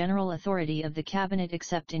under the general authority of the Cabinet,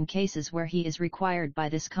 except in cases where he is required by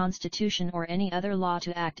this Constitution or any other law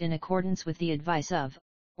to act in accordance with the advice of,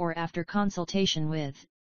 or after consultation with,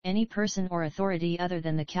 any person or authority other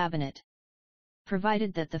than the Cabinet.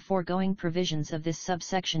 Provided that the foregoing provisions of this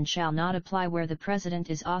subsection shall not apply where the President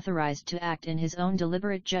is authorized to act in his own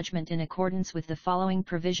deliberate judgment in accordance with the following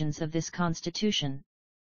provisions of this Constitution.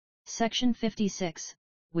 Section 56,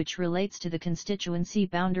 which relates to the Constituency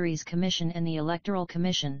Boundaries Commission and the Electoral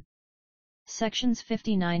Commission. Sections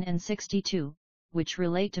 59 and 62, which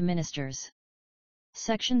relate to ministers.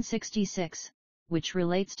 Section 66, which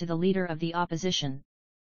relates to the Leader of the Opposition.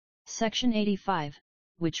 Section 85,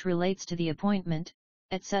 which relates to the appointment,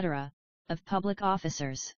 etc., of public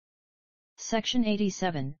officers. Section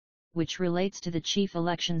 87, which relates to the Chief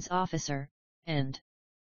Elections Officer, and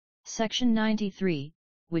Section 93,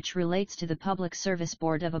 which relates to the Public Service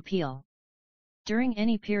Board of Appeal. During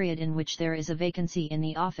any period in which there is a vacancy in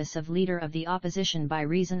the office of Leader of the Opposition by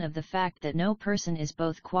reason of the fact that no person is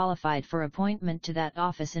both qualified for appointment to that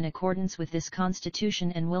office in accordance with this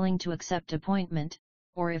Constitution and willing to accept appointment,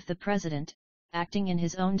 or if the President, acting in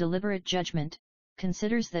his own deliberate judgment,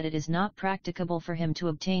 considers that it is not practicable for him to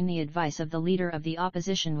obtain the advice of the Leader of the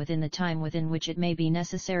Opposition within the time within which it may be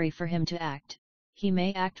necessary for him to act, he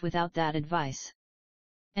may act without that advice.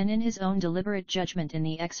 And in his own deliberate judgment in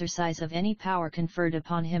the exercise of any power conferred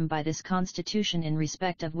upon him by this Constitution in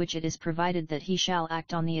respect of which it is provided that he shall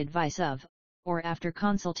act on the advice of, or after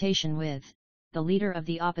consultation with, the Leader of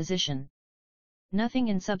the Opposition. Nothing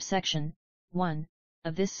in subsection 1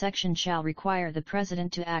 of this section shall require the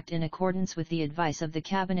President to act in accordance with the advice of the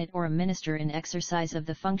Cabinet or a minister in exercise of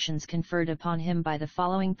the functions conferred upon him by the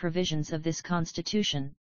following provisions of this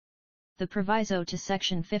Constitution. The proviso to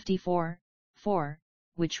Section 54(4),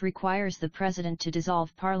 which requires the President to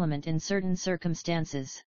dissolve Parliament in certain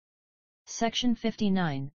circumstances. Section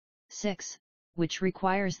 59(6), which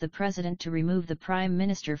requires the President to remove the Prime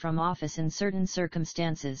Minister from office in certain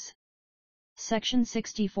circumstances. Section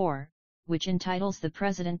 64, which entitles the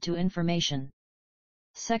President to information.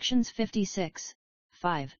 Sections 56,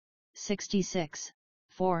 5, 66,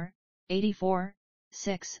 4, 84,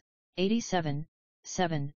 6, 87,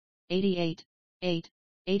 7, 88, 8,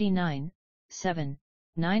 89, 7,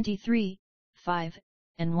 93, 5,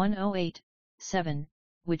 and 108, 7,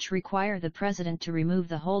 which require the President to remove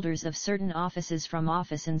the holders of certain offices from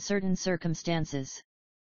office in certain circumstances.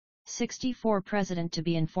 64. President to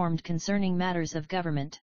be informed concerning matters of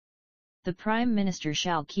government. The Prime Minister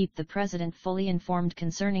shall keep the President fully informed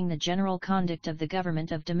concerning the general conduct of the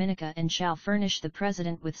government of Dominica and shall furnish the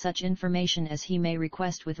President with such information as he may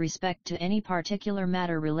request with respect to any particular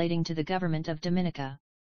matter relating to the government of Dominica.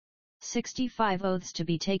 65. Oaths to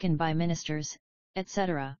be taken by ministers,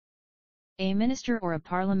 etc. A minister or a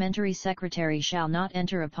parliamentary secretary shall not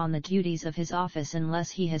enter upon the duties of his office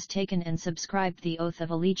unless he has taken and subscribed the oath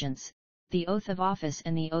of allegiance, the oath of office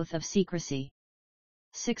and the oath of secrecy.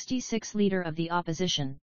 66. Leader of the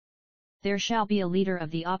opposition. There shall be a leader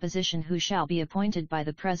of the opposition who shall be appointed by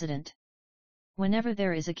the President. Whenever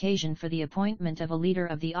there is occasion for the appointment of a leader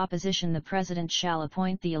of the opposition, the President shall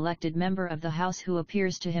appoint the elected member of the House who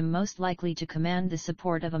appears to him most likely to command the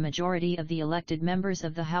support of a majority of the elected members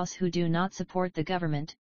of the House who do not support the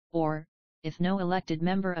government, or, if no elected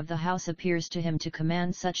member of the House appears to him to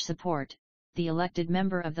command such support, the elected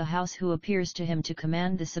member of the House who appears to him to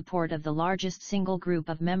command the support of the largest single group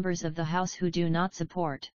of members of the House who do not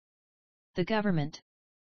support the government.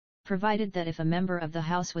 Provided that if a member of the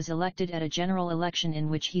House was elected at a general election in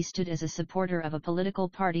which he stood as a supporter of a political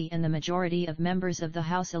party and the majority of members of the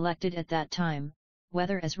House elected at that time,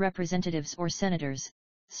 whether as representatives or senators,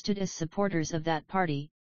 stood as supporters of that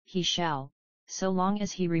party, he shall, so long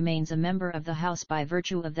as he remains a member of the House by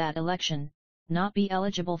virtue of that election, not be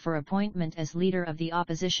eligible for appointment as leader of the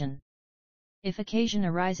opposition. If occasion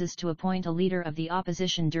arises to appoint a leader of the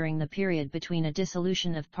opposition during the period between a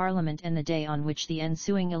dissolution of Parliament and the day on which the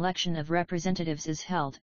ensuing election of representatives is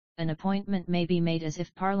held, an appointment may be made as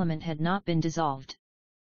if Parliament had not been dissolved.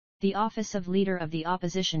 The office of leader of the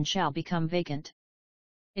opposition shall become vacant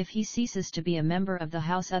if he ceases to be a member of the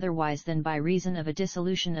House otherwise than by reason of a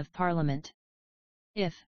dissolution of Parliament.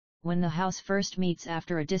 If, when the House first meets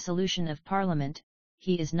after a dissolution of Parliament,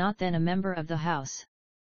 he is not then a member of the House.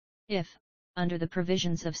 If, under the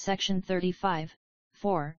provisions of Section 35,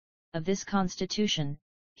 4, of this Constitution,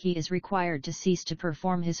 he is required to cease to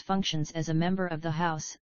perform his functions as a member of the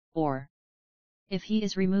House, or if he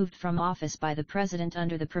is removed from office by the President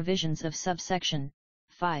under the provisions of subsection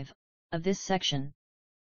 5 of this section.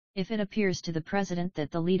 If it appears to the President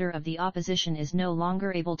that the leader of the opposition is no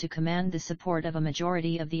longer able to command the support of a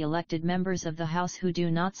majority of the elected members of the House who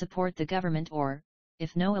do not support the government, or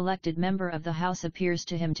if no elected member of the House appears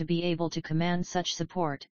to him to be able to command such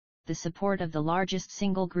support, the support of the largest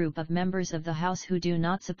single group of members of the House who do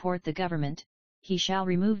not support the government, he shall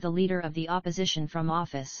remove the leader of the opposition from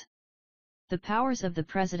office. The powers of the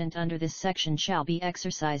President under this section shall be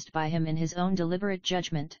exercised by him in his own deliberate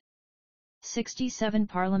judgment. 67.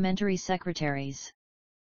 Parliamentary Secretaries.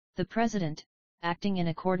 The President, acting in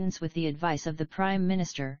accordance with the advice of the Prime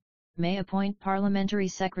Minister, may appoint parliamentary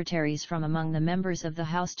secretaries from among the members of the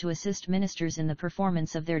House to assist ministers in the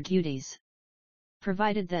performance of their duties.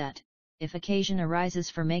 Provided that, if occasion arises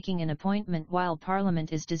for making an appointment while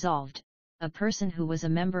Parliament is dissolved, a person who was a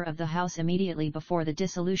member of the House immediately before the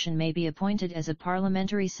dissolution may be appointed as a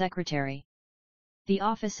parliamentary secretary. The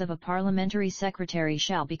office of a parliamentary secretary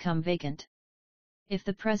shall become vacant if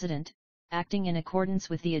the President, acting in accordance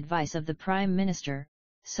with the advice of the Prime Minister,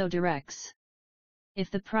 so directs. If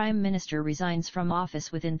the Prime Minister resigns from office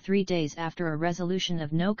within 3 days after a resolution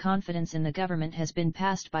of no confidence in the government has been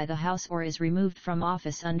passed by the House or is removed from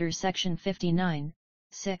office under Section 59,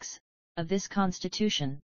 6, of this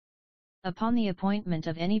Constitution. Upon the appointment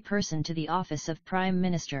of any person to the office of Prime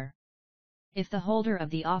Minister. If the holder of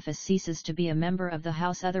the office ceases to be a member of the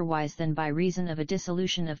House otherwise than by reason of a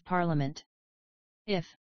dissolution of Parliament.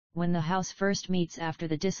 If, when the House first meets after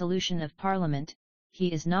the dissolution of Parliament,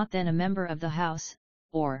 he is not then a member of the House,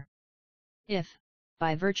 or if,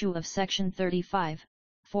 by virtue of Section 35,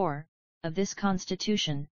 4, of this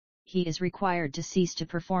Constitution, he is required to cease to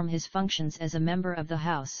perform his functions as a member of the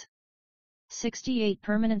House. 68.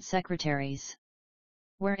 Permanent Secretaries.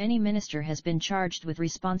 Where any minister has been charged with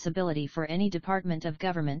responsibility for any department of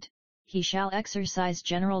government, he shall exercise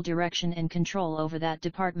general direction and control over that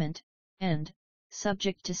department, and,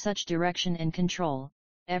 subject to such direction and control,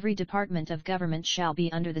 every department of government shall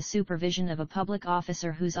be under the supervision of a public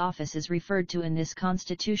officer whose office is referred to in this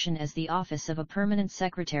Constitution as the office of a permanent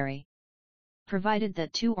secretary. Provided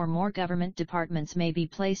that 2 or more government departments may be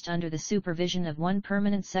placed under the supervision of one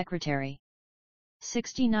permanent secretary.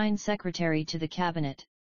 69. Secretary to the Cabinet.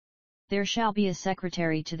 There shall be a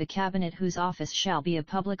secretary to the Cabinet whose office shall be a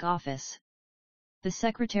public office. The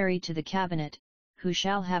secretary to the Cabinet, who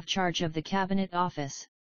shall have charge of the Cabinet office,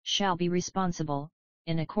 shall be responsible,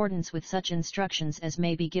 in accordance with such instructions as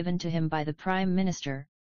may be given to him by the Prime Minister,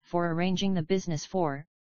 for arranging the business for,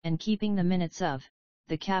 and keeping the minutes of,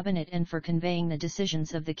 the Cabinet and for conveying the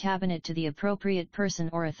decisions of the Cabinet to the appropriate person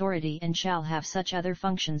or authority, and shall have such other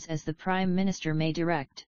functions as the Prime Minister may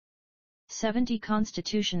direct. 70.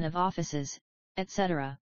 Constitution of offices,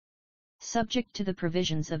 etc. Subject to the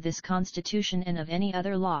provisions of this Constitution and of any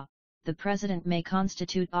other law, the President may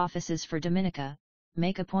constitute offices for Dominica,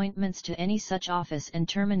 make appointments to any such office and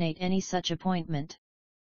terminate any such appointment.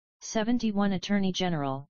 71. Attorney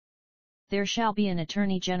General. There shall be an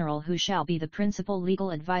Attorney General who shall be the principal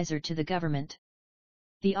legal advisor to the government.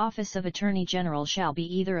 The office of Attorney General shall be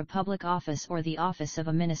either a public office or the office of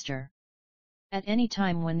a minister. At any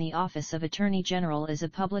time when the office of Attorney General is a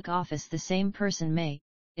public office, the same person may,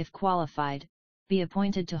 if qualified, be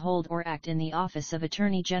appointed to hold or act in the office of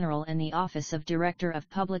Attorney General and the office of Director of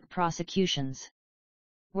Public Prosecutions.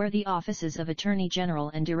 Where the offices of Attorney General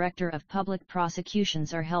and Director of Public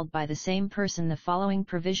Prosecutions are held by the same person, the following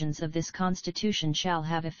provisions of this Constitution shall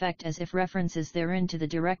have effect as if references therein to the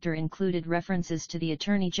Director included references to the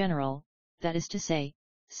Attorney General, that is to say,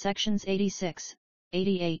 sections 86,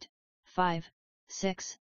 88, 5,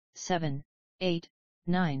 6, 7, 8,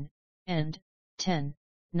 9, and 10,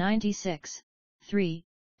 96, 3,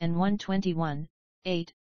 and 121,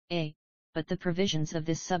 8a. But the provisions of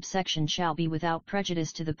this subsection shall be without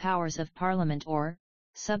prejudice to the powers of Parliament or,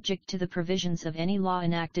 subject to the provisions of any law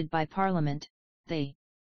enacted by Parliament, the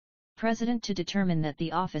President to determine that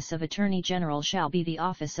the office of Attorney General shall be the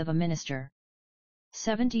office of a minister.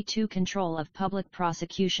 72. Control of public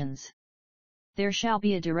prosecutions. There shall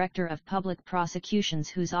be a Director of Public Prosecutions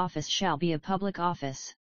whose office shall be a public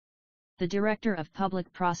office. The Director of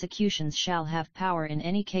Public Prosecutions shall have power in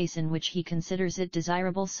any case in which he considers it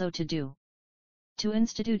desirable so to do, to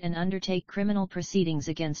institute and undertake criminal proceedings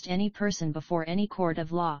against any person before any court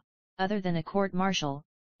of law, other than a court-martial,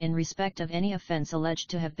 in respect of any offence alleged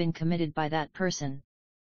to have been committed by that person,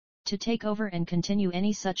 to take over and continue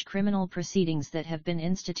any such criminal proceedings that have been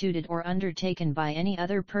instituted or undertaken by any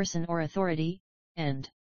other person or authority, and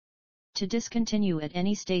to discontinue at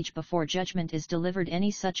any stage before judgment is delivered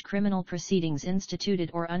any such criminal proceedings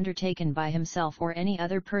instituted or undertaken by himself or any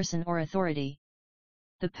other person or authority.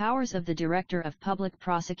 The powers of the Director of Public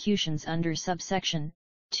Prosecutions under subsection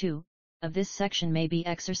 2 of this section may be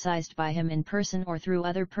exercised by him in person or through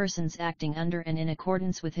other persons acting under and in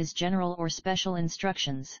accordance with his general or special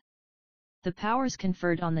instructions. The powers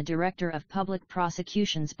conferred on the Director of Public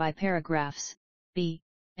Prosecutions by paragraphs b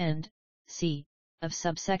and c of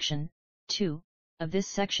subsection 2 of this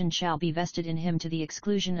section shall be vested in him to the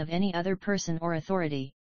exclusion of any other person or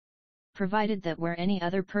authority. Provided that where any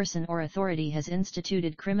other person or authority has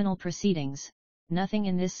instituted criminal proceedings, nothing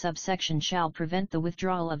in this subsection shall prevent the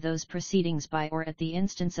withdrawal of those proceedings by or at the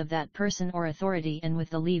instance of that person or authority and with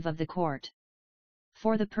the leave of the court.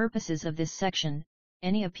 For the purposes of this section,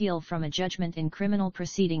 any appeal from a judgment in criminal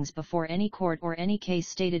proceedings before any court or any case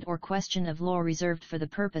stated or question of law reserved for the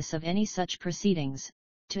purpose of any such proceedings,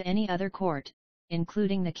 to any other court,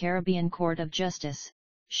 including the Caribbean Court of Justice,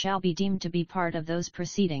 shall be deemed to be part of those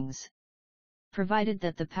proceedings. Provided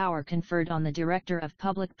that the power conferred on the Director of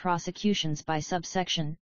Public Prosecutions by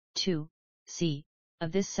subsection 2 c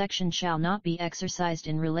of this section shall not be exercised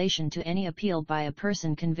in relation to any appeal by a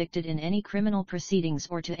person convicted in any criminal proceedings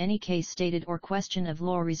or to any case stated or question of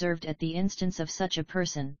law reserved at the instance of such a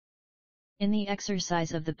person. In the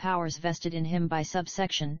exercise of the powers vested in him by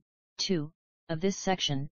subsection 2 of this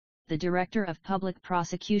section, the Director of Public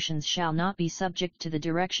Prosecutions shall not be subject to the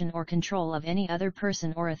direction or control of any other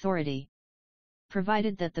person or authority.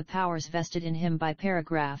 Provided that the powers vested in him by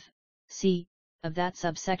paragraph c of that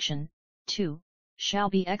subsection 2 shall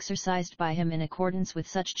be exercised by him in accordance with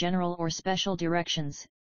such general or special directions,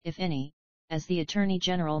 if any, as the Attorney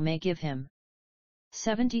General may give him.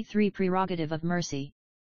 73. Prerogative of mercy.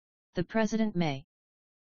 The President may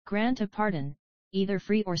grant a pardon, either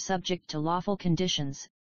free or subject to lawful conditions,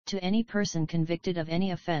 to any person convicted of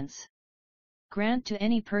any offence. Grant to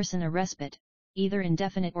any person a respite, either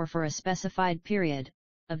indefinite or for a specified period,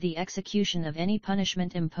 of the execution of any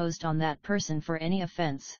punishment imposed on that person for any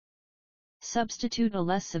offence. Substitute a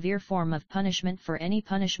less severe form of punishment for any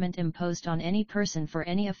punishment imposed on any person for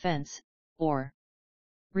any offense, or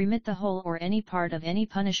remit the whole or any part of any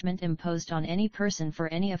punishment imposed on any person for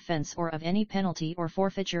any offense or of any penalty or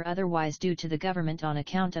forfeiture otherwise due to the government on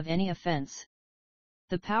account of any offense.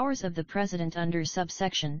 The powers of the President under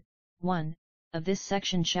subsection 1 of this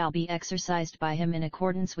section shall be exercised by him in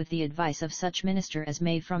accordance with the advice of such minister as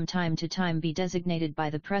may from time to time be designated by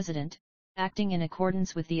the President, acting in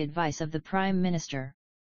accordance with the advice of the Prime Minister.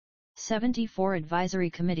 74 Advisory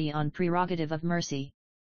Committee on Prerogative of Mercy.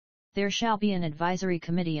 There shall be an advisory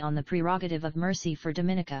committee on the prerogative of mercy for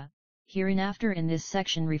Dominica, hereinafter in this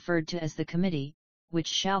section referred to as the committee, which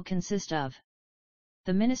shall consist of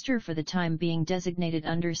the minister for the time being designated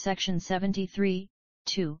under section 73(2)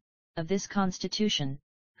 of this Constitution,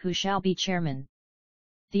 who shall be chairman,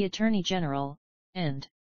 the Attorney General, and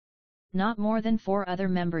not more than 4 other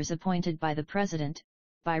members appointed by the President,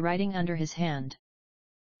 by writing under his hand.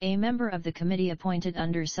 A member of the committee appointed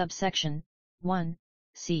under subsection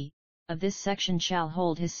 1(c) of this section shall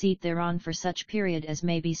hold his seat thereon for such period as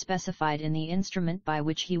may be specified in the instrument by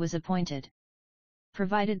which he was appointed,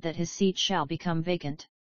 provided that his seat shall become vacant.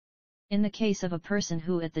 In the case of a person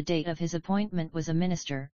who at the date of his appointment was a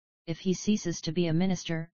minister, if he ceases to be a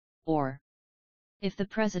minister, or if the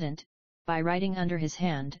President, by writing under his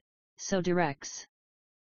hand, so directs,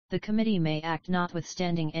 the committee may act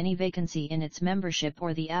notwithstanding any vacancy in its membership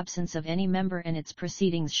or the absence of any member, and its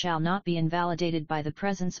proceedings shall not be invalidated by the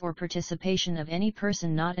presence or participation of any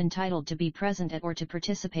person not entitled to be present at or to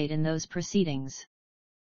participate in those proceedings.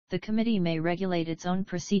 The committee may regulate its own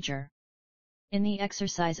procedure. In the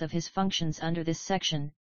exercise of his functions under this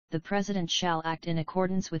section, the President shall act in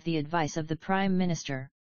accordance with the advice of the Prime Minister.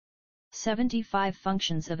 75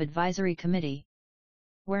 Functions of Advisory Committee.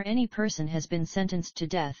 Where any person has been sentenced to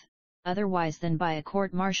death, otherwise than by a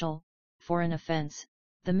court-martial, for an offense,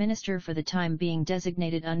 the minister for the time being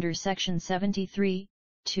designated under section 73(2)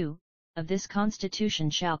 of this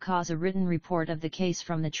Constitution shall cause a written report of the case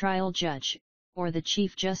from the trial judge, or the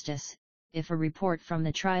Chief Justice, if a report from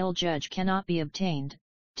the trial judge cannot be obtained,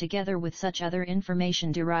 together with such other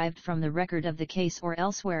information derived from the record of the case or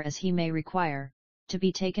elsewhere as he may require, to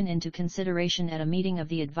be taken into consideration at a meeting of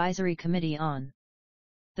the Advisory Committee on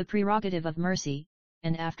the prerogative of mercy,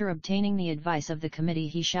 and after obtaining the advice of the committee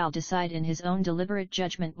he shall decide in his own deliberate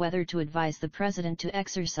judgment whether to advise the President to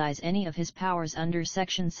exercise any of his powers under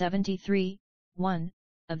section 73(1)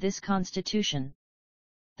 of this Constitution.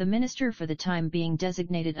 The minister for the time being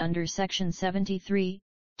designated under section 73(2)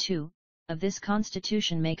 of this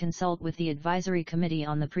Constitution may consult with the Advisory Committee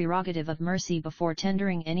on the prerogative of mercy before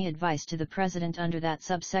tendering any advice to the President under that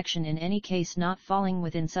subsection in any case not falling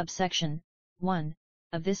within subsection 1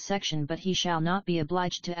 of this section, but he shall not be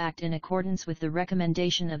obliged to act in accordance with the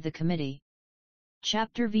recommendation of the committee.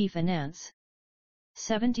 Chapter V Finance.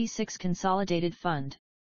 76 Consolidated Fund.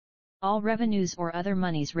 All revenues or other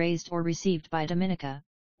monies raised or received by Dominica,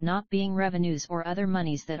 not being revenues or other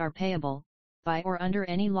monies that are payable, by or under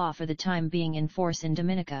any law for the time being in force in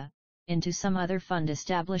Dominica, into some other fund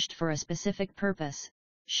established for a specific purpose,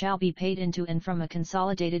 shall be paid into and from a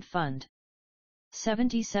consolidated fund.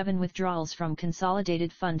 77 Withdrawals from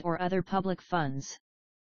consolidated fund or other public funds.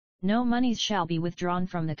 No monies shall be withdrawn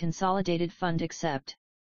from the consolidated fund except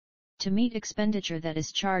to meet expenditure that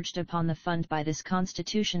is charged upon the fund by this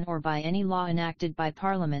Constitution or by any law enacted by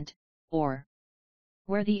Parliament, or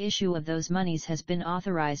where the issue of those monies has been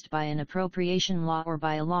authorized by an appropriation law or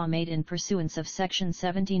by a law made in pursuance of section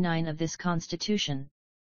 79 of this Constitution.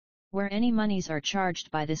 Where any monies are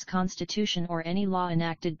charged by this Constitution or any law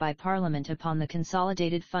enacted by Parliament upon the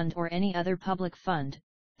consolidated fund or any other public fund,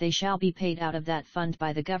 they shall be paid out of that fund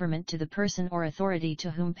by the government to the person or authority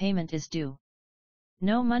to whom payment is due.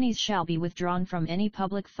 No monies shall be withdrawn from any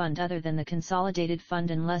public fund other than the consolidated fund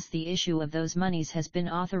unless the issue of those monies has been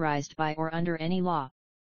authorized by or under any law.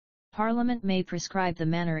 Parliament may prescribe the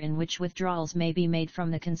manner in which withdrawals may be made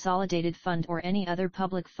from the consolidated fund or any other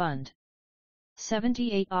public fund.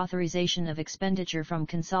 78 Authorization of expenditure from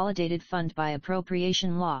consolidated fund by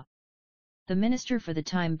appropriation law. The minister for the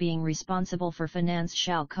time being responsible for finance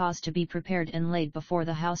shall cause to be prepared and laid before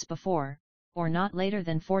the House before, or not later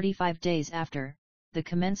than 45 days after, the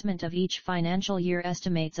commencement of each financial year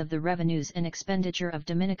estimates of the revenues and expenditure of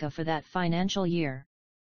Dominica for that financial year.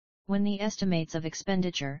 When the estimates of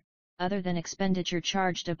expenditure, other than expenditure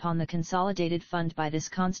charged upon the consolidated fund by this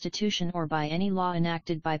Constitution or by any law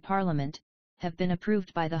enacted by Parliament, have been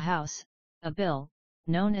approved by the House, a bill,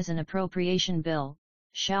 known as an appropriation bill,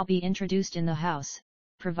 shall be introduced in the House,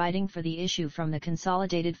 providing for the issue from the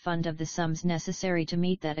consolidated fund of the sums necessary to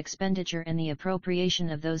meet that expenditure and the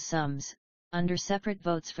appropriation of those sums, under separate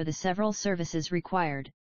votes for the several services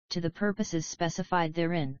required, to the purposes specified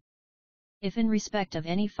therein. If in respect of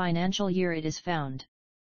any financial year it is found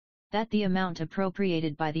that the amount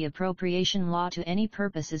appropriated by the appropriation law to any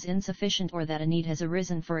purpose is insufficient, or that a need has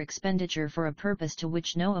arisen for expenditure for a purpose to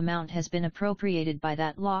which no amount has been appropriated by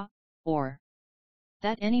that law, or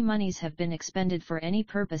that any monies have been expended for any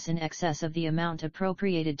purpose in excess of the amount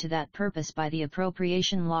appropriated to that purpose by the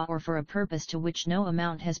appropriation law, or for a purpose to which no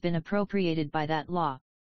amount has been appropriated by that law,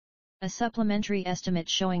 a supplementary estimate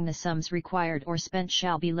showing the sums required or spent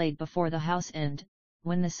shall be laid before the House, and,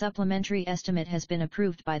 when the supplementary estimate has been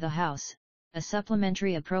approved by the House, a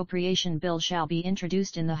supplementary appropriation bill shall be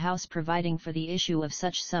introduced in the House providing for the issue of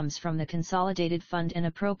such sums from the consolidated fund and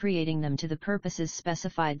appropriating them to the purposes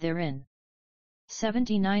specified therein.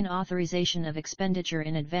 79. Authorization of expenditure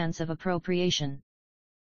in advance of appropriation.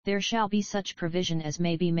 There shall be such provision as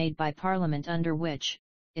may be made by Parliament, under which,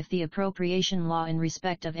 if the appropriation law in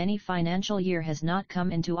respect of any financial year has not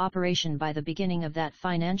come into operation by the beginning of that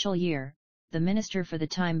financial year, the Minister for the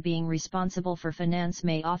time being responsible for finance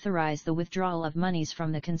may authorize the withdrawal of monies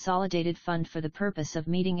from the consolidated fund for the purpose of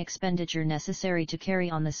meeting expenditure necessary to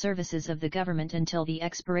carry on the services of the government until the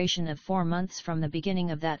expiration of 4 months from the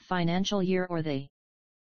beginning of that financial year or the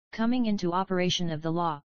coming into operation of the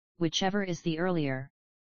law, whichever is the earlier.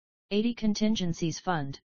 80. Contingencies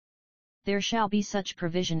Fund. There shall be such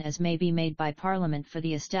provision as may be made by Parliament for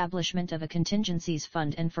the establishment of a contingencies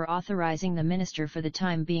fund and for authorizing the Minister for the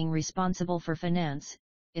time being responsible for finance,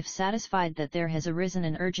 if satisfied that there has arisen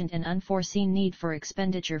an urgent and unforeseen need for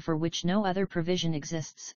expenditure for which no other provision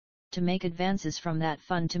exists, to make advances from that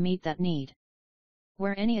fund to meet that need.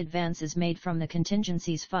 Where any advance is made from the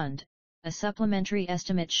contingencies fund, a supplementary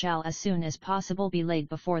estimate shall as soon as possible be laid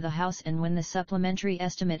before the House, and when the supplementary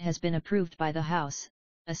estimate has been approved by the House,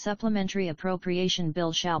 a supplementary appropriation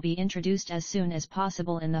bill shall be introduced as soon as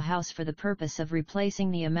possible in the House for the purpose of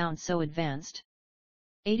replacing the amount so advanced.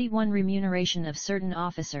 81. Remuneration of certain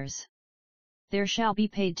officers. There shall be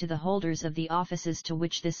paid to the holders of the offices to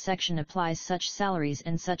which this section applies such salaries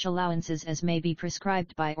and such allowances as may be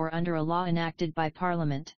prescribed by or under a law enacted by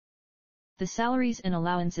Parliament. The salaries and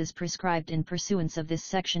allowances prescribed in pursuance of this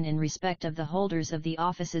section in respect of the holders of the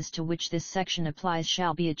offices to which this section applies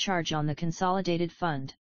shall be a charge on the consolidated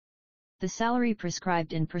fund. The salary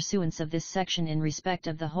prescribed in pursuance of this section in respect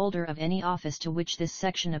of the holder of any office to which this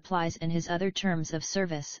section applies and his other terms of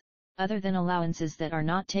service, other than allowances that are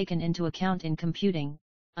not taken into account in computing,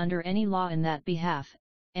 under any law in that behalf,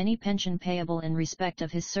 any pension payable in respect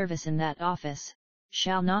of his service in that office,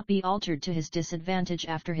 shall not be altered to his disadvantage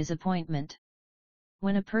after his appointment.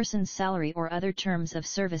 When a person's salary or other terms of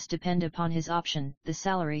service depend upon his option, the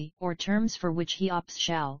salary or terms for which he opts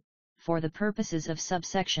shall, for the purposes of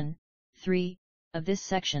subsection 3 of this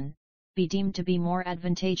section, be deemed to be more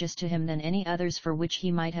advantageous to him than any others for which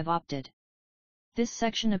he might have opted. This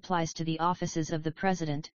section applies to the offices of the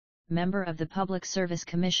President, member of the Public Service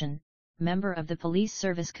Commission, member of the Police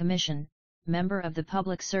Service Commission, member of the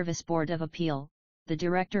Public Service Board of Appeal, the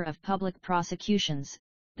Director of Public Prosecutions,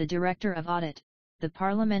 the Director of Audit, the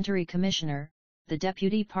Parliamentary Commissioner, the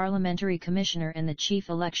Deputy Parliamentary Commissioner and the Chief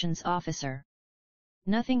Elections Officer.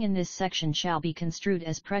 Nothing in this section shall be construed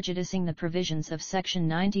as prejudicing the provisions of Section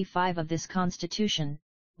 95 of this Constitution,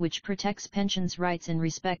 which protects pensions rights in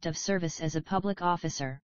respect of service as a public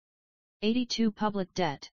officer. 82. Public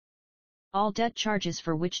debt. All debt charges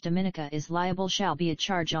for which Dominica is liable shall be a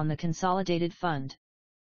charge on the consolidated fund.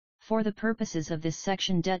 For the purposes of this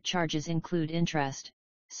section, debt charges include interest,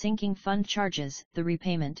 sinking fund charges, the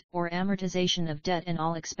repayment or amortization of debt and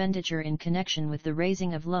all expenditure in connection with the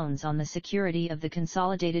raising of loans on the security of the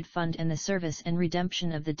consolidated fund and the service and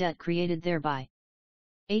redemption of the debt created thereby.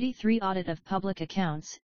 83. Audit of public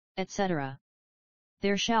accounts, etc.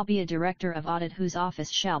 There shall be a Director of Audit whose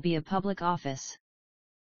office shall be a public office.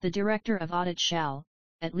 The Director of Audit shall,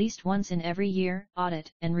 at least once in every year,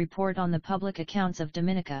 audit and report on the public accounts of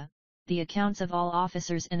Dominica, the accounts of all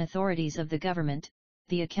officers and authorities of the government,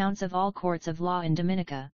 the accounts of all courts of law in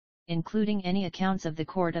Dominica, including any accounts of the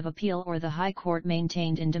Court of Appeal or the High Court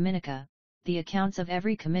maintained in Dominica, the accounts of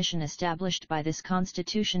every commission established by this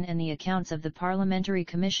Constitution and the accounts of the Parliamentary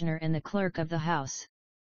Commissioner and the Clerk of the House.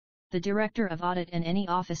 The Director of Audit and any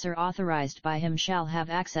officer authorized by him shall have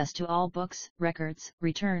access to all books, records,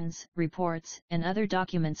 returns, reports, and other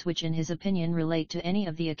documents which in his opinion relate to any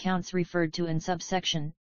of the accounts referred to in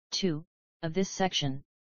subsection 2 of this section.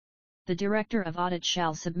 The Director of Audit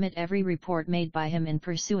shall submit every report made by him in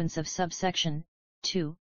pursuance of subsection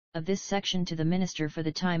 2 of this section to the Minister for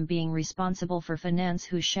the time being responsible for finance,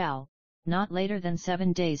 who shall, not later than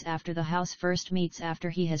 7 days after the House first meets after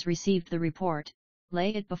he has received the report,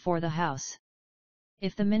 lay it before the House.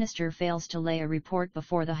 If the Minister fails to lay a report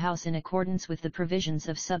before the House in accordance with the provisions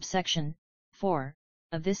of subsection 4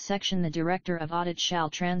 of this section, the Director of Audit shall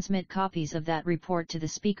transmit copies of that report to the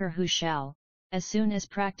Speaker, who shall, as soon as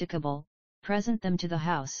practicable, present them to the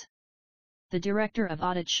House. The Director of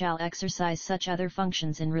Audit shall exercise such other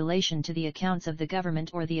functions in relation to the accounts of the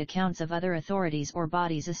government or the accounts of other authorities or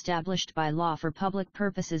bodies established by law for public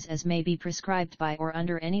purposes as may be prescribed by or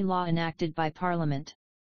under any law enacted by Parliament.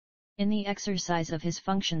 In the exercise of his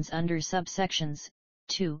functions under subsections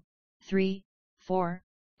 2, 3, 4,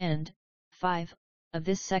 and 5 of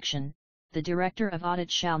this section, the Director of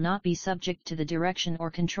Audit shall not be subject to the direction or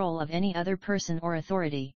control of any other person or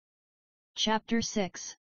authority. Chapter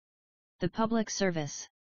 6. The Public Service.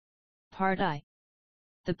 Part I.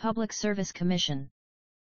 The Public Service Commission.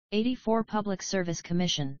 84 Public Service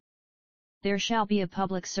Commission. There shall be a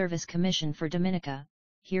Public Service Commission for Dominica,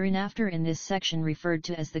 hereinafter in this section referred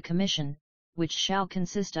to as the Commission, which shall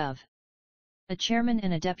consist of a chairman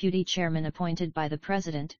and a deputy chairman appointed by the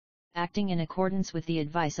President, acting in accordance with the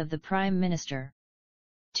advice of the Prime Minister.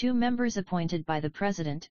 2 members appointed by the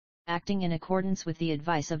President, acting in accordance with the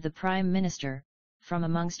advice of the Prime Minister, from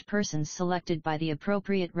amongst persons selected by the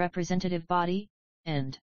appropriate representative body,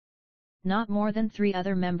 and not more than 3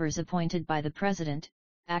 other members appointed by the President,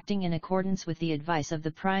 acting in accordance with the advice of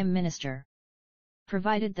the Prime Minister.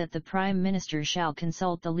 Provided that the Prime Minister shall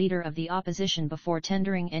consult the Leader of the Opposition before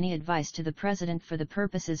tendering any advice to the President for the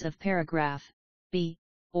purposes of paragraph B,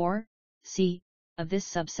 or C, of this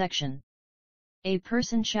subsection. A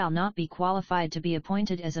person shall not be qualified to be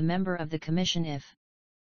appointed as a member of the Commission if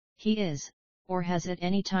he is, or has at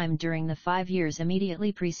any time during the 5 years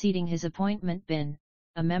immediately preceding his appointment been,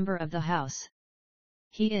 a member of the House.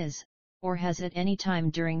 He is, or has at any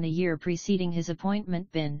time during the year preceding his appointment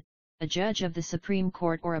been, a judge of the Supreme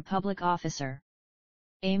Court or a public officer.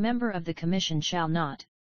 A member of the Commission shall not,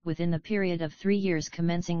 within the period of 3 years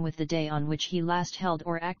commencing with the day on which he last held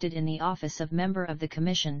or acted in the office of member of the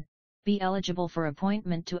Commission, be eligible for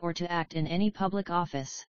appointment to or to act in any public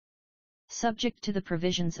office. Subject to the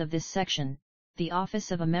provisions of this section, the office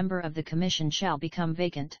of a member of the Commission shall become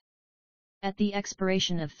vacant at the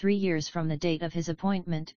expiration of 3 years from the date of his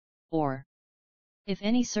appointment, or if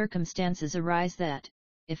any circumstances arise that,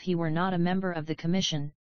 if he were not a member of the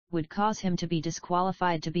Commission, would cause him to be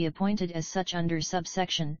disqualified to be appointed as such under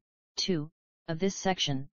subsection 2 of this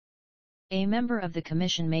section. A member of the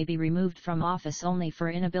Commission may be removed from office only for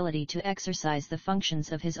inability to exercise the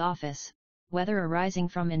functions of his office, whether arising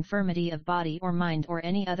from infirmity of body or mind or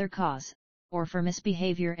any other cause, or for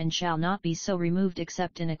misbehavior, and shall not be so removed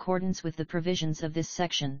except in accordance with the provisions of this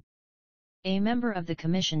section. A member of the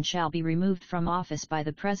Commission shall be removed from office by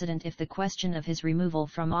the President if the question of his removal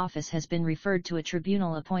from office has been referred to a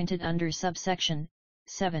tribunal appointed under subsection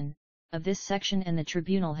 7 of this section, and the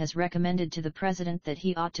tribunal has recommended to the President that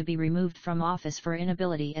he ought to be removed from office for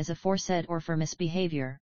inability as aforesaid or for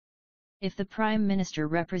misbehavior. If the Prime Minister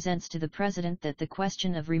represents to the President that the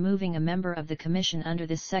question of removing a member of the Commission under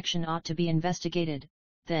this section ought to be investigated,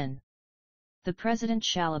 then the President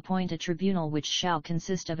shall appoint a tribunal which shall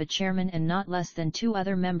consist of a chairman and not less than 2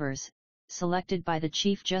 other members, selected by the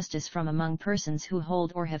Chief Justice from among persons who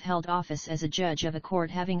hold or have held office as a judge of a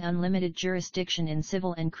court having unlimited jurisdiction in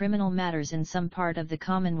civil and criminal matters in some part of the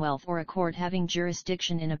Commonwealth, or a court having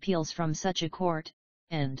jurisdiction in appeals from such a court,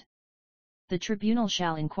 and the tribunal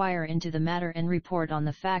shall inquire into the matter and report on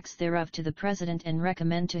the facts thereof to the President and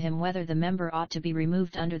recommend to him whether the member ought to be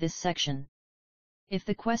removed under this section. If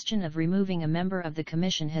the question of removing a member of the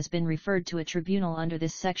Commission has been referred to a tribunal under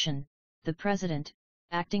this section, the President,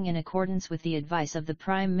 acting in accordance with the advice of the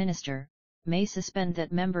Prime Minister, may suspend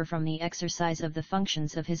that member from the exercise of the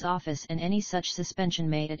functions of his office, and any such suspension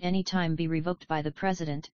may at any time be revoked by the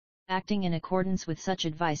President, acting in accordance with such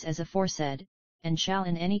advice as aforesaid, and shall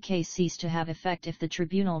in any case cease to have effect if the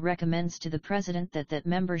tribunal recommends to the President that that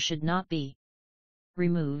member should not be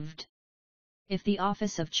removed. If the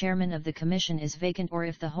office of Chairman of the Commission is vacant, or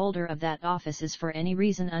if the holder of that office is for any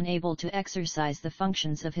reason unable to exercise the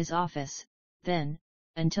functions of his office, then,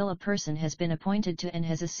 until a person has been appointed to and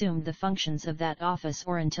has assumed the functions of that office,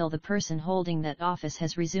 or until the person holding that office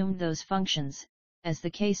has resumed those functions, as the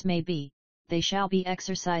case may be, they shall be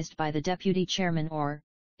exercised by the Deputy Chairman, or,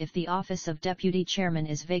 if the office of Deputy Chairman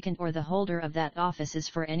is vacant or the holder of that office is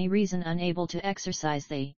for any reason unable to exercise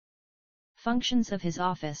the functions of his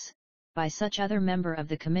office, by such other member of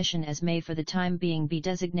the Commission as may for the time being be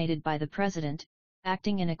designated by the President,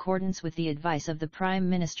 acting in accordance with the advice of the Prime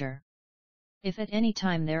Minister. If at any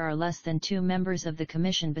time there are less than 2 members of the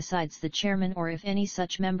Commission besides the chairman, or if any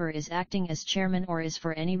such member is acting as chairman or is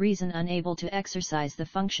for any reason unable to exercise the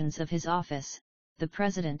functions of his office, the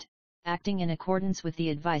President, acting in accordance with the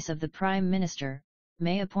advice of the Prime Minister,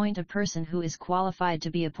 may appoint a person who is qualified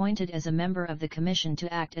to be appointed as a member of the Commission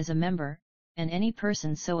to act as a member, and any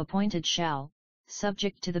person so appointed shall,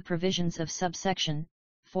 subject to the provisions of subsection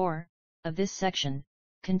 4 of this section,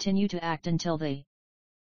 continue to act until the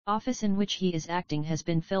office in which he is acting has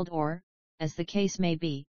been filled, or, as the case may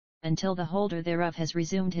be, until the holder thereof has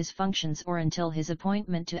resumed his functions, or until his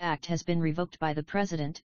appointment to act has been revoked by the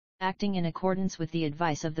President, acting in accordance with the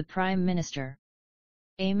advice of the Prime Minister.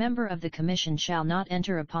 A member of the Commission shall not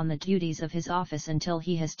enter upon the duties of his office until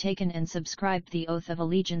he has taken and subscribed the oath of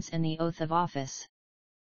allegiance and the oath of office.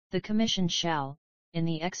 The Commission shall, in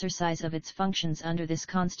the exercise of its functions under this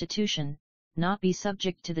Constitution, not be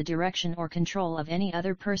subject to the direction or control of any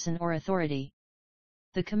other person or authority.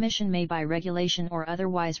 The Commission may by regulation or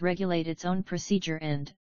otherwise regulate its own procedure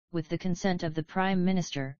and, with the consent of the Prime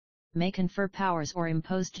Minister, may confer powers or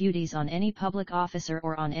impose duties on any public officer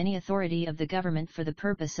or on any authority of the government for the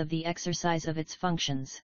purpose of the exercise of its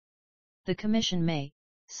functions. The Commission may,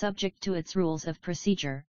 subject to its rules of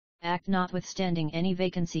procedure, act notwithstanding any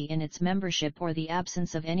vacancy in its membership, or the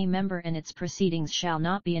absence of any member, and its proceedings shall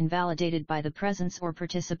not be invalidated by the presence or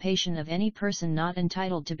participation of any person not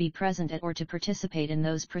entitled to be present at or to participate in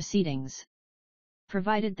those proceedings,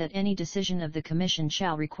 provided that any decision of the Commission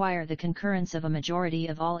shall require the concurrence of a majority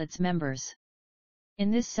of all its members.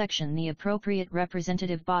 In this section, the appropriate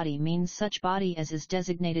representative body means such body as is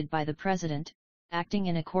designated by the President, acting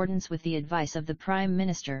in accordance with the advice of the Prime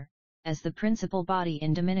Minister, as the principal body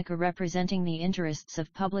in Dominica representing the interests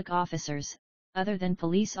of public officers, other than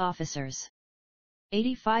police officers.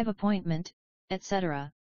 85. Appointment,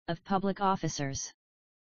 etc., of public officers.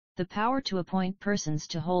 The power to appoint persons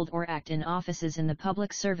to hold or act in offices in the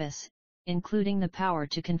public service, including the power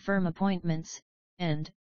to confirm appointments, and,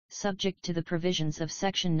 subject to the provisions of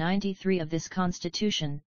Section 93 of this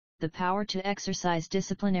Constitution, the power to exercise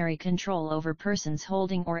disciplinary control over persons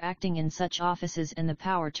holding or acting in such offices and the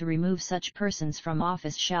power to remove such persons from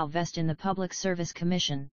office shall vest in the Public Service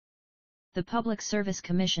Commission. The Public Service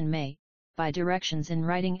Commission may, by directions in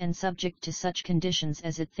writing and subject to such conditions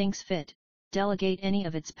as it thinks fit, delegate any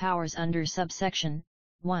of its powers under subsection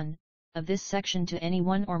 1 of this section to any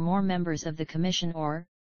one or more members of the Commission, or,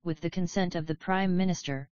 with the consent of the Prime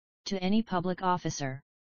Minister, to any public officer.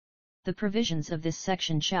 The provisions of this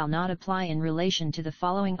section shall not apply in relation to the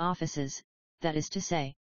following offices, that is to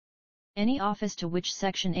say, any office to which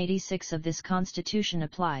Section 86 of this Constitution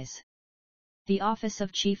applies: the Office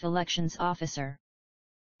of Chief Elections Officer,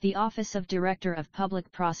 the Office of Director of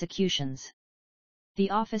Public Prosecutions, the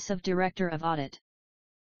Office of Director of Audit,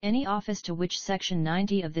 any office to which Section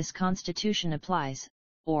 90 of this Constitution applies,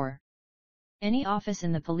 or any office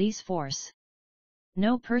in the police force.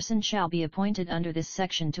 No person shall be appointed under this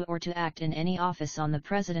section to or to act in any office on the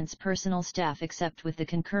President's personal staff except with the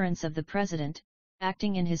concurrence of the President,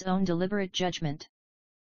 acting in his own deliberate judgment.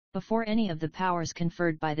 Before any of the powers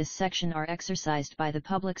conferred by this section are exercised by the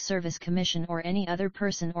Public Service Commission or any other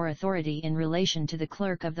person or authority in relation to the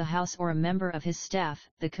Clerk of the House or a member of his staff,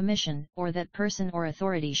 the Commission or that person or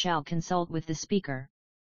authority shall consult with the Speaker.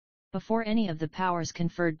 Before any of the powers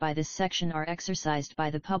conferred by this section are exercised by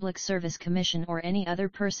the Public Service Commission or any other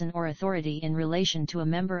person or authority in relation to a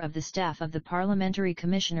member of the staff of the Parliamentary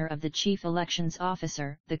Commissioner of the Chief Elections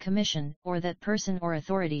Officer, the Commission or that person or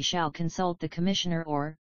authority shall consult the Commissioner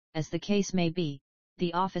or, as the case may be,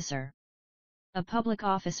 the officer. A public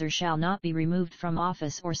officer shall not be removed from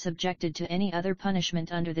office or subjected to any other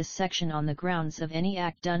punishment under this section on the grounds of any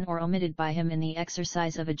act done or omitted by him in the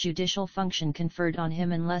exercise of a judicial function conferred on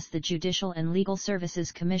him unless the Judicial and Legal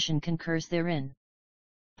Services Commission concurs therein.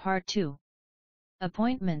 Part 2.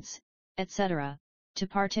 Appointments, etc., to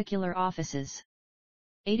particular offices.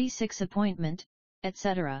 86. Appointment,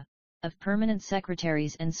 etc., of permanent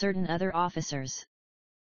secretaries and certain other officers.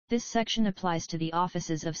 This section applies to the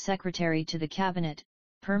offices of Secretary to the Cabinet,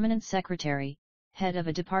 Permanent Secretary, Head of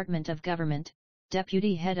a Department of Government,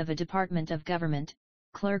 Deputy Head of a Department of Government,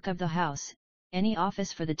 Clerk of the House, any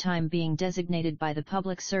office for the time being designated by the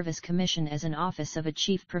Public Service Commission as an office of a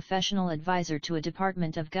Chief Professional Advisor to a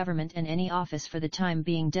Department of Government, and any office for the time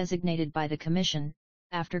being designated by the Commission,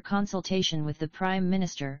 after consultation with the Prime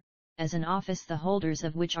Minister, as an office the holders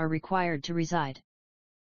of which are required to reside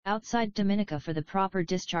outside Dominica for the proper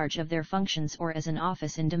discharge of their functions, or as an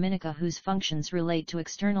office in Dominica whose functions relate to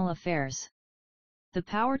external affairs. The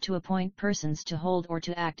power to appoint persons to hold or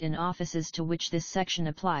to act in offices to which this section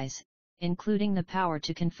applies, including the power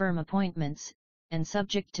to confirm appointments, and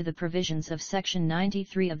subject to the provisions of Section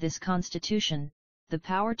 93 of this Constitution, the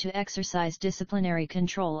power to exercise disciplinary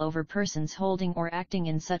control over persons holding or acting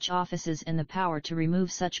in such offices and the power to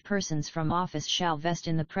remove such persons from office shall vest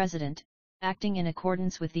in the President, acting in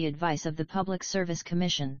accordance with the advice of the Public Service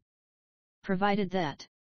Commission. Provided that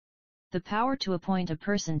the power to appoint a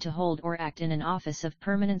person to hold or act in an office of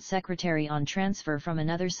permanent secretary on transfer from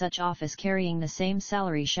another such office carrying the same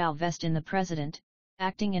salary shall vest in the President,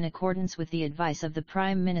 acting in accordance with the advice of the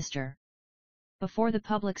Prime Minister. Before the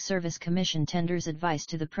Public Service Commission tenders advice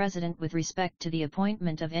to the President with respect to the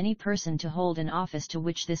appointment of any person to hold an office to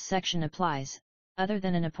which this section applies, other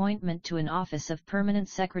than an appointment to an office of permanent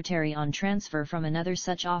secretary on transfer from another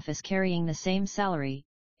such office carrying the same salary,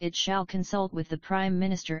 it shall consult with the Prime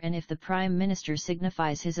Minister, and if the Prime Minister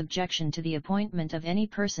signifies his objection to the appointment of any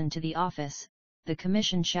person to the office, the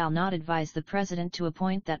Commission shall not advise the President to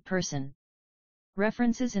appoint that person.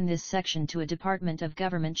 References in this section to a department of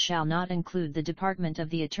government shall not include the Department of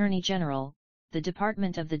the Attorney General, the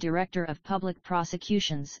Department of the Director of Public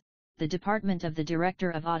Prosecutions, the Department of the Director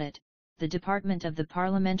of Audit, the Department of the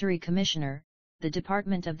Parliamentary Commissioner, the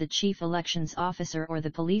Department of the Chief Elections Officer or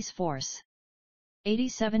the Police Force.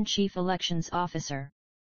 87 Chief Elections Officer.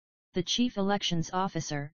 The Chief Elections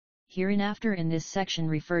Officer, hereinafter in this section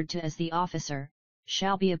referred to as the officer,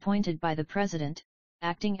 shall be appointed by the President,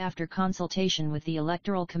 acting after consultation with the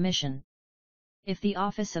Electoral Commission. If the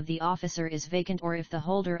office of the officer is vacant or if the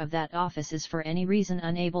holder of that office is for any reason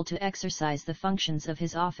unable to exercise the functions of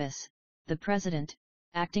his office, the President,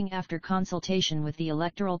 acting after consultation with the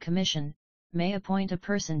Electoral Commission, may appoint a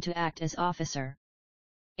person to act as officer.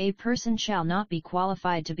 A person shall not be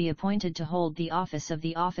qualified to be appointed to hold the office of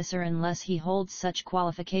the officer unless he holds such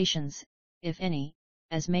qualifications, if any,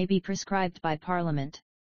 as may be prescribed by Parliament.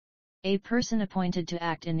 A person appointed to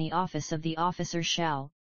act in the office of the officer shall,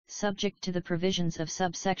 subject to the provisions of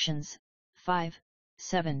subsections 5,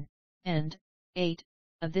 7, and 8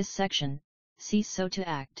 of this section, cease so to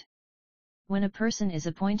act. When a person is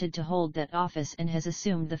appointed to hold that office and has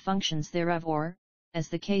assumed the functions thereof, or, as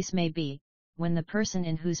the case may be, when the person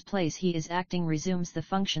in whose place he is acting resumes the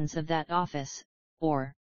functions of that office,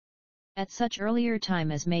 or at such earlier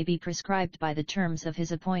time as may be prescribed by the terms of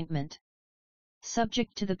his appointment.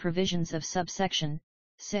 Subject to the provisions of subsection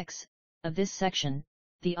 6 of this section,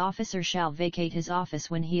 the officer shall vacate his office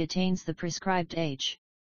when he attains the prescribed age.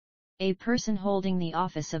 A person holding the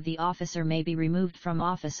office of the officer may be removed from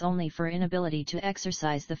office only for inability to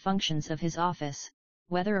exercise the functions of his office,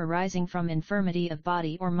 whether arising from infirmity of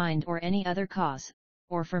body or mind or any other cause,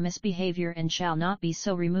 or for misbehavior, and shall not be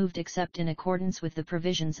so removed except in accordance with the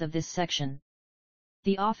provisions of this section.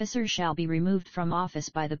 The officer shall be removed from office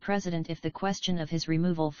by the President if the question of his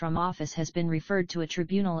removal from office has been referred to a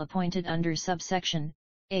tribunal appointed under subsection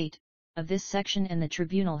 8 of this section, and the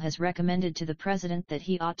tribunal has recommended to the President that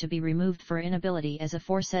he ought to be removed for inability as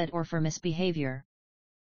aforesaid or for misbehavior.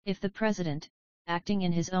 If the President, acting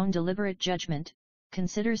in his own deliberate judgment,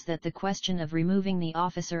 considers that the question of removing the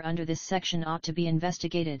officer under this section ought to be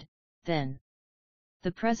investigated, then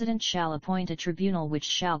the President shall appoint a tribunal which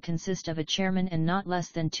shall consist of a chairman and not less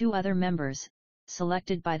than 2 other members,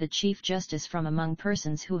 selected by the Chief Justice from among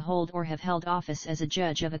persons who hold or have held office as a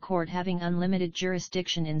judge of a court having unlimited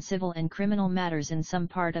jurisdiction in civil and criminal matters in some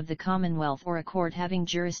part of the Commonwealth, or a court having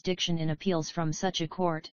jurisdiction in appeals from such a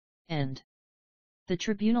court, and the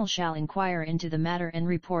tribunal shall inquire into the matter and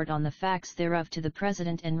report on the facts thereof to the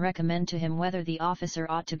President and recommend to him whether the officer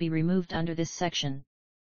ought to be removed under this section.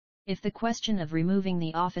 If the question of removing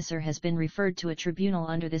the officer has been referred to a tribunal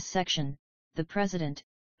under this section, the President,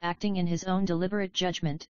 acting in his own deliberate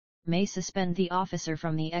judgment, may suspend the officer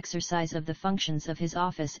from the exercise of the functions of his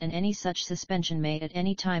office, and any such suspension may at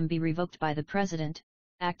any time be revoked by the President,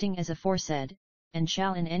 acting as aforesaid, and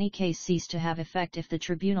shall in any case cease to have effect if the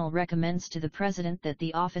tribunal recommends to the President that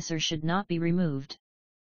the officer should not be removed.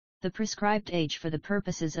 The prescribed age for the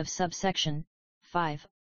purposes of subsection 5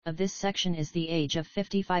 of this section is the age of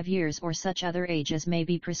 55 years or such other age as may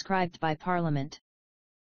be prescribed by Parliament.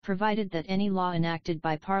 Provided that any law enacted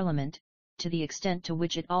by Parliament, to the extent to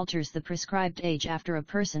which it alters the prescribed age after a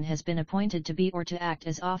person has been appointed to be or to act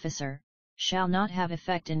as officer, shall not have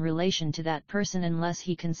effect in relation to that person unless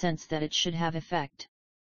he consents that it should have effect.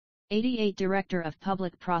 88 Director of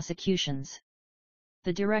Public Prosecutions.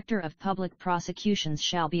 The Director of Public Prosecutions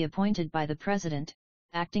shall be appointed by the President,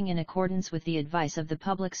 acting in accordance with the advice of the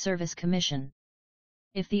Public Service Commission.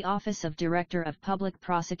 If the office of Director of Public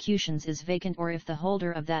Prosecutions is vacant, or if the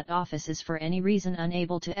holder of that office is for any reason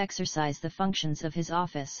unable to exercise the functions of his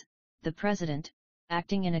office, the President,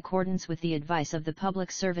 acting in accordance with the advice of the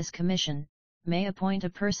Public Service Commission, may appoint a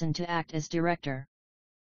person to act as director.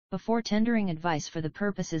 Before tendering advice for the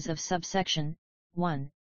purposes of subsection 1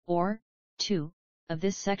 or 2 of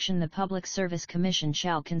this section, the Public Service Commission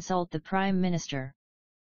shall consult the Prime Minister.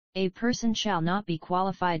 A person shall not be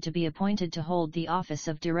qualified to be appointed to hold the office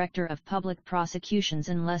of Director of Public Prosecutions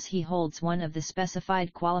unless he holds one of the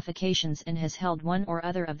specified qualifications and has held one or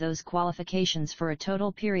other of those qualifications for a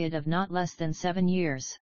total period of not less than 7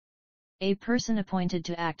 years. A person appointed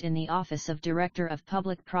to act in the office of Director of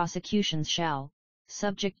Public Prosecutions shall,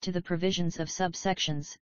 subject to the provisions of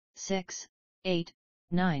subsections 6, 8,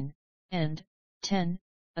 9, and 10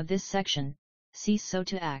 of this section, cease so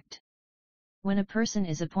to act. When a person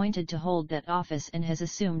is appointed to hold that office and has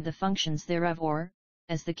assumed the functions thereof, or,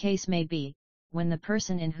 as the case may be, when the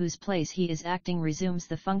person in whose place he is acting resumes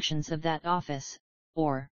the functions of that office,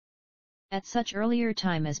 or at such earlier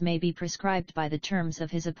time as may be prescribed by the terms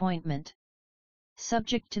of his appointment.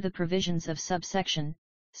 Subject to the provisions of subsection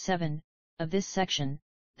 7 of this section,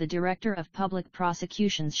 the Director of Public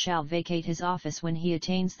Prosecutions shall vacate his office when he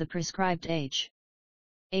attains the prescribed age.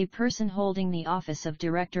 A person holding the office of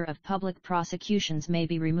Director of Public Prosecutions may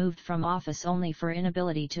be removed from office only for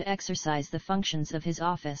inability to exercise the functions of his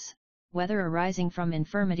office, whether arising from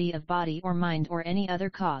infirmity of body or mind or any other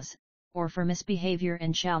cause, or for misbehavior,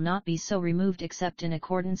 and shall not be so removed except in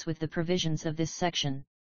accordance with the provisions of this section.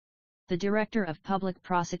 The Director of Public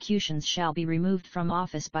Prosecutions shall be removed from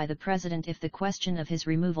office by the President if the question of his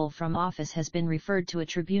removal from office has been referred to a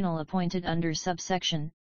tribunal appointed under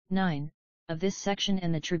subsection 9 of this section,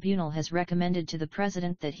 and the tribunal has recommended to the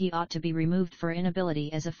President that he ought to be removed for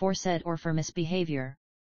inability as aforesaid or for misbehavior.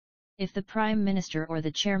 If the Prime Minister or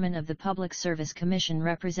the Chairman of the Public Service Commission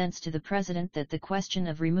represents to the President that the question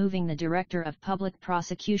of removing the Director of Public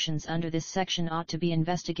Prosecutions under this section ought to be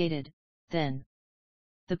investigated, then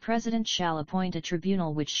the President shall appoint a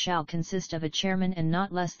tribunal which shall consist of a chairman and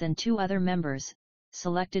not less than 2 other members,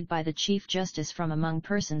 selected by the Chief Justice from among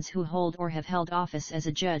persons who hold or have held office as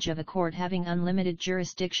a judge of a court having unlimited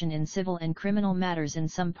jurisdiction in civil and criminal matters in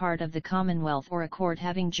some part of the Commonwealth, or a court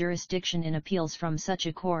having jurisdiction in appeals from such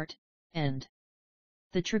a court, and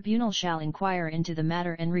the tribunal shall inquire into the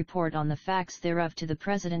matter and report on the facts thereof to the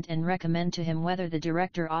President and recommend to him whether the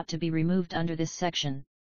Director ought to be removed under this section.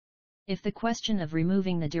 If the question of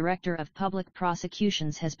removing the Director of Public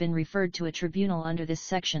Prosecutions has been referred to a tribunal under this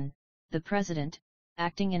section, the President,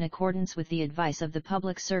 acting in accordance with the advice of the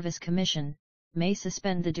Public Service Commission, may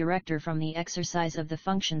suspend the Director from the exercise of the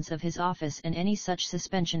functions of his office, and any such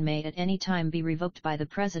suspension may at any time be revoked by the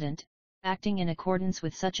President, acting in accordance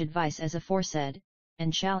with such advice as aforesaid,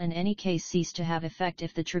 and shall in any case cease to have effect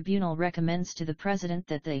if the tribunal recommends to the President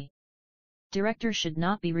that the Director should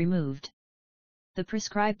not be removed. The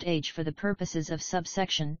prescribed age for the purposes of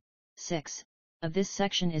subsection 6 of this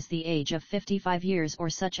section is the age of 55 years or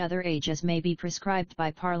such other age as may be prescribed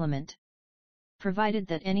by Parliament. Provided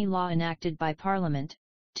that any law enacted by Parliament,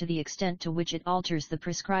 to the extent to which it alters the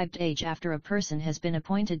prescribed age after a person has been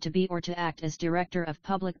appointed to be or to act as Director of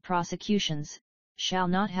Public Prosecutions, shall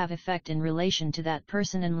not have effect in relation to that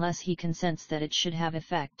person unless he consents that it should have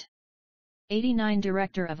effect. 89.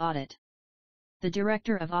 Director of Audit. The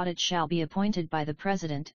Director of Audit shall be appointed by the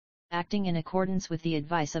President, acting in accordance with the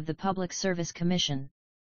advice of the Public Service Commission.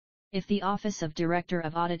 If the office of Director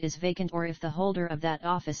of Audit is vacant, or if the holder of that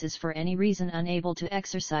office is for any reason unable to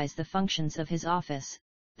exercise the functions of his office,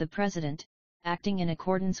 the President, acting in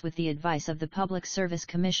accordance with the advice of the Public Service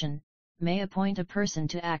Commission, may appoint a person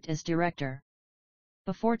to act as Director.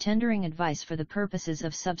 Before tendering advice for the purposes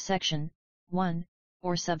of subsection 1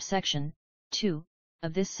 or subsection 2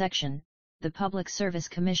 of this section, the Public Service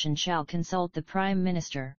Commission shall consult the Prime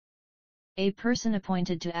Minister. A person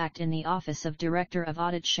appointed to act in the office of Director of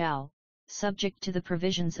Audit shall, subject to the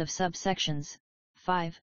provisions of subsections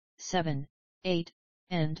 5, 7, 8,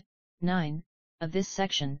 and 9 of this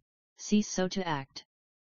section, cease so to act.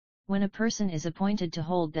 When a person is appointed to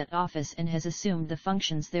hold that office and has assumed the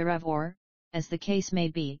functions thereof, or, as the case may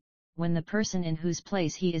be, when the person in whose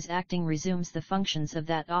place he is acting resumes the functions of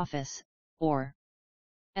that office, or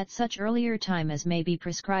at such earlier time as may be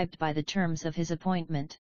prescribed by the terms of his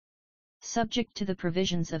appointment. Subject to the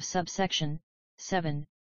provisions of subsection 7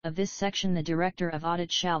 of this section, the Director of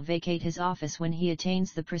Audit shall vacate his office when he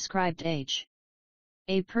attains the prescribed age.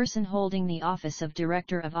 A person holding the office of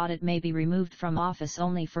Director of Audit may be removed from office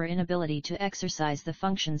only for inability to exercise the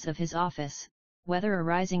functions of his office, whether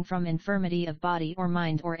arising from infirmity of body or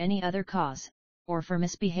mind or any other cause, or for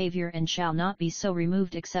misbehavior, and shall not be so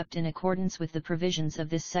removed except in accordance with the provisions of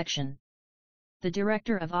this section. The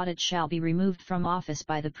Director of Audit shall be removed from office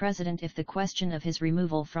by the President if the question of his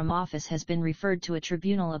removal from office has been referred to a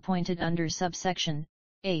tribunal appointed under subsection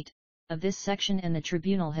 8 of this section and the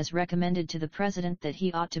tribunal has recommended to the President that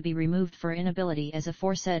he ought to be removed for inability as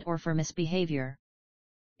aforesaid or for misbehavior.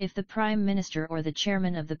 If the Prime Minister or the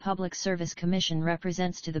Chairman of the Public Service Commission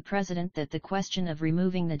represents to the President that the question of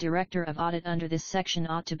removing the Director of Audit under this section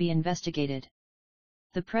ought to be investigated,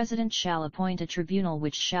 the President shall appoint a tribunal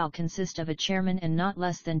which shall consist of a chairman and not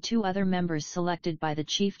less than 2 other members selected by the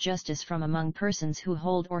Chief Justice from among persons who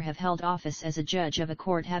hold or have held office as a judge of a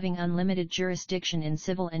court having unlimited jurisdiction in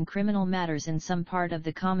civil and criminal matters in some part of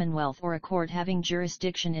the Commonwealth or a court having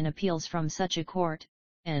jurisdiction in appeals from such a court,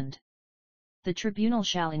 and the tribunal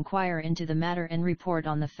shall inquire into the matter and report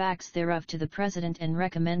on the facts thereof to the President and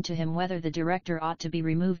recommend to him whether the Director ought to be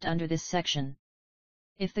removed under this section.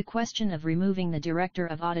 If the question of removing the Director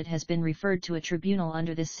of Audit has been referred to a tribunal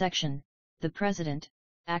under this section, the President,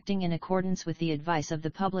 acting in accordance with the advice of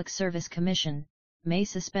the Public Service Commission, may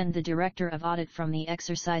suspend the Director of Audit from the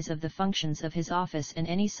exercise of the functions of his office and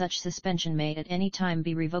any such suspension may at any time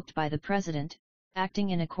be revoked by the President,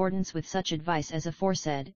 acting in accordance with such advice as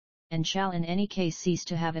aforesaid, and shall in any case cease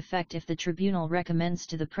to have effect if the tribunal recommends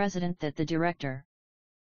to the President that the Director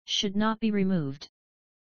should not be removed.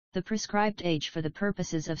 The prescribed age for the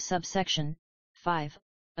purposes of subsection 5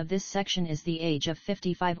 of this section is the age of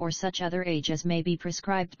 55 or such other age as may be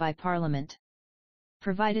prescribed by Parliament.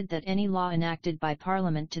 Provided that any law enacted by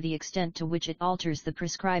Parliament to the extent to which it alters the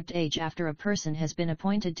prescribed age after a person has been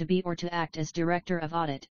appointed to be or to act as Director of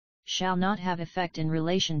Audit, shall not have effect in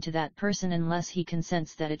relation to that person unless he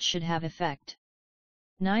consents that it should have effect.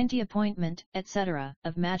 90. Appointment, etc.,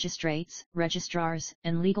 of magistrates, registrars,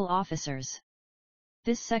 and legal officers.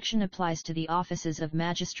 This section applies to the offices of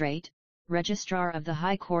magistrate, registrar of the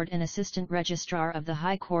High Court and assistant registrar of the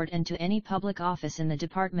High Court and to any public office in the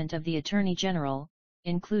Department of the Attorney General,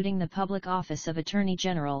 including the public office of Attorney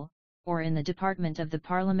General, or in the Department of the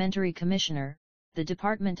Parliamentary Commissioner, the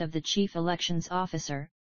Department of the Chief Elections Officer,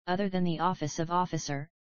 other than the Office of Officer,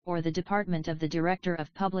 or the Department of the Director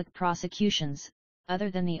of Public Prosecutions, other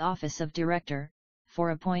than the Office of Director, for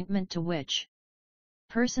appointment to which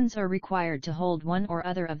persons are required to hold one or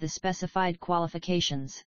other of the specified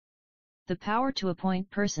qualifications. The power to appoint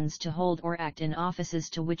persons to hold or act in offices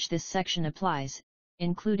to which this section applies,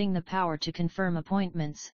 including the power to confirm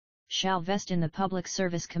appointments, shall vest in the Public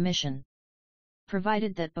Service Commission.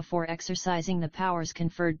 Provided that before exercising the powers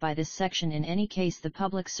conferred by this section in any case the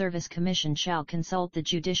Public Service Commission shall consult the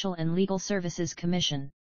Judicial and Legal Services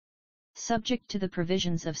Commission. Subject to the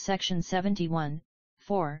provisions of Section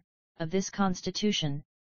 71(4) of this Constitution,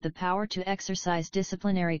 the power to exercise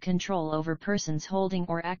disciplinary control over persons holding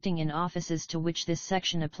or acting in offices to which this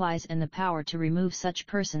section applies and the power to remove such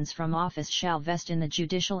persons from office shall vest in the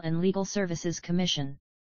Judicial and Legal Services Commission.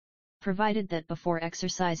 Provided that before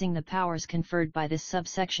exercising the powers conferred by this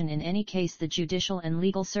subsection in any case the Judicial and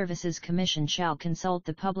Legal Services Commission shall consult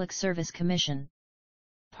the Public Service Commission.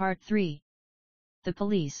 Part 3. The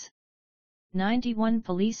Police. 91.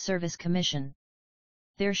 Police Service Commission.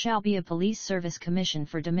 There shall be a Police Service Commission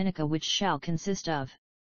for Dominica which shall consist of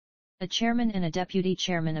a chairman and a deputy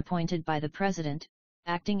chairman appointed by the President,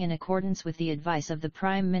 acting in accordance with the advice of the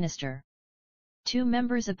Prime Minister. 2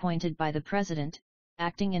 members appointed by the President,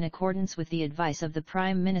 acting in accordance with the advice of the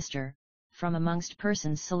Prime Minister, from amongst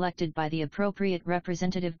persons selected by the appropriate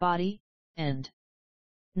representative body, and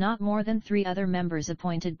not more than 3 other members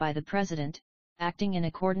appointed by the President, acting in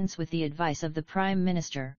accordance with the advice of the Prime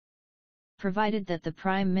Minister. Provided that the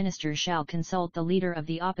Prime Minister shall consult the Leader of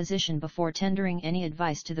the Opposition before tendering any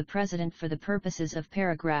advice to the President for the purposes of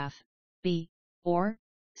paragraph B, or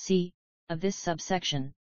C, of this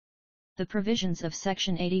subsection. The provisions of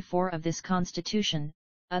Section 84 of this Constitution,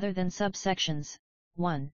 other than subsections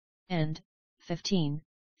 1 and 15,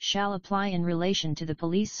 shall apply in relation to the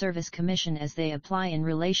Police Service Commission as they apply in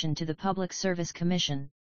relation to the Public Service Commission.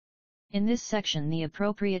 In this section the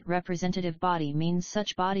appropriate representative body means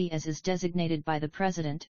such body as is designated by the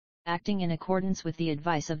President, acting in accordance with the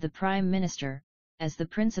advice of the Prime Minister, as the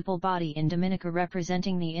principal body in Dominica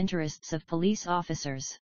representing the interests of police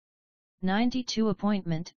officers. 92.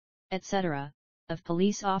 Appointment, etc., of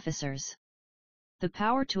police officers. The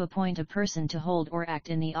power to appoint a person to hold or act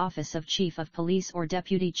in the office of Chief of Police or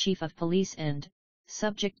Deputy Chief of Police and,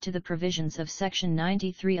 subject to the provisions of Section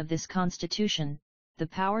 93 of this Constitution, the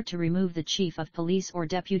power to remove the Chief of Police or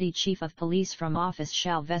Deputy Chief of Police from office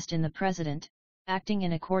shall vest in the President, acting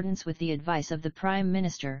in accordance with the advice of the Prime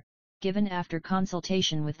Minister, given after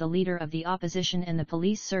consultation with the Leader of the Opposition and the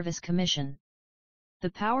Police Service Commission. The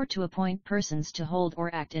power to appoint persons to hold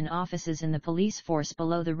or act in offices in the police force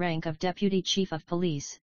below the rank of Deputy Chief of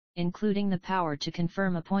Police, including the power to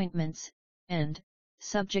confirm appointments, and,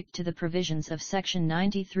 subject to the provisions of Section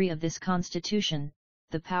 93 of this Constitution,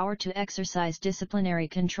 the power to exercise disciplinary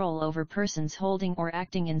control over persons holding or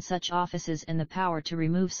acting in such offices and the power to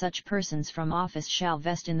remove such persons from office shall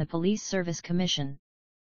vest in the Police Service Commission.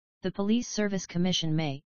 The Police Service Commission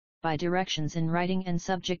may, by directions in writing and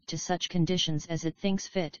subject to such conditions as it thinks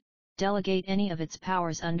fit, delegate any of its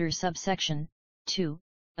powers under subsection 2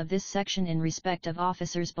 of this section in respect of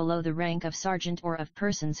officers below the rank of sergeant or of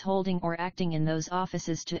persons holding or acting in those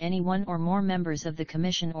offices to any one or more members of the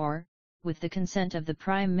Commission or, with the consent of the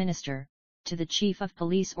Prime Minister, to the Chief of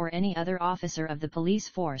Police or any other officer of the police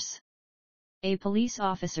force. A police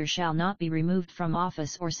officer shall not be removed from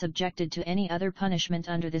office or subjected to any other punishment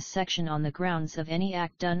under this section on the grounds of any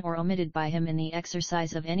act done or omitted by him in the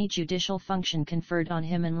exercise of any judicial function conferred on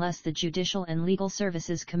him unless the Judicial and Legal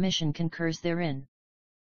Services Commission concurs therein.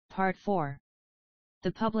 Part 4.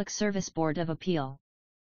 The Public Service Board of Appeal.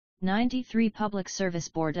 93. Public Service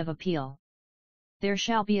Board of Appeal. There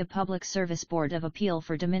shall be a Public Service Board of Appeal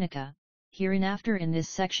for Dominica, hereinafter in this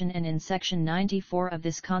section and in Section 94 of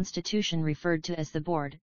this Constitution referred to as the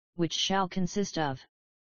Board, which shall consist of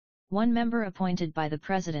 1 member appointed by the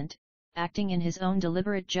President, acting in his own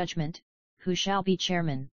deliberate judgment, who shall be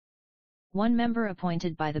chairman. 1 member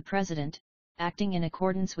appointed by the President, acting in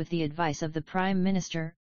accordance with the advice of the Prime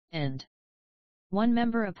Minister, and 1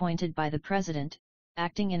 member appointed by the President,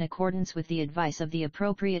 acting in accordance with the advice of the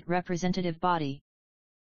appropriate representative body.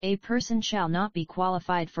 A person shall not be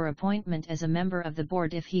qualified for appointment as a member of the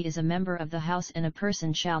board if he is a member of the House, and a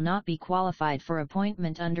person shall not be qualified for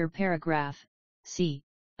appointment under paragraph C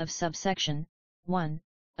of subsection 1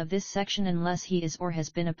 of this section unless he is or has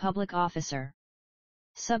been a public officer.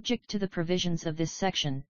 Subject to the provisions of this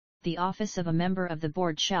section, the office of a member of the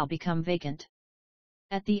board shall become vacant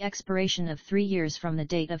at the expiration of 3 years from the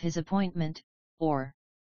date of his appointment, or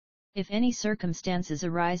if any circumstances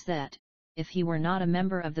arise that, if he were not a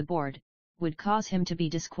member of the board, would cause him to be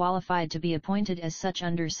disqualified to be appointed as such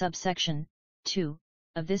under subsection 2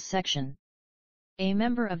 of this section. A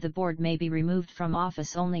member of the board may be removed from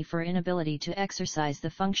office only for inability to exercise the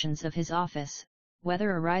functions of his office,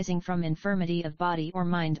 whether arising from infirmity of body or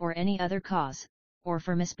mind or any other cause, or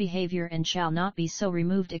for misbehavior, and shall not be so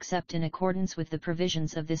removed except in accordance with the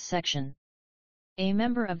provisions of this section. A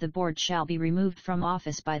member of the board shall be removed from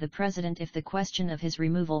office by the President if the question of his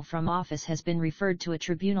removal from office has been referred to a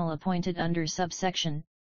tribunal appointed under subsection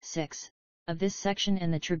 6 of this section,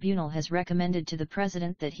 and the tribunal has recommended to the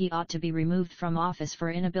President that he ought to be removed from office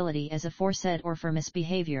for inability as aforesaid or for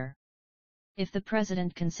misbehavior. If the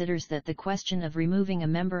President considers that the question of removing a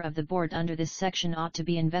member of the board under this section ought to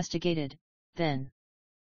be investigated, then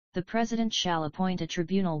the President shall appoint a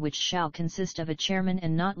tribunal which shall consist of a chairman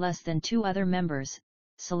and not less than 2 other members,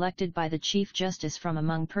 selected by the Chief Justice from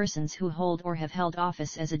among persons who hold or have held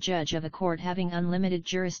office as a judge of a court having unlimited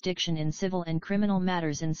jurisdiction in civil and criminal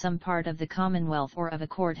matters in some part of the Commonwealth, or of a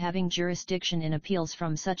court having jurisdiction in appeals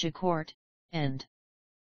from such a court, and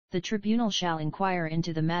the tribunal shall inquire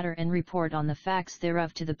into the matter and report on the facts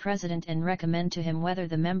thereof to the President and recommend to him whether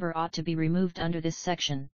the member ought to be removed under this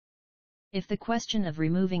section. If the question of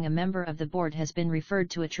removing a member of the board has been referred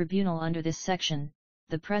to a tribunal under this section,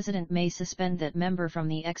 the President may suspend that member from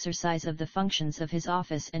the exercise of the functions of his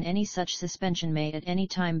office, and any such suspension may at any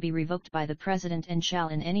time be revoked by the President and shall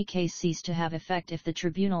in any case cease to have effect if the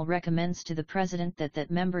tribunal recommends to the President that that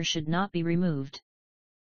member should not be removed.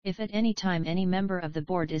 If at any time any member of the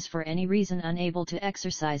board is for any reason unable to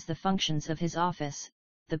exercise the functions of his office,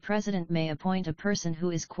 the President may appoint a person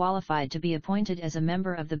who is qualified to be appointed as a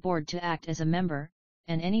member of the board to act as a member,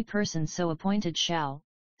 and any person so appointed shall,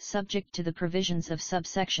 subject to the provisions of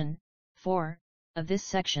subsection 4 of this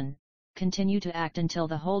section, continue to act until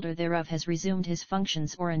the holder thereof has resumed his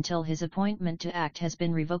functions or until his appointment to act has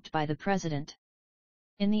been revoked by the President.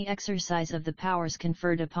 In the exercise of the powers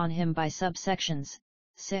conferred upon him by subsections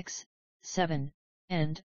 6, 7,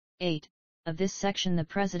 and 8 of this section, the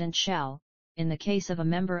President shall, in the case of a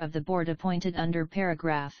member of the board appointed under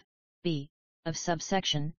paragraph B of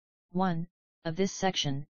subsection 1 of this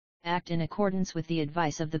section, act in accordance with the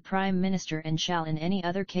advice of the Prime Minister, and shall in any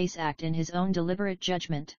other case act in his own deliberate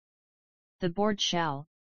judgment. The board shall,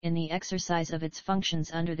 in the exercise of its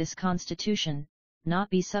functions under this Constitution, not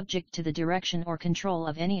be subject to the direction or control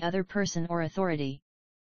of any other person or authority.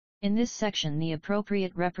 In this section, the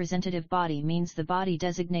appropriate representative body means the body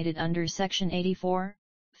designated under section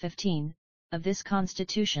 84(15) of this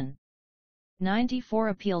Constitution. 94.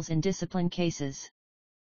 Appeals in discipline cases.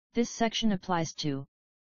 This section applies to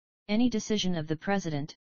Any decision of the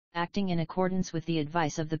President, acting in accordance with the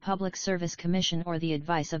advice of the Public Service Commission or the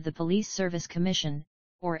advice of the Police Service Commission,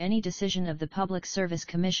 or any decision of the Public Service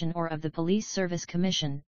Commission or of the Police Service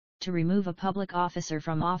Commission, to remove a public officer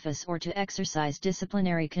from office or to exercise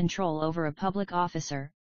disciplinary control over a public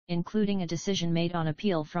officer, including a decision made on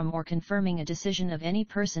appeal from or confirming a decision of any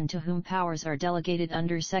person to whom powers are delegated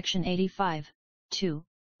under Section 85(2)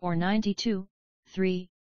 or 92(3)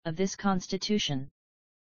 of this Constitution.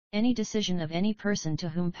 Any decision of any person to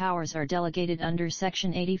whom powers are delegated under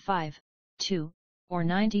Section 85(2) or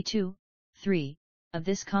 92(3) of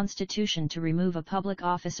this Constitution to remove a public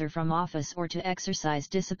officer from office or to exercise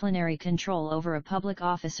disciplinary control over a public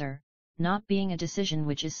officer, not being a decision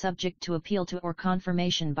which is subject to appeal to or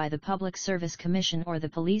confirmation by the Public Service Commission or the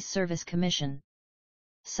Police Service Commission.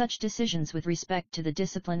 Such decisions with respect to the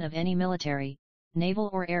discipline of any military, naval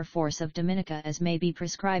or air force of Dominica as may be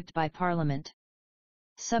prescribed by Parliament.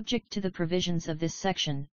 Subject to the provisions of this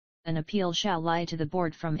section, an appeal shall lie to the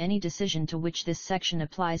Board from any decision to which this section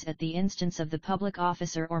applies at the instance of the public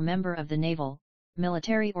officer or member of the naval,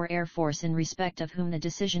 military or air force in respect of whom the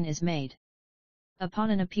decision is made.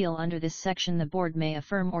 Upon an appeal under this section, the Board may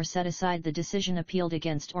affirm or set aside the decision appealed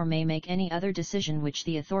against or may make any other decision which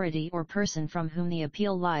the authority or person from whom the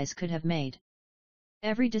appeal lies could have made.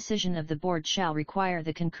 Every decision of the Board shall require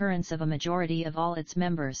the concurrence of a majority of all its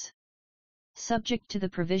members. Subject to the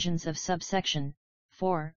provisions of subsection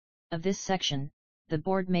 4 of this section, the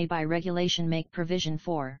Board may by regulation make provision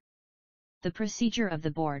for the procedure of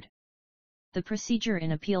the Board. The procedure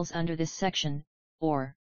in appeals under this section,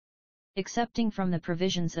 or excepting from the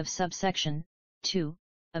provisions of subsection 2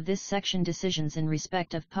 of this section, decisions in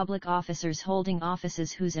respect of public officers holding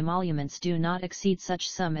offices whose emoluments do not exceed such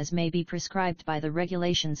sum as may be prescribed by the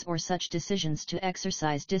regulations, or such decisions to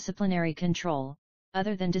exercise disciplinary control,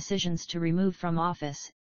 other than decisions to remove from office,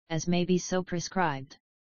 as may be so prescribed.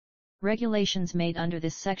 Regulations made under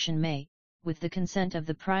this section may, with the consent of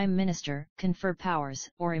the Prime Minister, confer powers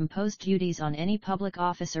or impose duties on any public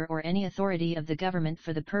officer or any authority of the government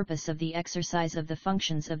for the purpose of the exercise of the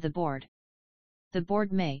functions of the Board. The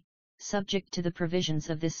Board may, subject to the provisions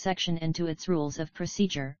of this section and to its rules of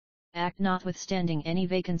procedure, act notwithstanding any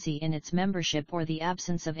vacancy in its membership or the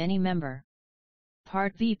absence of any member.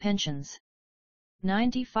 Part V. Pensions.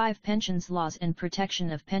 95. Pensions Laws and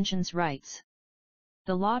Protection of Pensions Rights.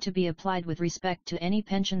 The law to be applied with respect to any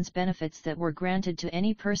pensions benefits that were granted to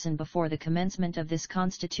any person before the commencement of this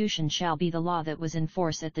Constitution shall be the law that was in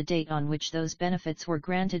force at the date on which those benefits were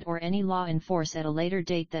granted, or any law in force at a later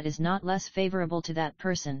date that is not less favorable to that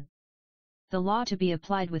person. The law to be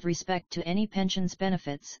applied with respect to any pensions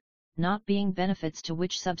benefits, not being benefits to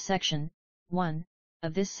which subsection 1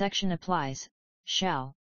 of this section applies,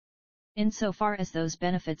 shall, insofar as those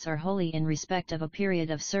benefits are wholly in respect of a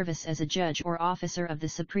period of service as a judge or officer of the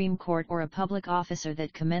Supreme Court or a public officer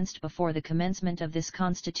that commenced before the commencement of this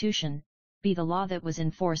Constitution, be the law that was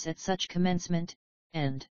in force at such commencement,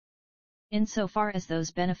 and insofar as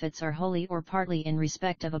those benefits are wholly or partly in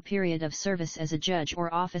respect of a period of service as a judge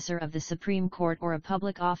or officer of the Supreme Court or a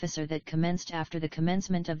public officer that commenced after the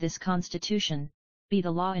commencement of this Constitution, be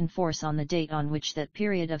the law in force on the date on which that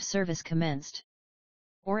period of service commenced,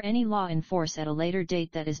 or any law in force at a later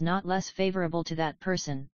date that is not less favorable to that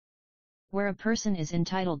person. Where a person is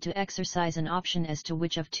entitled to exercise an option as to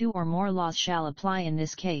which of two or more laws shall apply in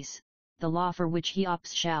this case, the law for which he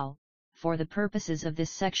opts shall, for the purposes of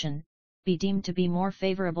this section, be deemed to be more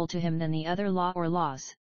favorable to him than the other law or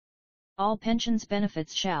laws. All pensions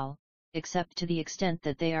benefits shall, except to the extent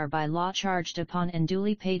that they are by law charged upon and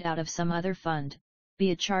duly paid out of some other fund,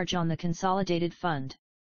 be a charge on the consolidated fund.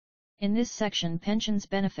 In this section, pensions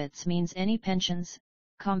benefits means any pensions,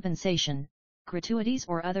 compensation, gratuities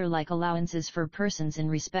or other like allowances for persons in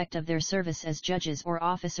respect of their service as judges or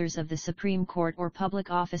officers of the Supreme Court or public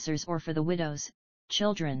officers, or for the widows,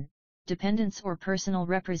 children, dependents or personal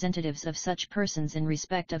representatives of such persons in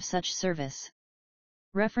respect of such service.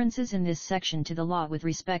 References in this section to the law with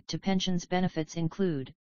respect to pensions benefits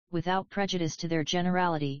include, without prejudice to their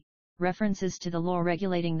generality, references to the law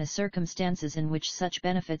regulating the circumstances in which such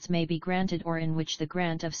benefits may be granted or in which the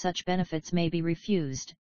grant of such benefits may be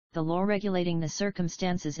refused, the law regulating the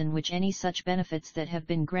circumstances in which any such benefits that have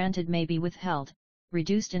been granted may be withheld,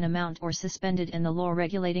 reduced in amount or suspended, and the law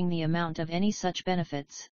regulating the amount of any such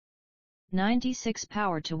benefits. 96.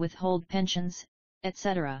 Power to withhold pensions,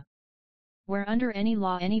 etc. Where under any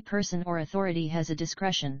law any person or authority has a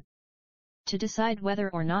discretion to decide whether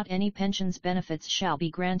or not any pensions benefits shall be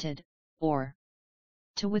granted, or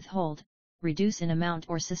to withhold, reduce in amount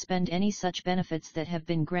or suspend any such benefits that have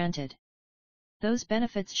been granted. Those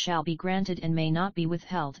benefits shall be granted and may not be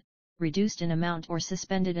withheld, reduced in amount or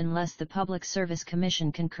suspended unless the Public Service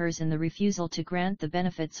Commission concurs in the refusal to grant the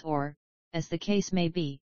benefits or, as the case may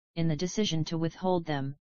be, in the decision to withhold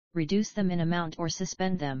them, reduce them in amount or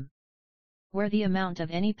suspend them. Where the amount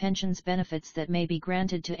of any pensions benefits that may be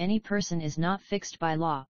granted to any person is not fixed by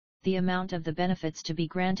law, the amount of the benefits to be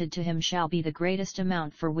granted to him shall be the greatest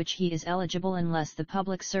amount for which he is eligible unless the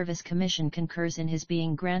Public Service Commission concurs in his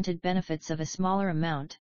being granted benefits of a smaller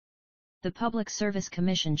amount. The Public Service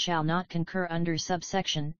Commission shall not concur under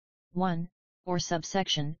subsection 1, or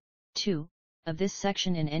subsection 2, of this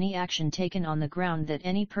section in any action taken on the ground that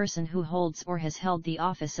any person who holds or has held the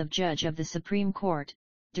office of Judge of the Supreme Court,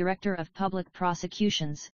 Director of Public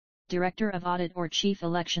Prosecutions, Director of Audit or Chief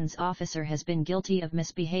Elections Officer has been guilty of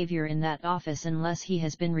misbehavior in that office unless he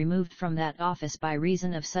has been removed from that office by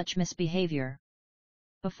reason of such misbehavior.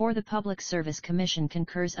 Before the Public Service Commission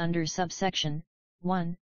concurs under subsection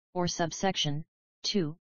 1, or subsection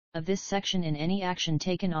 2, of this section in any action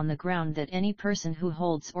taken on the ground that any person who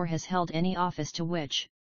holds or has held any office to which,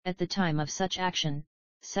 at the time of such action,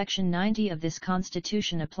 Section 90 of this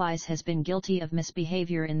Constitution applies has been guilty of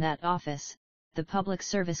misbehavior in that office, the Public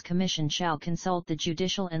Service Commission shall consult the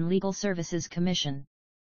Judicial and Legal Services Commission.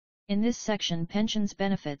 In this section pensions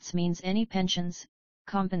benefits means any pensions,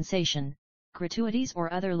 compensation, gratuities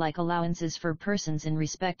or other like allowances for persons in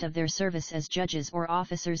respect of their service as judges or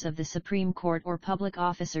officers of the Supreme Court or public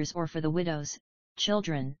officers or for the widows,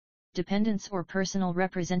 children, dependents or personal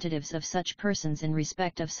representatives of such persons in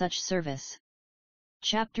respect of such service.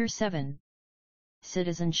 Chapter 7.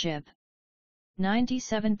 Citizenship.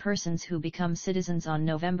 97 persons who become citizens on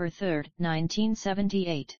November 3,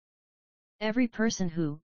 1978. Every person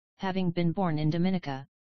who, having been born in Dominica,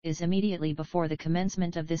 is immediately before the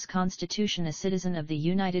commencement of this Constitution a citizen of the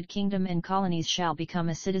United Kingdom and Colonies shall become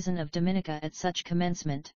a citizen of Dominica at such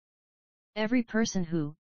commencement. Every person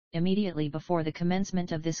who, immediately before the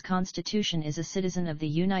commencement of this Constitution is a citizen of the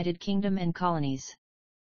United Kingdom and Colonies.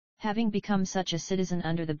 Having become such a citizen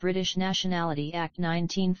under the British Nationality Act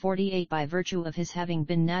 1948 by virtue of his having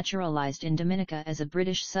been naturalised in Dominica as a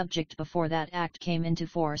British subject before that Act came into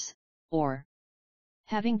force, or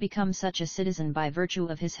having become such a citizen by virtue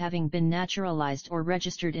of his having been naturalised or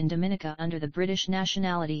registered in Dominica under the British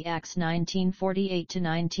Nationality Acts 1948 to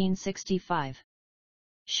 1965,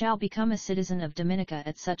 shall become a citizen of Dominica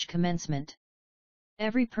at such commencement.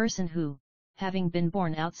 Every person who, having been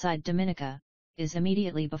born outside Dominica, is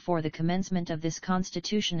immediately before the commencement of this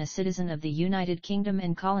Constitution a citizen of the United Kingdom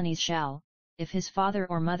and Colonies shall, if his father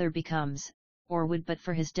or mother becomes, or would but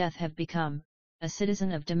for his death have become, a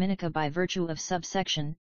citizen of Dominica by virtue of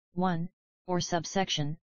subsection 1, or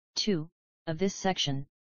subsection 2, of this section,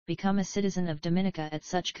 become a citizen of Dominica at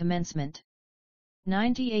such commencement.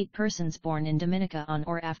 98 persons born in Dominica on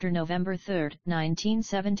or after November 3,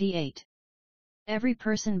 1978. Every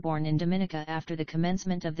person born in Dominica after the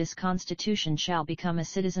commencement of this Constitution shall become a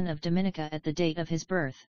citizen of Dominica at the date of his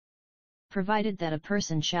birth. Provided that a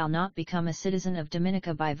person shall not become a citizen of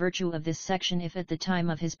Dominica by virtue of this section if at the time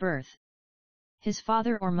of his birth his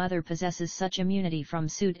father or mother possesses such immunity from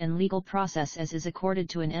suit and legal process as is accorded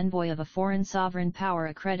to an envoy of a foreign sovereign power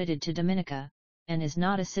accredited to Dominica, and is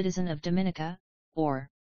not a citizen of Dominica, or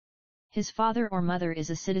his father or mother is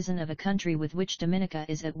a citizen of a country with which Dominica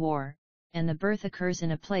is at war, and the birth occurs in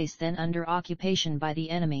a place then under occupation by the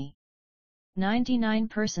enemy. 99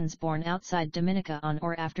 persons born outside Dominica on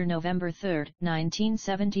or after November 3,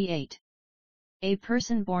 1978. A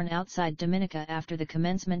person born outside Dominica after the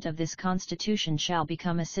commencement of this Constitution shall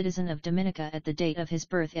become a citizen of Dominica at the date of his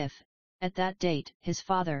birth if, at that date, his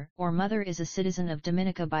father or mother is a citizen of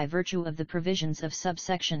Dominica by virtue of the provisions of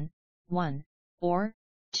subsection 1, or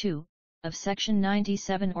 2, of Section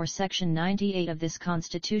 97 or Section 98 of this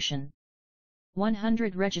Constitution.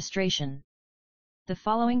 100 Registration. The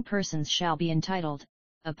following persons shall be entitled,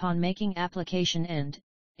 upon making application and,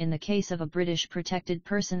 in the case of a British protected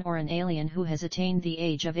person or an alien who has attained the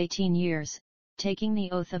age of 18 years, taking the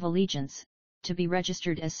oath of allegiance, to be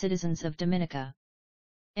registered as citizens of Dominica.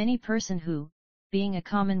 Any person who, being a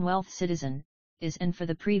Commonwealth citizen, is and for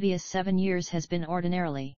the previous 7 years has been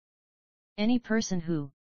ordinarily. Any person who,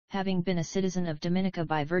 having been a citizen of Dominica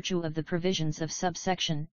by virtue of the provisions of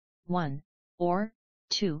subsection 1, or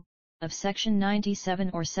 2, of Section 97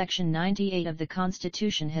 or Section 98 of the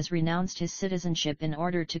Constitution has renounced his citizenship in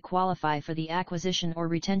order to qualify for the acquisition or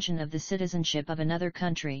retention of the citizenship of another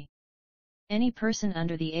country. Any person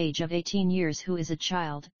under the age of 18 years who is a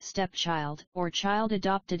child, stepchild, or child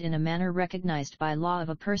adopted in a manner recognized by law of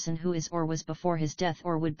a person who is or was before his death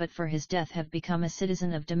or would but for his death have become a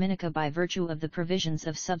citizen of Dominica by virtue of the provisions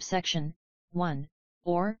of subsection 1,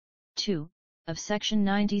 or 2, of Section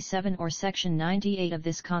 97 or Section 98 of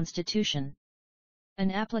this Constitution. An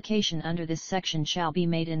application under this section shall be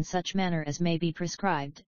made in such manner as may be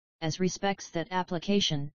prescribed, as respects that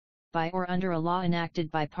application, by or under a law enacted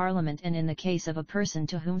by Parliament, and in the case of a person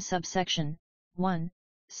to whom subsection 1,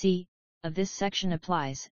 c, of this section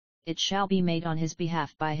applies, it shall be made on his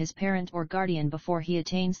behalf by his parent or guardian before he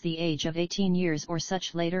attains the age of 18 years or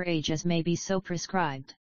such later age as may be so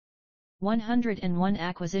prescribed. 101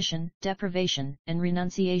 Acquisition, deprivation, and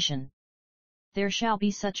renunciation. There shall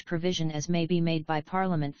be such provision as may be made by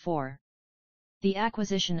Parliament for the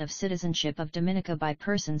acquisition of citizenship of Dominica by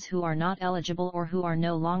persons who are not eligible or who are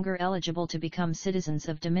no longer eligible to become citizens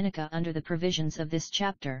of Dominica under the provisions of this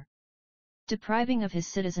chapter. Depriving of his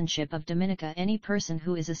citizenship of Dominica any person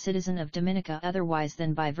who is a citizen of Dominica otherwise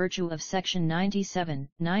than by virtue of Section 97,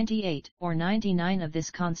 98, or 99 of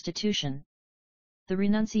this Constitution. The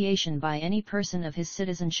renunciation by any person of his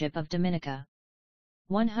citizenship of Dominica.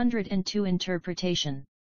 102 Interpretation.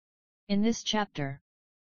 In this chapter,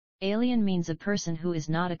 alien means a person who is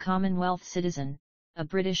not a Commonwealth citizen, a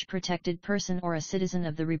British protected person or a citizen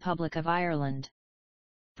of the Republic of Ireland.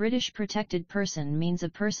 British protected person means a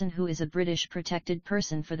person who is a British protected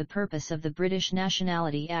person for the purpose of the British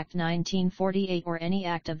Nationality Act 1948 or any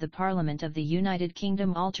act of the Parliament of the United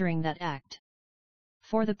Kingdom altering that act.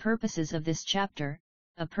 For the purposes of this chapter,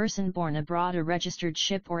 a person born aboard a registered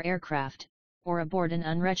ship or aircraft, or aboard an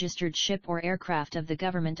unregistered ship or aircraft of the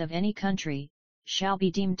government of any country, shall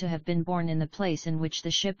be deemed to have been born in the place in which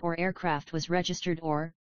the ship or aircraft was registered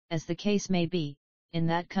or, as the case may be, in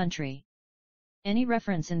that country. Any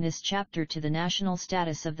reference in this chapter to the national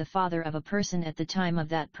status of the father of a person at the time of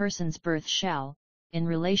that person's birth shall, in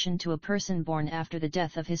relation to a person born after the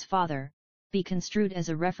death of his father, be construed as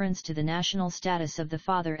a reference to the national status of the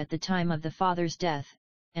father at the time of the father's death,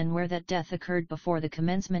 and where that death occurred before the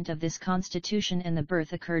commencement of this Constitution and the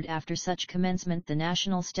birth occurred after such commencement, the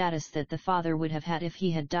national status that the father would have had if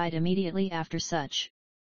he had died immediately after such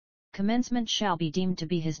commencement shall be deemed to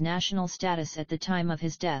be his national status at the time of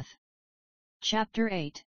his death. Chapter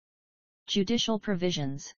 8. Judicial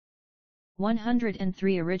Provisions.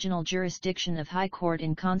 103 Original jurisdiction of High Court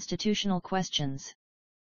in constitutional questions.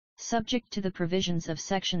 Subject to the provisions of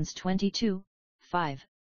Sections 22, 5,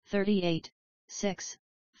 38, 6,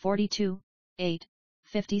 42, 8,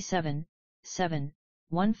 57, 7,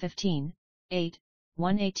 115, 8,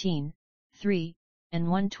 118, 3, and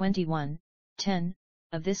 121, 10,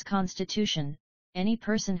 of this Constitution, any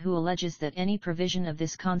person who alleges that any provision of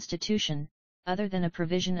this Constitution, other than a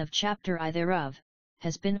provision of Chapter I thereof,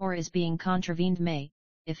 has been or is being contravened may,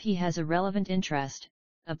 if he has a relevant interest,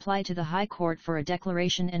 apply to the High Court for a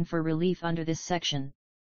declaration and for relief under this section.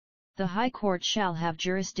 The High Court shall have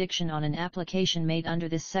jurisdiction on an application made under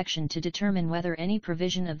this section to determine whether any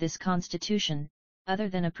provision of this Constitution, other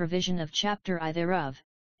than a provision of Chapter I thereof,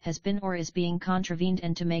 has been or is being contravened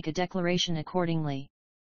and to make a declaration accordingly.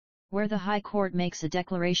 Where the High Court makes a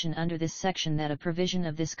declaration under this section that a provision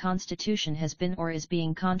of this Constitution has been or is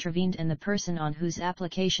being contravened and the person on whose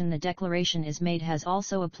application the declaration is made has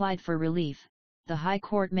also applied for relief, the High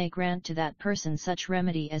Court may grant to that person such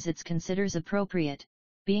remedy as it considers appropriate,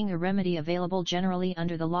 being a remedy available generally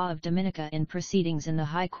under the law of Dominica in proceedings in the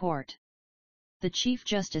High Court. The Chief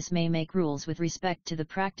Justice may make rules with respect to the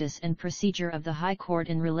practice and procedure of the High Court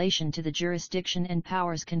in relation to the jurisdiction and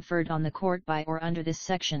powers conferred on the Court by or under this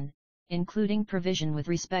section, including provision with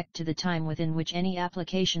respect to the time within which any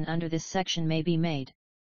application under this section may be made.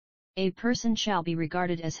 A person shall be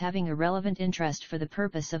regarded as having a relevant interest for the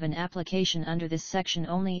purpose of an application under this section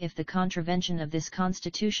only if the contravention of this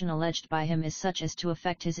Constitution alleged by him is such as to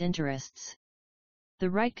affect his interests. The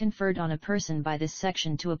right conferred on a person by this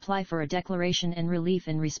section to apply for a declaration and relief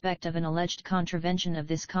in respect of an alleged contravention of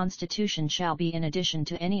this Constitution shall be in addition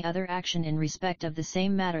to any other action in respect of the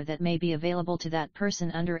same matter that may be available to that person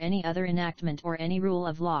under any other enactment or any rule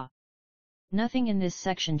of law. Nothing in this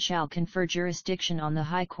section shall confer jurisdiction on the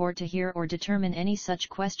High Court to hear or determine any such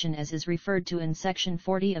question as is referred to in Section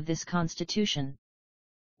 40 of this Constitution.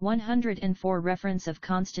 104 Reference of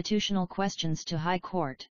constitutional questions to High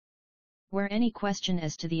Court. Where any question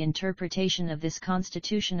as to the interpretation of this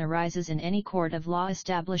Constitution arises in any court of law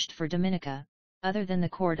established for Dominica, other than the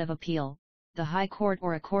Court of Appeal, the High Court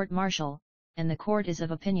or a court-martial, and the court is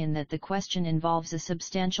of opinion that the question involves a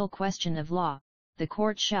substantial question of law, the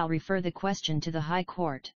court shall refer the question to the High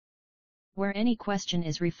Court. Where any question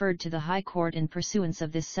is referred to the High Court in pursuance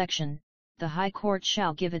of this section, the High Court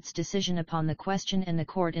shall give its decision upon the question and the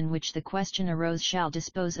court in which the question arose shall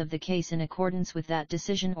dispose of the case in accordance with that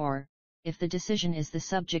decision or, if the decision is the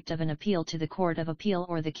subject of an appeal to the Court of Appeal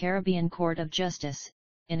or the Caribbean Court of Justice,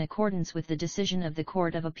 in accordance with the decision of the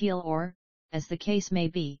Court of Appeal or, as the case may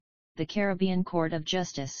be, the Caribbean Court of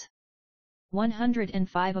Justice.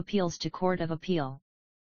 105 Appeals to Court of Appeal.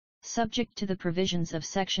 Subject to the provisions of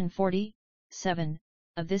Section 47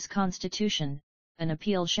 of this Constitution, an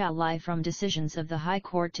appeal shall lie from decisions of the High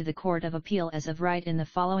Court to the Court of Appeal as of right in the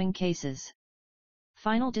following cases.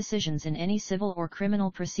 Final decisions in any civil or criminal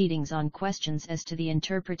proceedings on questions as to the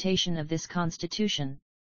interpretation of this Constitution.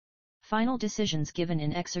 Final decisions given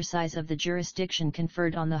in exercise of the jurisdiction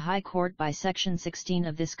conferred on the High Court by Section 16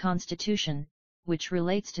 of this Constitution, which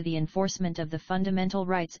relates to the enforcement of the fundamental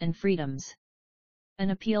rights and freedoms. An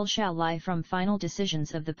appeal shall lie from final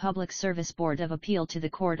decisions of the Public Service Board of Appeal to the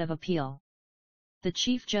Court of Appeal. The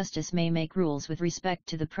Chief Justice may make rules with respect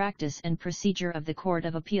to the practice and procedure of the Court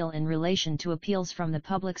of Appeal in relation to appeals from the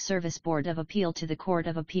Public Service Board of Appeal to the Court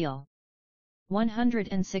of Appeal.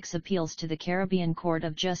 106 Appeals to the Caribbean Court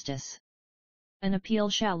of Justice. An appeal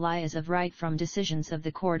shall lie as of right from decisions of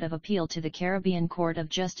the Court of Appeal to the Caribbean Court of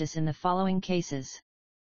Justice in the following cases.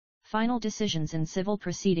 Final decisions in civil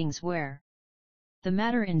proceedings where the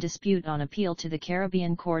matter in dispute on appeal to the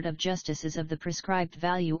Caribbean Court of Justice is of the prescribed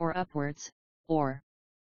value or upwards, or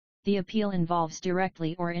the appeal involves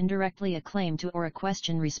directly or indirectly a claim to or a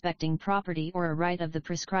question respecting property or a right of the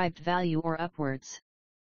prescribed value or upwards.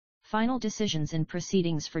 Final decisions in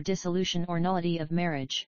proceedings for dissolution or nullity of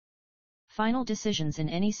marriage. Final decisions in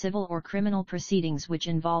any civil or criminal proceedings which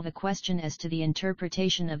involve a question as to the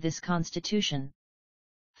interpretation of this Constitution.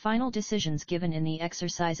 Final decisions given in the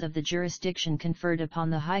exercise of the jurisdiction conferred upon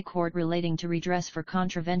the High Court relating to redress for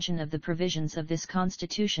contravention of the provisions of this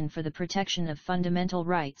Constitution for the protection of fundamental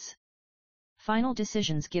rights. Final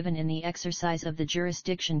decisions given in the exercise of the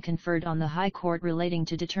jurisdiction conferred on the High Court relating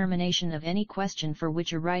to determination of any question for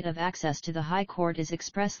which a right of access to the High Court is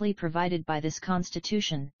expressly provided by this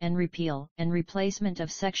Constitution, and repeal and replacement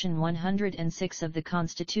of Section 106 of the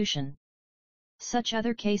Constitution. Such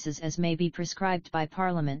other cases as may be prescribed by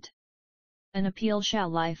Parliament. An appeal shall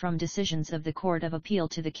lie from decisions of the Court of Appeal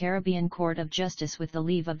to the Caribbean Court of Justice with the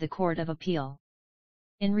leave of the Court of Appeal.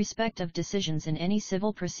 In respect of decisions in any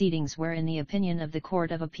civil proceedings where in the opinion of the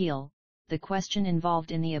Court of Appeal, the question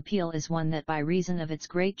involved in the appeal is one that by reason of its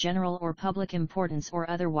great general or public importance or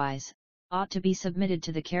otherwise, ought to be submitted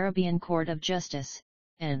to the Caribbean Court of Justice,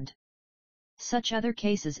 and such other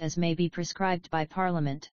cases as may be prescribed by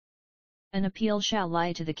Parliament. An appeal shall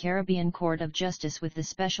lie to the Caribbean Court of Justice with the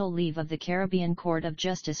special leave of the Caribbean Court of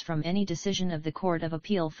Justice from any decision of the Court of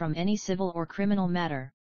Appeal from any civil or criminal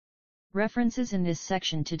matter. References in this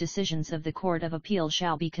section to decisions of the Court of Appeal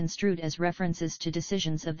shall be construed as references to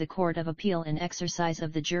decisions of the Court of Appeal in exercise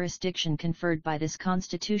of the jurisdiction conferred by this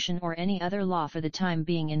Constitution or any other law for the time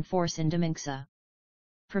being in force in Dominica,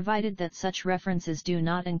 provided that such references do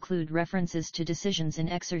not include references to decisions in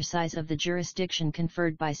exercise of the jurisdiction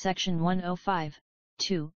conferred by Section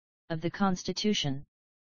 105(2) of the Constitution.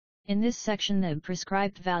 In this section the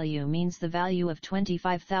prescribed value means the value of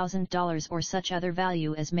 $25,000 or such other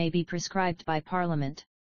value as may be prescribed by Parliament.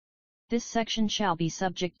 This section shall be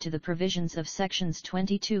subject to the provisions of Sections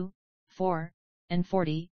 22, 4, and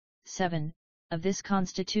 47 of this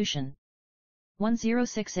Constitution.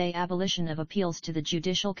 106A Abolition of appeals to the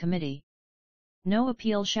Judicial Committee. No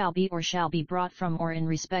appeal shall be brought from or in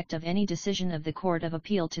respect of any decision of the Court of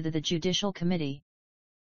Appeal to the Judicial Committee.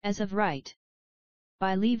 As of right.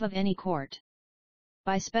 By leave of any court.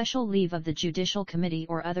 By special leave of the Judicial Committee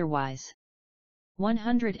or otherwise.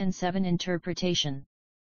 107 Interpretation.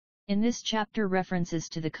 In this chapter references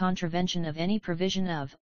to the contravention of any provision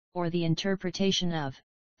of, or the interpretation of,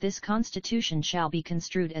 this Constitution shall be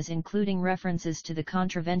construed as including references to the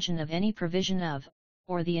contravention of any provision of,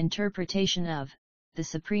 or the interpretation of, the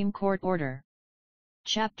Supreme Court order.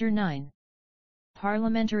 Chapter 9.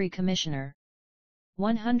 Parliamentary Commissioner.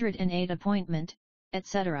 108 Appointment,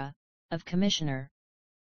 etc., of Commissioner.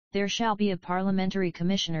 There shall be a Parliamentary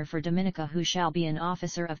Commissioner for Dominica who shall be an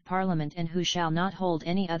officer of Parliament and who shall not hold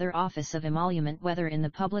any other office of emolument whether in the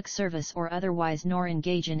public service or otherwise nor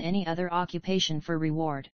engage in any other occupation for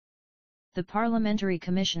reward. The Parliamentary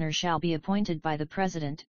Commissioner shall be appointed by the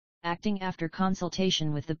President, acting after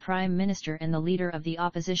consultation with the Prime Minister and the Leader of the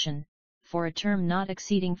Opposition, for a term not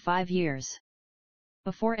exceeding 5 years.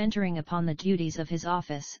 Before entering upon the duties of his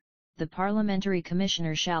office, the Parliamentary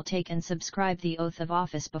Commissioner shall take and subscribe the oath of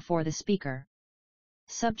office before the Speaker.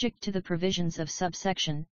 Subject to the provisions of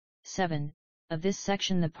subsection 7 of this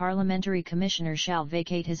section, the Parliamentary Commissioner shall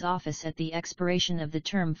vacate his office at the expiration of the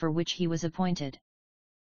term for which he was appointed,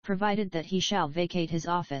 provided that he shall vacate his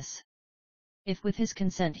office if with his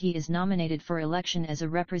consent he is nominated for election as a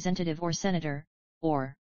representative or senator,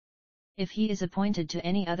 or If he is appointed to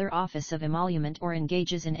any other office of emolument or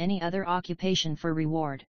engages in any other occupation for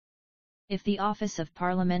reward. If the office of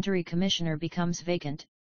Parliamentary Commissioner becomes vacant,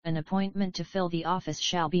 an appointment to fill the office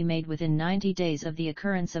shall be made within 90 days of the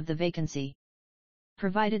occurrence of the vacancy,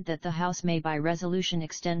 provided that the House may by resolution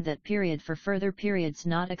extend that period for further periods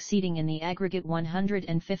not exceeding in the aggregate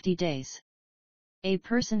 150 days. A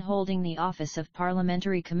person holding the office of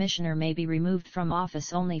Parliamentary Commissioner may be removed from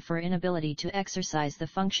office only for inability to exercise the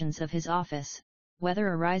functions of his office, whether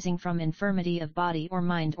arising from infirmity of body or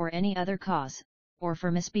mind or any other cause, or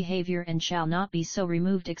for misbehavior, and shall not be so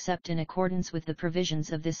removed except in accordance with the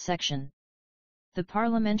provisions of this section. The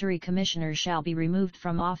Parliamentary Commissioner shall be removed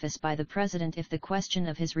from office by the President if the question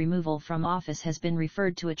of his removal from office has been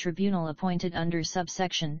referred to a tribunal appointed under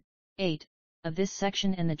subsection 8 of this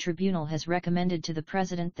section, and the tribunal has recommended to the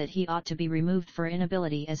President that he ought to be removed for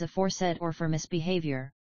inability as aforesaid or for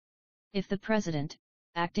misbehavior. If the President,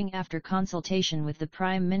 acting after consultation with the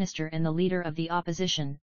Prime Minister and the Leader of the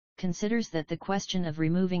Opposition, considers that the question of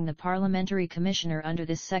removing the Parliamentary Commissioner under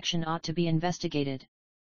this section ought to be investigated,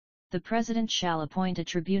 the President shall appoint a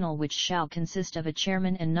tribunal which shall consist of a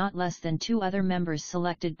chairman and not less than 2 other members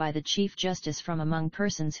selected by the Chief Justice from among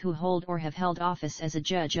persons who hold or have held office as a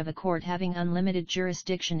judge of a court having unlimited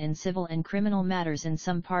jurisdiction in civil and criminal matters in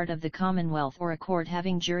some part of the Commonwealth, or a court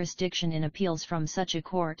having jurisdiction in appeals from such a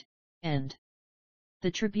court, and the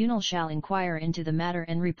tribunal shall inquire into the matter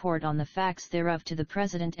and report on the facts thereof to the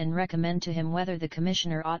President and recommend to him whether the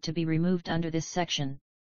Commissioner ought to be removed under this section.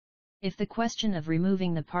 If the question of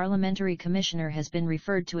removing the Parliamentary Commissioner has been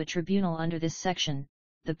referred to a tribunal under this section,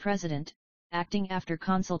 the President, acting after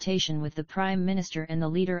consultation with the Prime Minister and the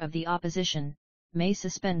Leader of the Opposition, may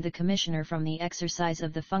suspend the Commissioner from the exercise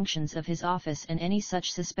of the functions of his office, and any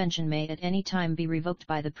such suspension may at any time be revoked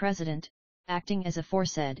by the President, acting as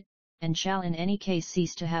aforesaid, and shall in any case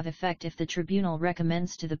cease to have effect if the tribunal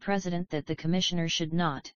recommends to the President that the Commissioner should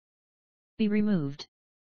not be removed.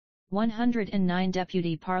 109.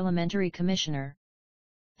 Deputy Parliamentary Commissioner.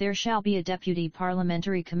 There shall be a Deputy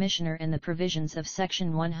Parliamentary Commissioner, and the provisions of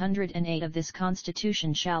Section 108 of this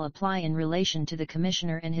Constitution shall apply in relation to the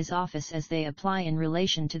Commissioner and his office as they apply in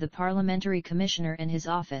relation to the Parliamentary Commissioner and his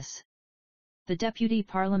office. The Deputy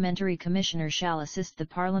Parliamentary Commissioner shall assist the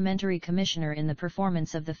Parliamentary Commissioner in the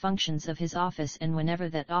performance of the functions of his office, and whenever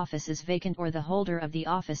that office is vacant or the holder of the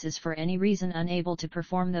office is for any reason unable to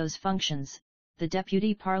perform those functions, the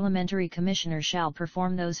Deputy Parliamentary Commissioner shall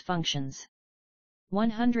perform those functions.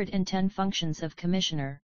 110. Functions of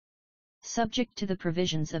Commissioner. Subject to the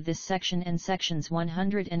provisions of this section and sections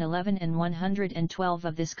 111 and 112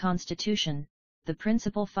 of this Constitution, the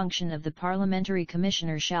principal function of the Parliamentary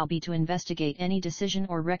Commissioner shall be to investigate any decision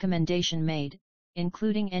or recommendation made,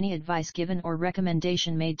 including any advice given or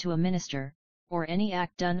recommendation made to a minister, or any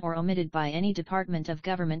act done or omitted by any department of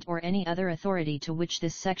government or any other authority to which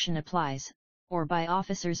this section applies, or by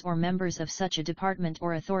officers or members of such a department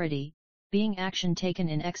or authority, being action taken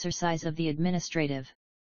in exercise of the administrative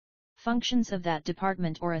functions of that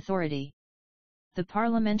department or authority. The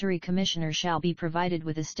Parliamentary Commissioner shall be provided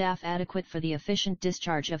with a staff adequate for the efficient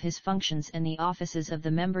discharge of his functions, and the offices of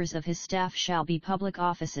the members of his staff shall be public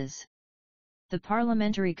offices. The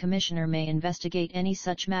Parliamentary Commissioner may investigate any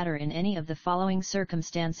such matter in any of the following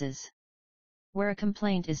circumstances: where a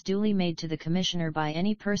complaint is duly made to the Commissioner by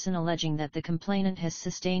any person alleging that the complainant has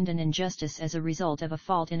sustained an injustice as a result of a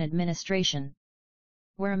fault in administration;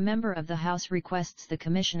 where a member of the House requests the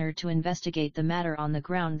Commissioner to investigate the matter on the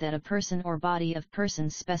ground that a person or body of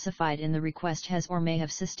persons specified in the request has or may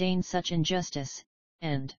have sustained such injustice,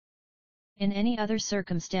 and in any other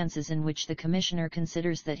circumstances in which the Commissioner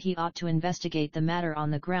considers that he ought to investigate the matter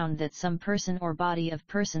on the ground that some person or body of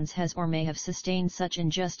persons has or may have sustained such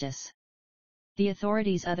injustice. The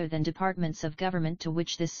authorities other than departments of government to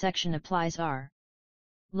which this section applies are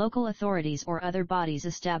local authorities or other bodies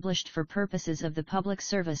established for purposes of the public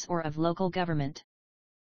service or of local government.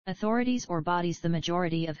 Authorities or bodies the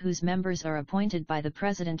majority of whose members are appointed by the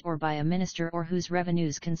President or by a minister, or whose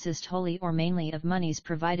revenues consist wholly or mainly of monies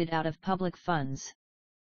provided out of public funds.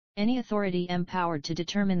 Any authority empowered to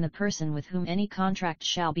determine the person with whom any contract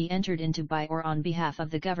shall be entered into by or on behalf of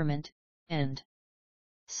the government, and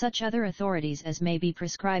such other authorities as may be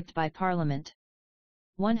prescribed by Parliament.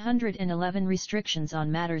 111. Restrictions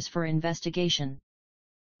on matters for investigation.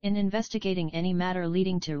 In investigating any matter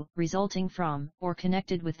leading to, resulting from, or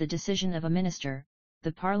connected with the decision of a minister,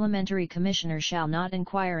 the Parliamentary Commissioner shall not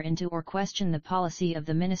inquire into or question the policy of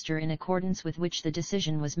the minister in accordance with which the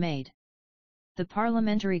decision was made. The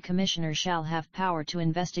Parliamentary Commissioner shall have power to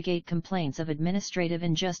investigate complaints of administrative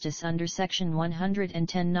injustice under Section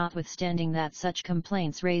 110, notwithstanding that such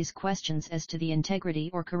complaints raise questions as to the integrity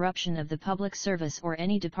or corruption of the public service or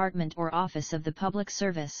any department or office of the public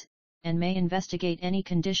service, and may investigate any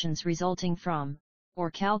conditions resulting from, or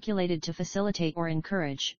calculated to facilitate or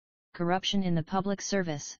encourage, corruption in the public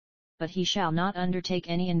service, but he shall not undertake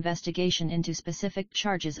any investigation into specific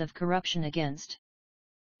charges of corruption against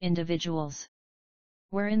individuals.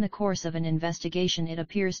 Where in the course of an investigation it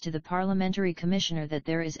appears to the Parliamentary Commissioner that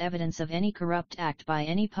there is evidence of any corrupt act by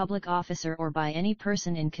any public officer or by any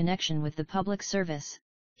person in connection with the public service,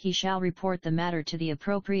 he shall report the matter to the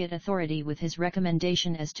appropriate authority with his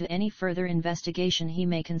recommendation as to any further investigation he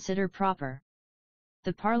may consider proper.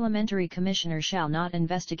 The Parliamentary Commissioner shall not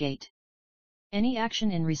investigate any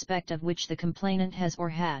action in respect of which the complainant has or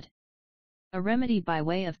had a remedy by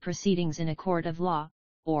way of proceedings in a court of law,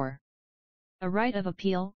 or a right of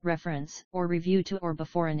appeal, reference, or review to or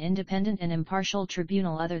before an independent and impartial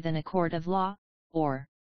tribunal other than a court of law, or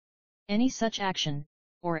any such action,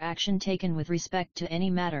 or action taken with respect to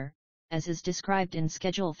any matter, as is described in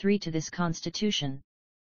Schedule 3 to this Constitution.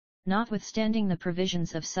 Notwithstanding the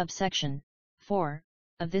provisions of subsection 4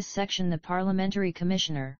 of this section, the Parliamentary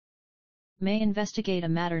Commissioner may investigate a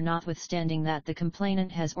matter notwithstanding that the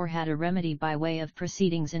complainant has or had a remedy by way of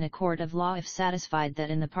proceedings in a court of law if satisfied that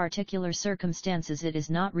in the particular circumstances it is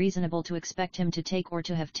not reasonable to expect him to take or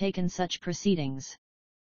to have taken such proceedings.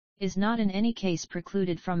 Is not in any case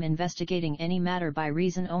precluded from investigating any matter by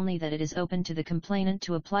reason only that it is open to the complainant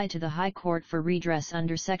to apply to the High Court for redress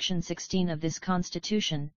under Section 16 of this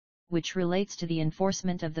Constitution, which relates to the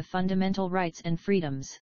enforcement of the fundamental rights and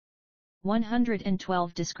freedoms.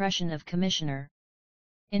 112 Discretion of Commissioner.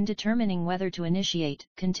 In determining whether to initiate,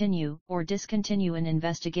 continue, or discontinue an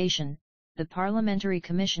investigation, the Parliamentary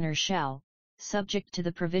Commissioner shall, subject to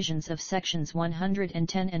the provisions of Sections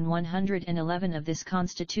 110 and 111 of this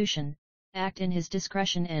Constitution, act in his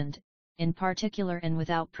discretion and, in particular and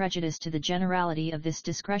without prejudice to the generality of this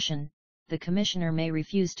discretion, the Commissioner may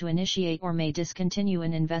refuse to initiate or may discontinue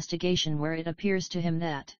an investigation where it appears to him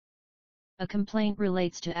that a complaint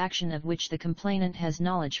relates to action of which the complainant has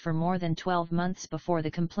knowledge for more than 12 months before the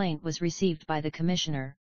complaint was received by the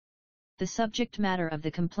Commissioner. The subject matter of the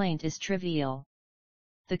complaint is trivial.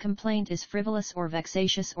 The complaint is frivolous or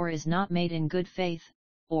vexatious or is not made in good faith,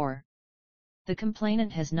 or the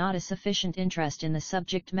complainant has not a sufficient interest in the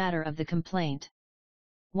subject matter of the complaint.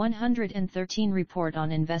 113 Report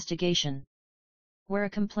on investigation. Where a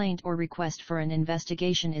complaint or request for an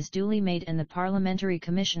investigation is duly made and the Parliamentary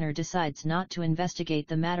Commissioner decides not to investigate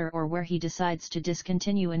the matter, or where he decides to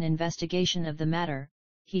discontinue an investigation of the matter,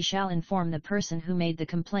 he shall inform the person who made the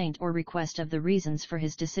complaint or request of the reasons for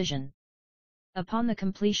his decision. Upon the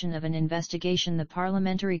completion of an investigation, the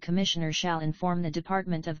Parliamentary Commissioner shall inform the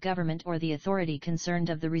Department of Government or the authority concerned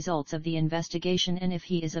of the results of the investigation, and if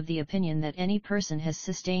he is of the opinion that any person has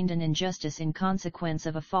sustained an injustice in consequence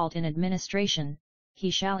of a fault in administration, he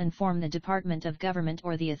shall inform the Department of Government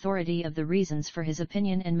or the authority of the reasons for his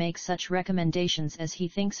opinion and make such recommendations as he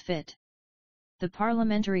thinks fit. The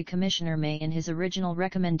Parliamentary Commissioner may in his original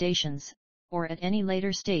recommendations, or at any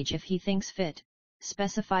later stage if he thinks fit,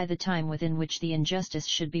 specify the time within which the injustice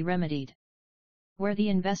should be remedied. Where the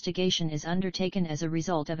investigation is undertaken as a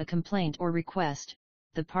result of a complaint or request,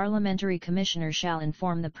 the Parliamentary Commissioner shall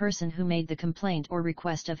inform the person who made the complaint or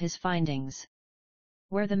request of his findings.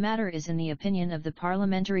 Where the matter is in the opinion of the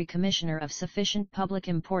Parliamentary Commissioner of sufficient public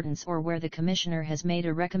importance, or where the Commissioner has made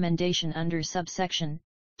a recommendation under subsection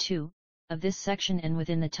 2 of this section and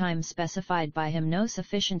within the time specified by him no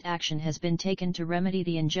sufficient action has been taken to remedy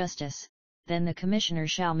the injustice, then the Commissioner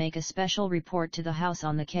shall make a special report to the House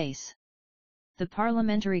on the case. The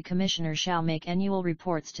Parliamentary Commissioner shall make annual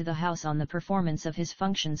reports to the House on the performance of his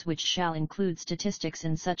functions, which shall include statistics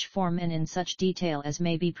in such form and in such detail as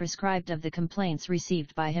may be prescribed of the complaints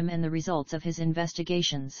received by him and the results of his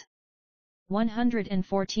investigations.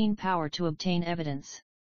 114 Power to obtain evidence.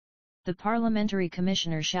 The Parliamentary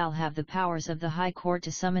Commissioner shall have the powers of the High Court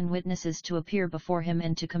to summon witnesses to appear before him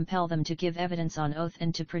and to compel them to give evidence on oath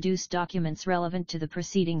and to produce documents relevant to the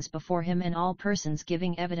proceedings before him, and all persons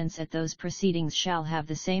giving evidence at those proceedings shall have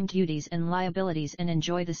the same duties and liabilities and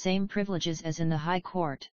enjoy the same privileges as in the High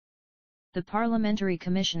Court. The Parliamentary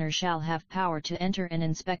Commissioner shall have power to enter and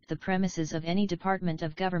inspect the premises of any department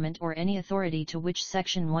of government or any authority to which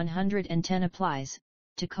Section 110 applies,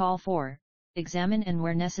 to call for, examine and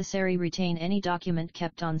where necessary retain any document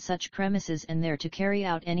kept on such premises, and there to carry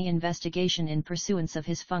out any investigation in pursuance of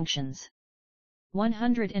his functions.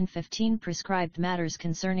 115 Prescribed matters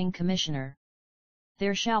concerning Commissioner.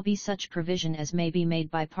 there shall be such provision as may be made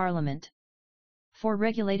by Parliament, for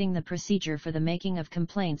regulating the procedure for the making of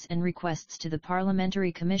complaints and requests to the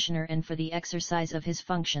Parliamentary Commissioner and for the exercise of his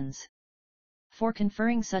functions, for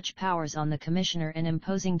conferring such powers on the Commissioner and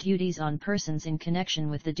imposing duties on persons in connection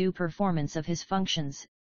with the due performance of his functions,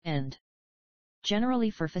 and generally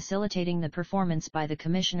for facilitating the performance by the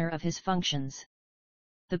Commissioner of his functions.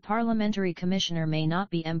 The Parliamentary Commissioner may not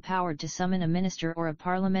be empowered to summon a minister or a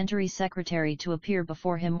parliamentary secretary to appear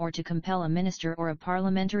before him or to compel a minister or a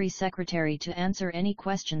parliamentary secretary to answer any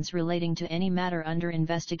questions relating to any matter under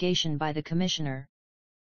investigation by the Commissioner.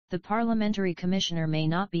 The Parliamentary Commissioner may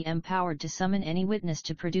not be empowered to summon any witness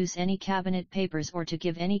to produce any cabinet papers or to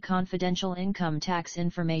give any confidential income tax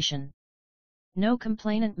information. No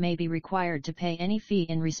complainant may be required to pay any fee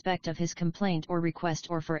in respect of his complaint or request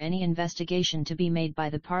or for any investigation to be made by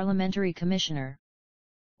the Parliamentary Commissioner.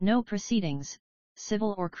 No proceedings,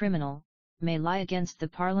 civil or criminal, may lie against the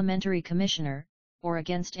Parliamentary Commissioner, or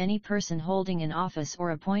against any person holding an office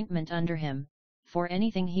or appointment under him, for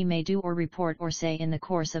anything he may do or report or say in the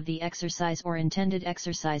course of the exercise or intended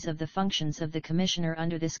exercise of the functions of the Commissioner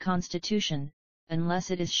under this Constitution, unless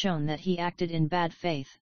it is shown that he acted in bad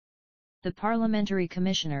faith. The Parliamentary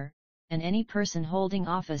Commissioner, and any person holding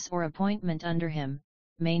office or appointment under him,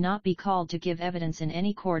 may not be called to give evidence in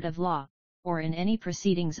any court of law, or in any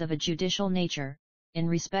proceedings of a judicial nature, in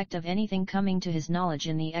respect of anything coming to his knowledge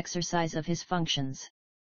in the exercise of his functions.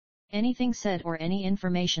 Anything said or any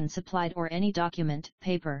information supplied or any document,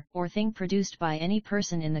 paper, or thing produced by any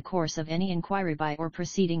person in the course of any inquiry by or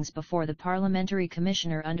proceedings before the Parliamentary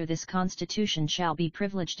Commissioner under this Constitution shall be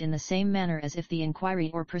privileged in the same manner as if the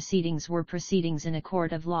inquiry or proceedings were proceedings in a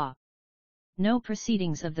court of law. No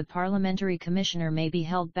proceedings of the Parliamentary Commissioner may be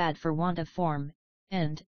held bad for want of form,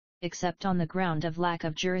 and, except on the ground of lack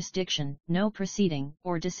of jurisdiction, no proceeding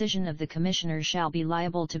or decision of the Commissioner shall be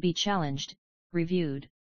liable to be challenged, reviewed,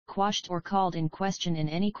 quashed or called in question in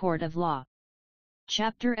any court of law.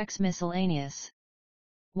 Chapter X Miscellaneous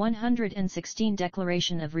 116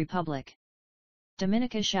 Declaration of Republic.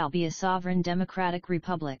 Dominica shall be a sovereign democratic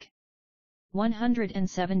republic.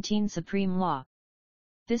 117 Supreme Law.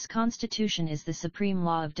 This Constitution is the supreme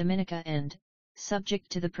law of Dominica and, subject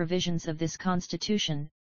to the provisions of this Constitution,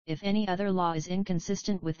 if any other law is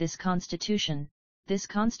inconsistent with this Constitution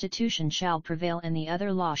shall prevail and the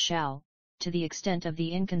other law shall, to the extent of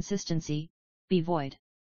the inconsistency, be void.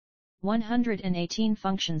 118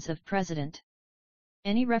 Functions of President.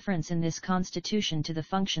 Any reference in this Constitution to the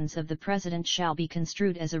functions of the President shall be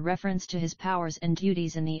construed as a reference to his powers and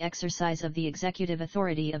duties in the exercise of the executive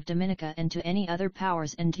authority of Dominica and to any other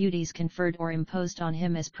powers and duties conferred or imposed on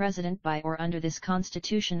him as President by or under this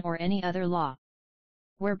Constitution or any other law.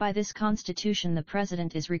 Whereby this Constitution the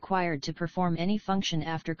President is required to perform any function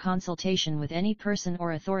after consultation with any person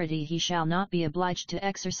or authority, he shall not be obliged to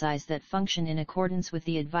exercise that function in accordance with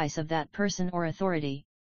the advice of that person or authority.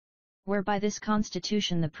 Whereby this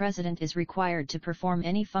Constitution the President is required to perform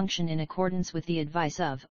any function in accordance with the advice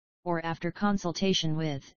of, or after consultation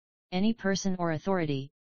with, any person or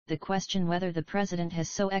authority, the question whether the President has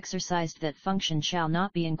so exercised that function shall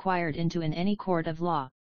not be inquired into in any court of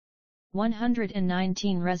law.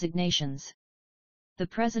 119 Resignations. The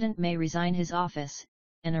President may resign his office,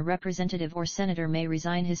 and a representative or senator may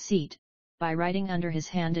resign his seat, by writing under his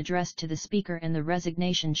hand addressed to the Speaker, and the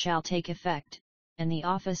resignation shall take effect, and the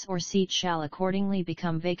office or seat shall accordingly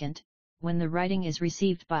become vacant, when the writing is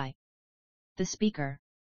received by the Speaker.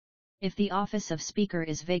 If the office of Speaker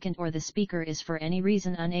is vacant or the Speaker is for any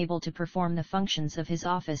reason unable to perform the functions of his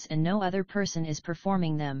office and no other person is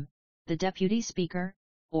performing them, the Deputy Speaker,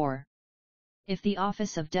 or if the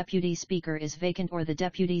office of Deputy Speaker is vacant or the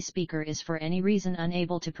Deputy Speaker is for any reason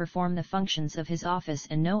unable to perform the functions of his office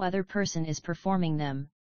and no other person is performing them,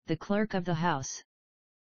 the Clerk of the House.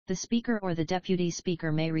 The Speaker or the Deputy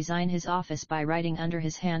Speaker may resign his office by writing under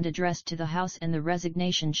his hand addressed to the House, and the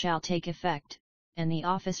resignation shall take effect, and the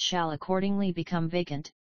office shall accordingly become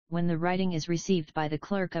vacant, when the writing is received by the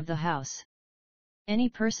Clerk of the House. Any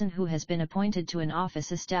person who has been appointed to an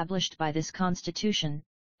office established by this Constitution,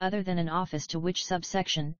 other than an office to which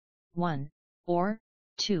subsection 1, or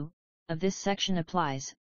 2, of this section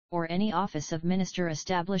applies, or any office of minister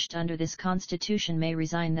established under this Constitution may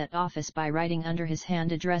resign that office by writing under his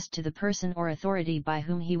hand addressed to the person or authority by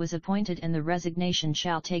whom he was appointed, and the resignation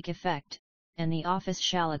shall take effect, and the office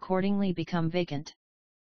shall accordingly become vacant.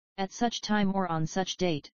 At such time or on such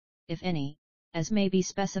date, if any, as may be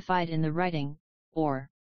specified in the writing, or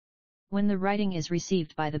when the writing is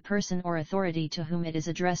received by the person or authority to whom it is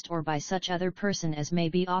addressed or by such other person as may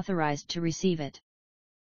be authorized to receive it.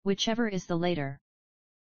 Whichever is the later.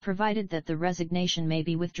 provided that the resignation may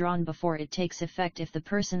be withdrawn before it takes effect if the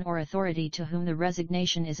person or authority to whom the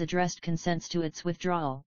resignation is addressed consents to its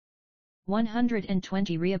withdrawal.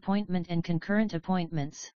 120 Reappointment and concurrent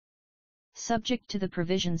appointments. Subject to the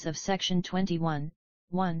provisions of Section 21(1)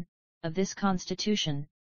 of this Constitution,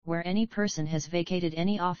 where any person has vacated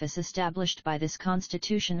any office established by this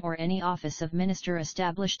Constitution or any office of minister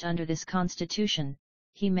established under this Constitution,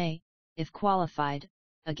 he may, if qualified,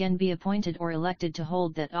 again be appointed or elected to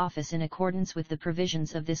hold that office in accordance with the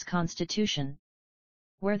provisions of this Constitution.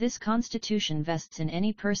 Where this Constitution vests in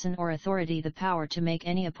any person or authority the power to make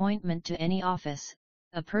any appointment to any office,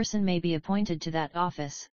 a person may be appointed to that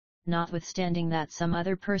office, notwithstanding that some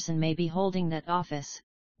other person may be holding that office,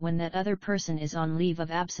 when that other person is on leave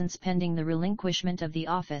of absence pending the relinquishment of the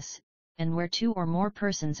office, and where two or more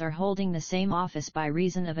persons are holding the same office by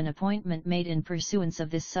reason of an appointment made in pursuance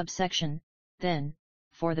of this subsection, then,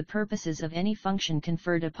 for the purposes of any function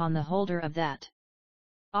conferred upon the holder of that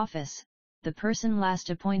office, the person last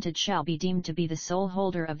appointed shall be deemed to be the sole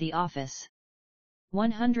holder of the office.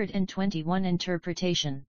 121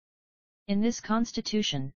 Interpretation. In this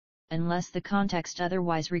Constitution, unless the context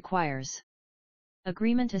otherwise requires.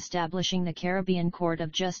 Agreement establishing the Caribbean Court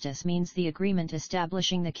of Justice means the agreement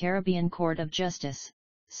establishing the Caribbean Court of Justice,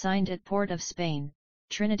 signed at Port of Spain,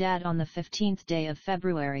 Trinidad on the 15th day of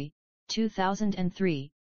February,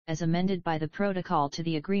 2003, as amended by the Protocol to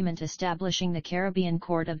the Agreement establishing the Caribbean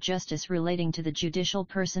Court of Justice relating to the judicial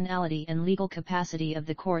personality and legal capacity of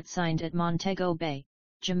the court signed at Montego Bay,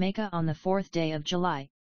 Jamaica on the 4th day of July,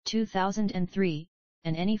 2003,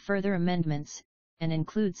 and any further amendments, and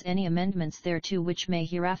includes any amendments thereto which may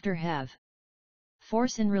hereafter have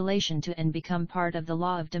force in relation to and become part of the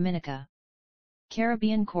law of Dominica.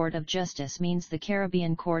 Caribbean Court of Justice means the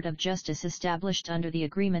Caribbean Court of Justice established under the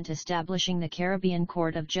agreement establishing the Caribbean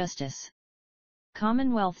Court of Justice.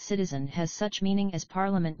 Commonwealth citizen has such meaning as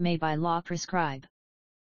Parliament may by law prescribe.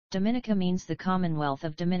 Dominica means the Commonwealth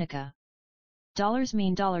of Dominica. Dollars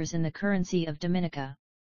mean dollars in the currency of Dominica.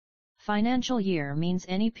 Financial year means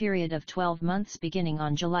any period of 12 months beginning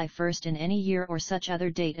on July 1 in any year or such other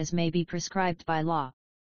date as may be prescribed by law.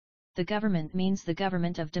 The government means the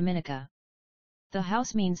government of Dominica. The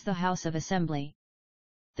House means the House of Assembly.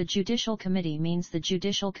 The Judicial Committee means the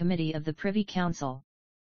Judicial Committee of the Privy Council.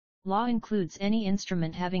 Law includes any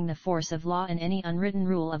instrument having the force of law and any unwritten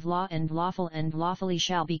rule of law and lawful and lawfully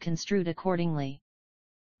shall be construed accordingly.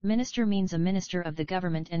 Minister means a minister of the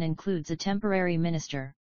government and includes a temporary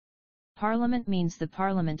minister. Parliament means the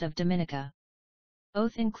Parliament of Dominica.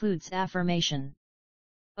 Oath includes affirmation.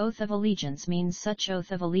 Oath of allegiance means such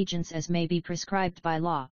oath of allegiance as may be prescribed by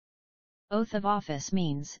law. Oath of office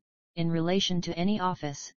means, in relation to any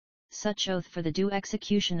office, such oath for the due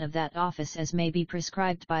execution of that office as may be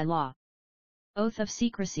prescribed by law. Oath of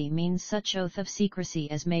secrecy means such oath of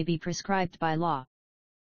secrecy as may be prescribed by law.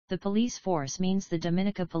 The police force means the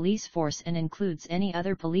Dominica Police Force and includes any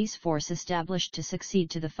other police force established to succeed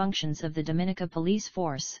to the functions of the Dominica Police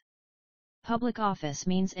Force. Public office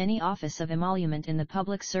means any office of emolument in the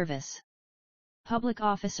public service. Public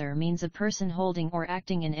officer means a person holding or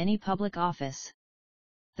acting in any public office.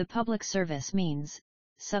 The public service means,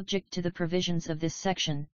 subject to the provisions of this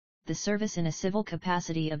section, the service in a civil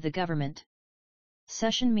capacity of the government.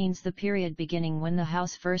 Session means the period beginning when the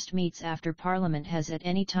House first meets after Parliament has at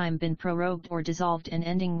any time been prorogued or dissolved and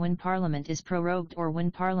ending when Parliament is prorogued or when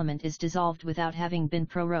Parliament is dissolved without having been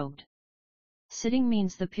prorogued. Sitting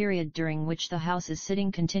means the period during which the House is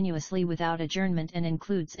sitting continuously without adjournment and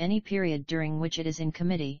includes any period during which it is in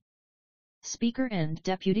committee. Speaker and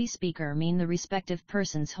Deputy Speaker mean the respective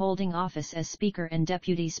persons holding office as Speaker and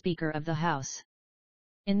Deputy Speaker of the House.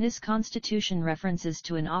 In this Constitution, references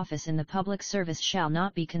to an office in the public service shall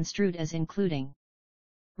not be construed as including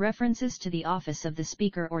references to the office of the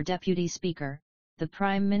Speaker or Deputy Speaker, the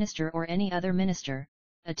Prime Minister or any other minister,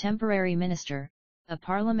 a temporary minister, a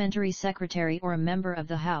parliamentary secretary or a member of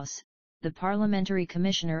the House, the parliamentary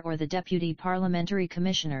commissioner or the deputy parliamentary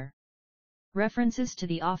commissioner. References to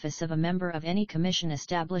the office of a member of any commission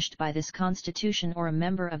established by this Constitution or a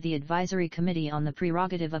member of the Advisory Committee on the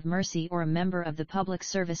Prerogative of Mercy or a member of the Public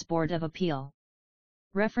Service Board of Appeal.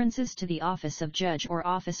 References to the office of judge or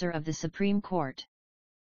officer of the Supreme Court.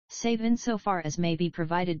 Save insofar as may be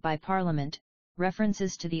provided by Parliament,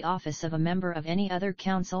 references to the office of a member of any other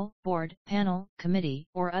council, board, panel, committee,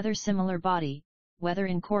 or other similar body, whether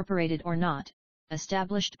incorporated or not,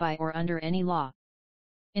 established by or under any law.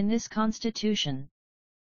 In this Constitution,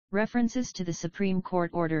 references to the Supreme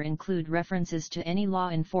Court order include references to any law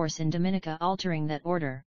in force in Dominica altering that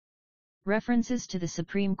order. References to the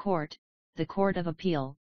Supreme Court, the Court of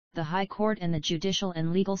Appeal, the High Court and the Judicial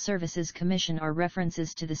and Legal Services Commission are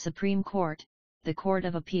references to the Supreme Court, the Court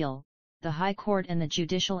of Appeal, the High Court and the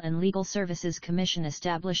Judicial and Legal Services Commission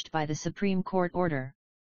established by the Supreme Court order.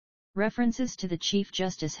 References to the Chief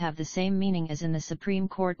Justice have the same meaning as in the Supreme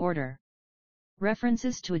Court order.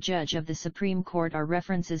 References to a judge of the Supreme Court are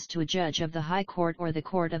references to a judge of the High Court or the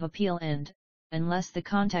Court of Appeal and, unless the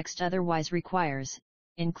context otherwise requires,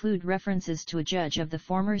 include references to a judge of the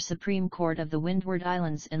former Supreme Court of the Windward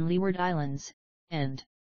Islands and Leeward Islands, and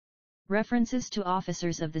references to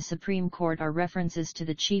officers of the Supreme Court are references to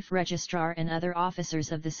the Chief Registrar and other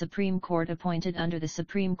officers of the Supreme Court appointed under the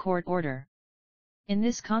Supreme Court order. In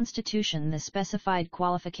this Constitution, the specified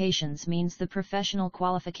qualifications means the professional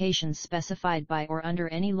qualifications specified by or under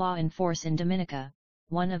any law in force in Dominica,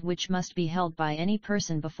 one of which must be held by any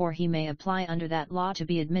person before he may apply under that law to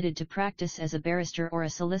be admitted to practice as a barrister or a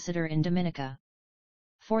solicitor in Dominica.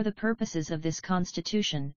 For the purposes of this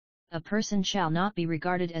Constitution, a person shall not be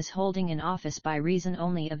regarded as holding an office by reason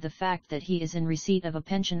only of the fact that he is in receipt of a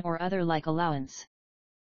pension or other like allowance.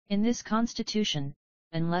 In this Constitution,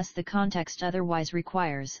 unless the context otherwise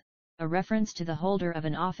requires, a reference to the holder of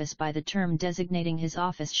an office by the term designating his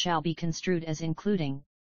office shall be construed as including,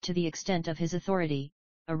 to the extent of his authority,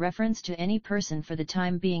 a reference to any person for the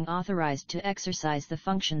time being authorized to exercise the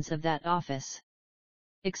functions of that office.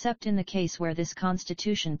 Except in the case where this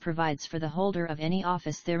Constitution provides for the holder of any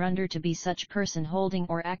office thereunder to be such person holding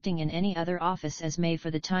or acting in any other office as may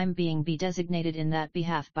for the time being be designated in that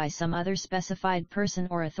behalf by some other specified person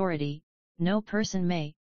or authority, no person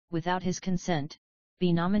may, without his consent,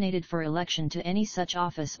 be nominated for election to any such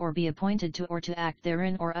office or be appointed to or to act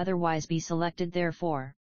therein or otherwise be selected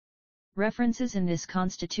therefor. References in this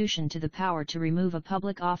Constitution to the power to remove a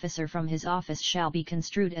public officer from his office shall be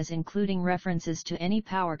construed as including references to any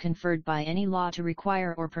power conferred by any law to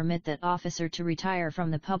require or permit that officer to retire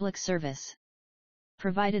from the public service.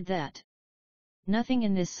 Provided that nothing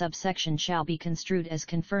in this subsection shall be construed as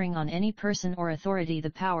conferring on any person or authority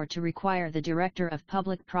the power to require the Director of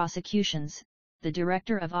Public Prosecutions, the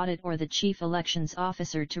Director of Audit or the Chief Elections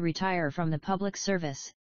Officer to retire from the public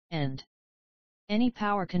service, and any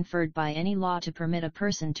power conferred by any law to permit a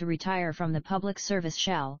person to retire from the public service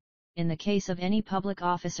shall, in the case of any public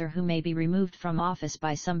officer who may be removed from office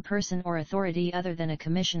by some person or authority other than a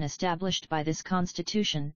commission established by this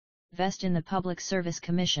Constitution, vest in the Public Service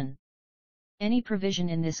Commission. Any provision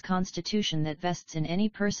in this Constitution that vests in any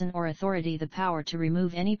person or authority the power to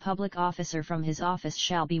remove any public officer from his office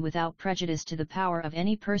shall be without prejudice to the power of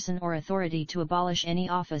any person or authority to abolish any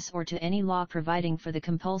office or to any law providing for the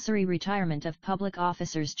compulsory retirement of public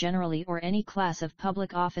officers generally or any class of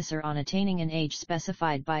public officer on attaining an age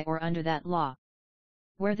specified by or under that law.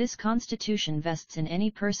 Where this Constitution vests in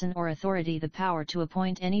any person or authority the power to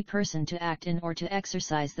appoint any person to act in or to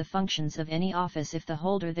exercise the functions of any office if the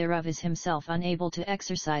holder thereof is himself unable to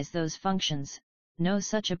exercise those functions, no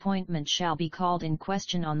such appointment shall be called in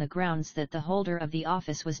question on the grounds that the holder of the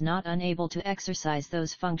office was not unable to exercise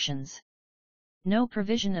those functions. No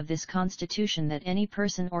provision of this Constitution that any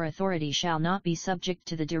person or authority shall not be subject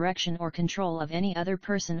to the direction or control of any other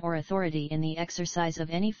person or authority in the exercise of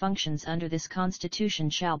any functions under this Constitution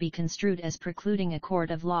shall be construed as precluding a court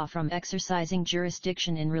of law from exercising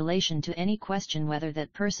jurisdiction in relation to any question whether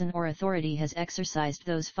that person or authority has exercised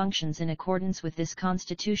those functions in accordance with this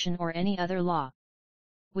Constitution or any other law.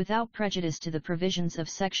 Without prejudice to the provisions of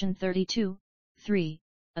Section 32(3)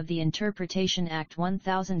 of the Interpretation Act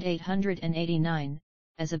 1889,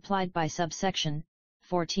 as applied by subsection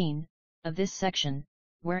 14 of this section,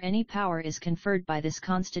 where any power is conferred by this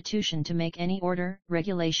Constitution to make any order,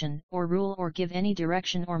 regulation, or rule or give any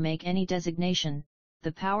direction or make any designation,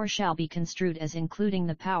 the power shall be construed as including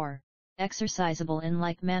the power, exercisable in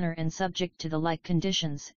like manner and subject to the like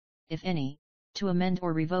conditions, if any, to amend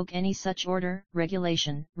or revoke any such order,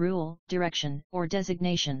 regulation, rule, direction, or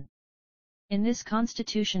designation. In this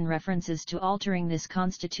Constitution references to altering this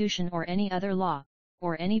Constitution or any other law,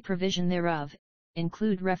 or any provision thereof,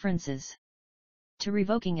 include references to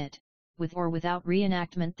revoking it, with or without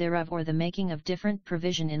reenactment thereof or the making of different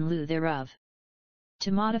provision in lieu thereof.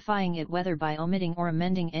 To modifying it whether by omitting or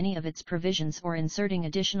amending any of its provisions or inserting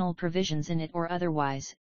additional provisions in it or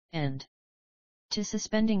otherwise, and to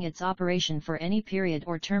suspending its operation for any period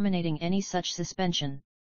or terminating any such suspension.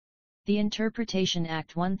 The Interpretation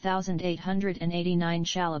Act 1889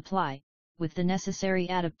 shall apply, with the necessary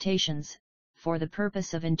adaptations, for the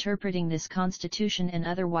purpose of interpreting this Constitution and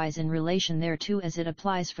otherwise in relation thereto as it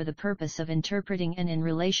applies for the purpose of interpreting and in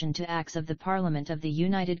relation to Acts of the Parliament of the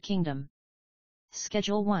United Kingdom.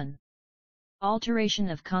 Schedule 1. Alteration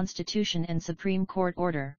of Constitution and Supreme Court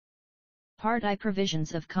Order. Part I.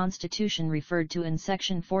 Provisions of Constitution referred to in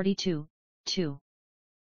Section 42, 2.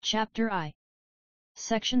 Chapter I.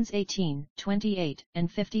 Sections 18, 28,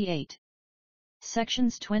 and 58.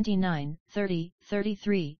 Sections 29, 30,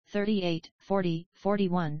 33, 38, 40,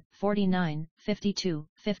 41, 49, 52,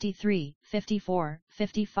 53, 54,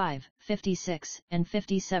 55, 56, and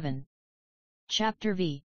 57. Chapter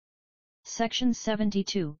V. Sections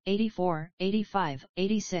 72, 84, 85,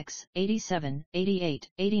 86, 87, 88,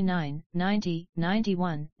 89, 90,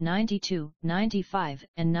 91, 92, 95,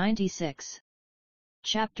 and 96.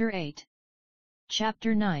 Chapter 8.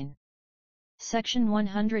 Chapter 9. Section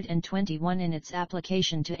 121 in its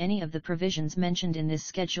application to any of the provisions mentioned in this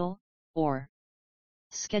schedule, or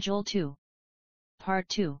Schedule 2. Part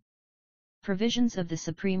 2. Provisions of the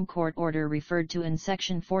Supreme Court order referred to in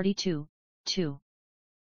Section 42, 2.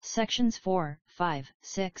 Sections 4, 5,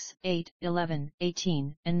 6, 8, 11,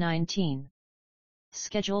 18, and 19.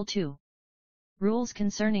 Schedule 2. Rules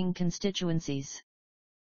concerning constituencies.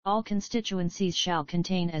 All constituencies shall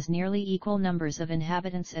contain as nearly equal numbers of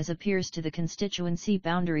inhabitants as appears to the Constituency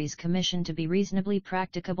Boundaries Commission to be reasonably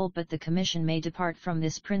practicable, but the Commission may depart from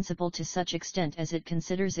this principle to such extent as it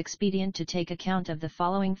considers expedient to take account of the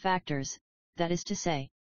following factors, that is to say,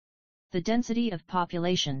 the density of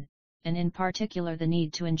population, and in particular the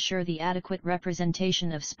need to ensure the adequate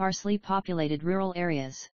representation of sparsely populated rural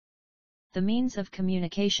areas, the means of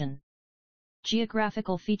communication,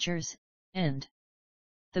 geographical features, and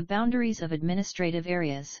the boundaries of administrative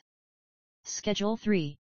areas. Schedule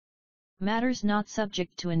 3. Matters not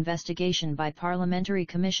subject to investigation by Parliamentary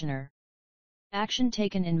Commissioner. Action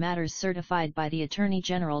taken in matters certified by the Attorney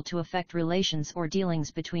General to affect relations or dealings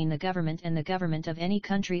between the government and the government of any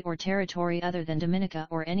country or territory other than Dominica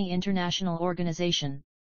or any international organization.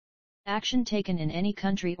 Action taken in any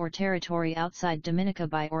country or territory outside Dominica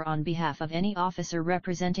by or on behalf of any officer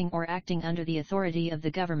representing or acting under the authority of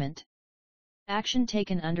the government. Action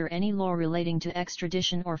taken under any law relating to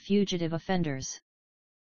extradition or fugitive offenders.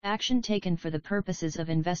 Action taken for the purposes of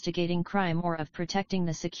investigating crime or of protecting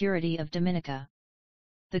the security of Dominica.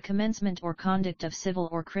 The commencement or conduct of civil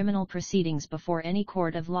or criminal proceedings before any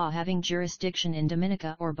court of law having jurisdiction in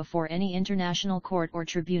Dominica or before any international court or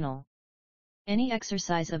tribunal. Any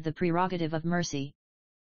exercise of the prerogative of mercy.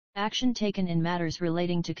 Action taken in matters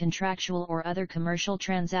relating to contractual or other commercial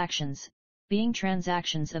transactions, being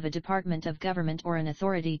transactions of a department of government or an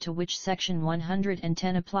authority to which Section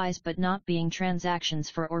 110 applies but not being transactions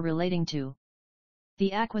for or relating to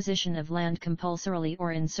the acquisition of land compulsorily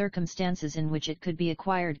or in circumstances in which it could be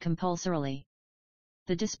acquired compulsorily.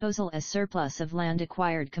 The disposal as surplus of land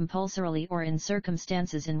acquired compulsorily or in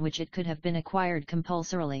circumstances in which it could have been acquired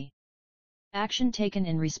compulsorily. Action taken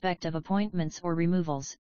in respect of appointments or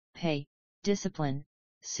removals, pay, discipline,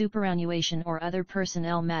 superannuation or other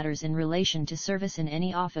personnel matters in relation to service in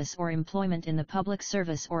any office or employment in the public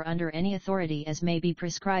service or under any authority as may be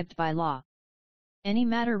prescribed by law. Any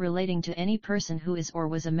matter relating to any person who is or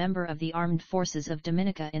was a member of the Armed Forces of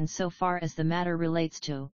Dominica in so far as the matter relates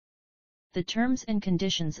to the terms and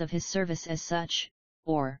conditions of his service as such,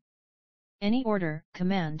 or any order,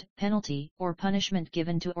 command, penalty, or punishment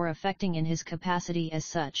given to or affecting in his capacity as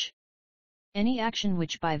such. Any action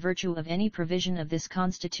which by virtue of any provision of this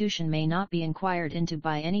Constitution may not be inquired into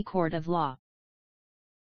by any court of law.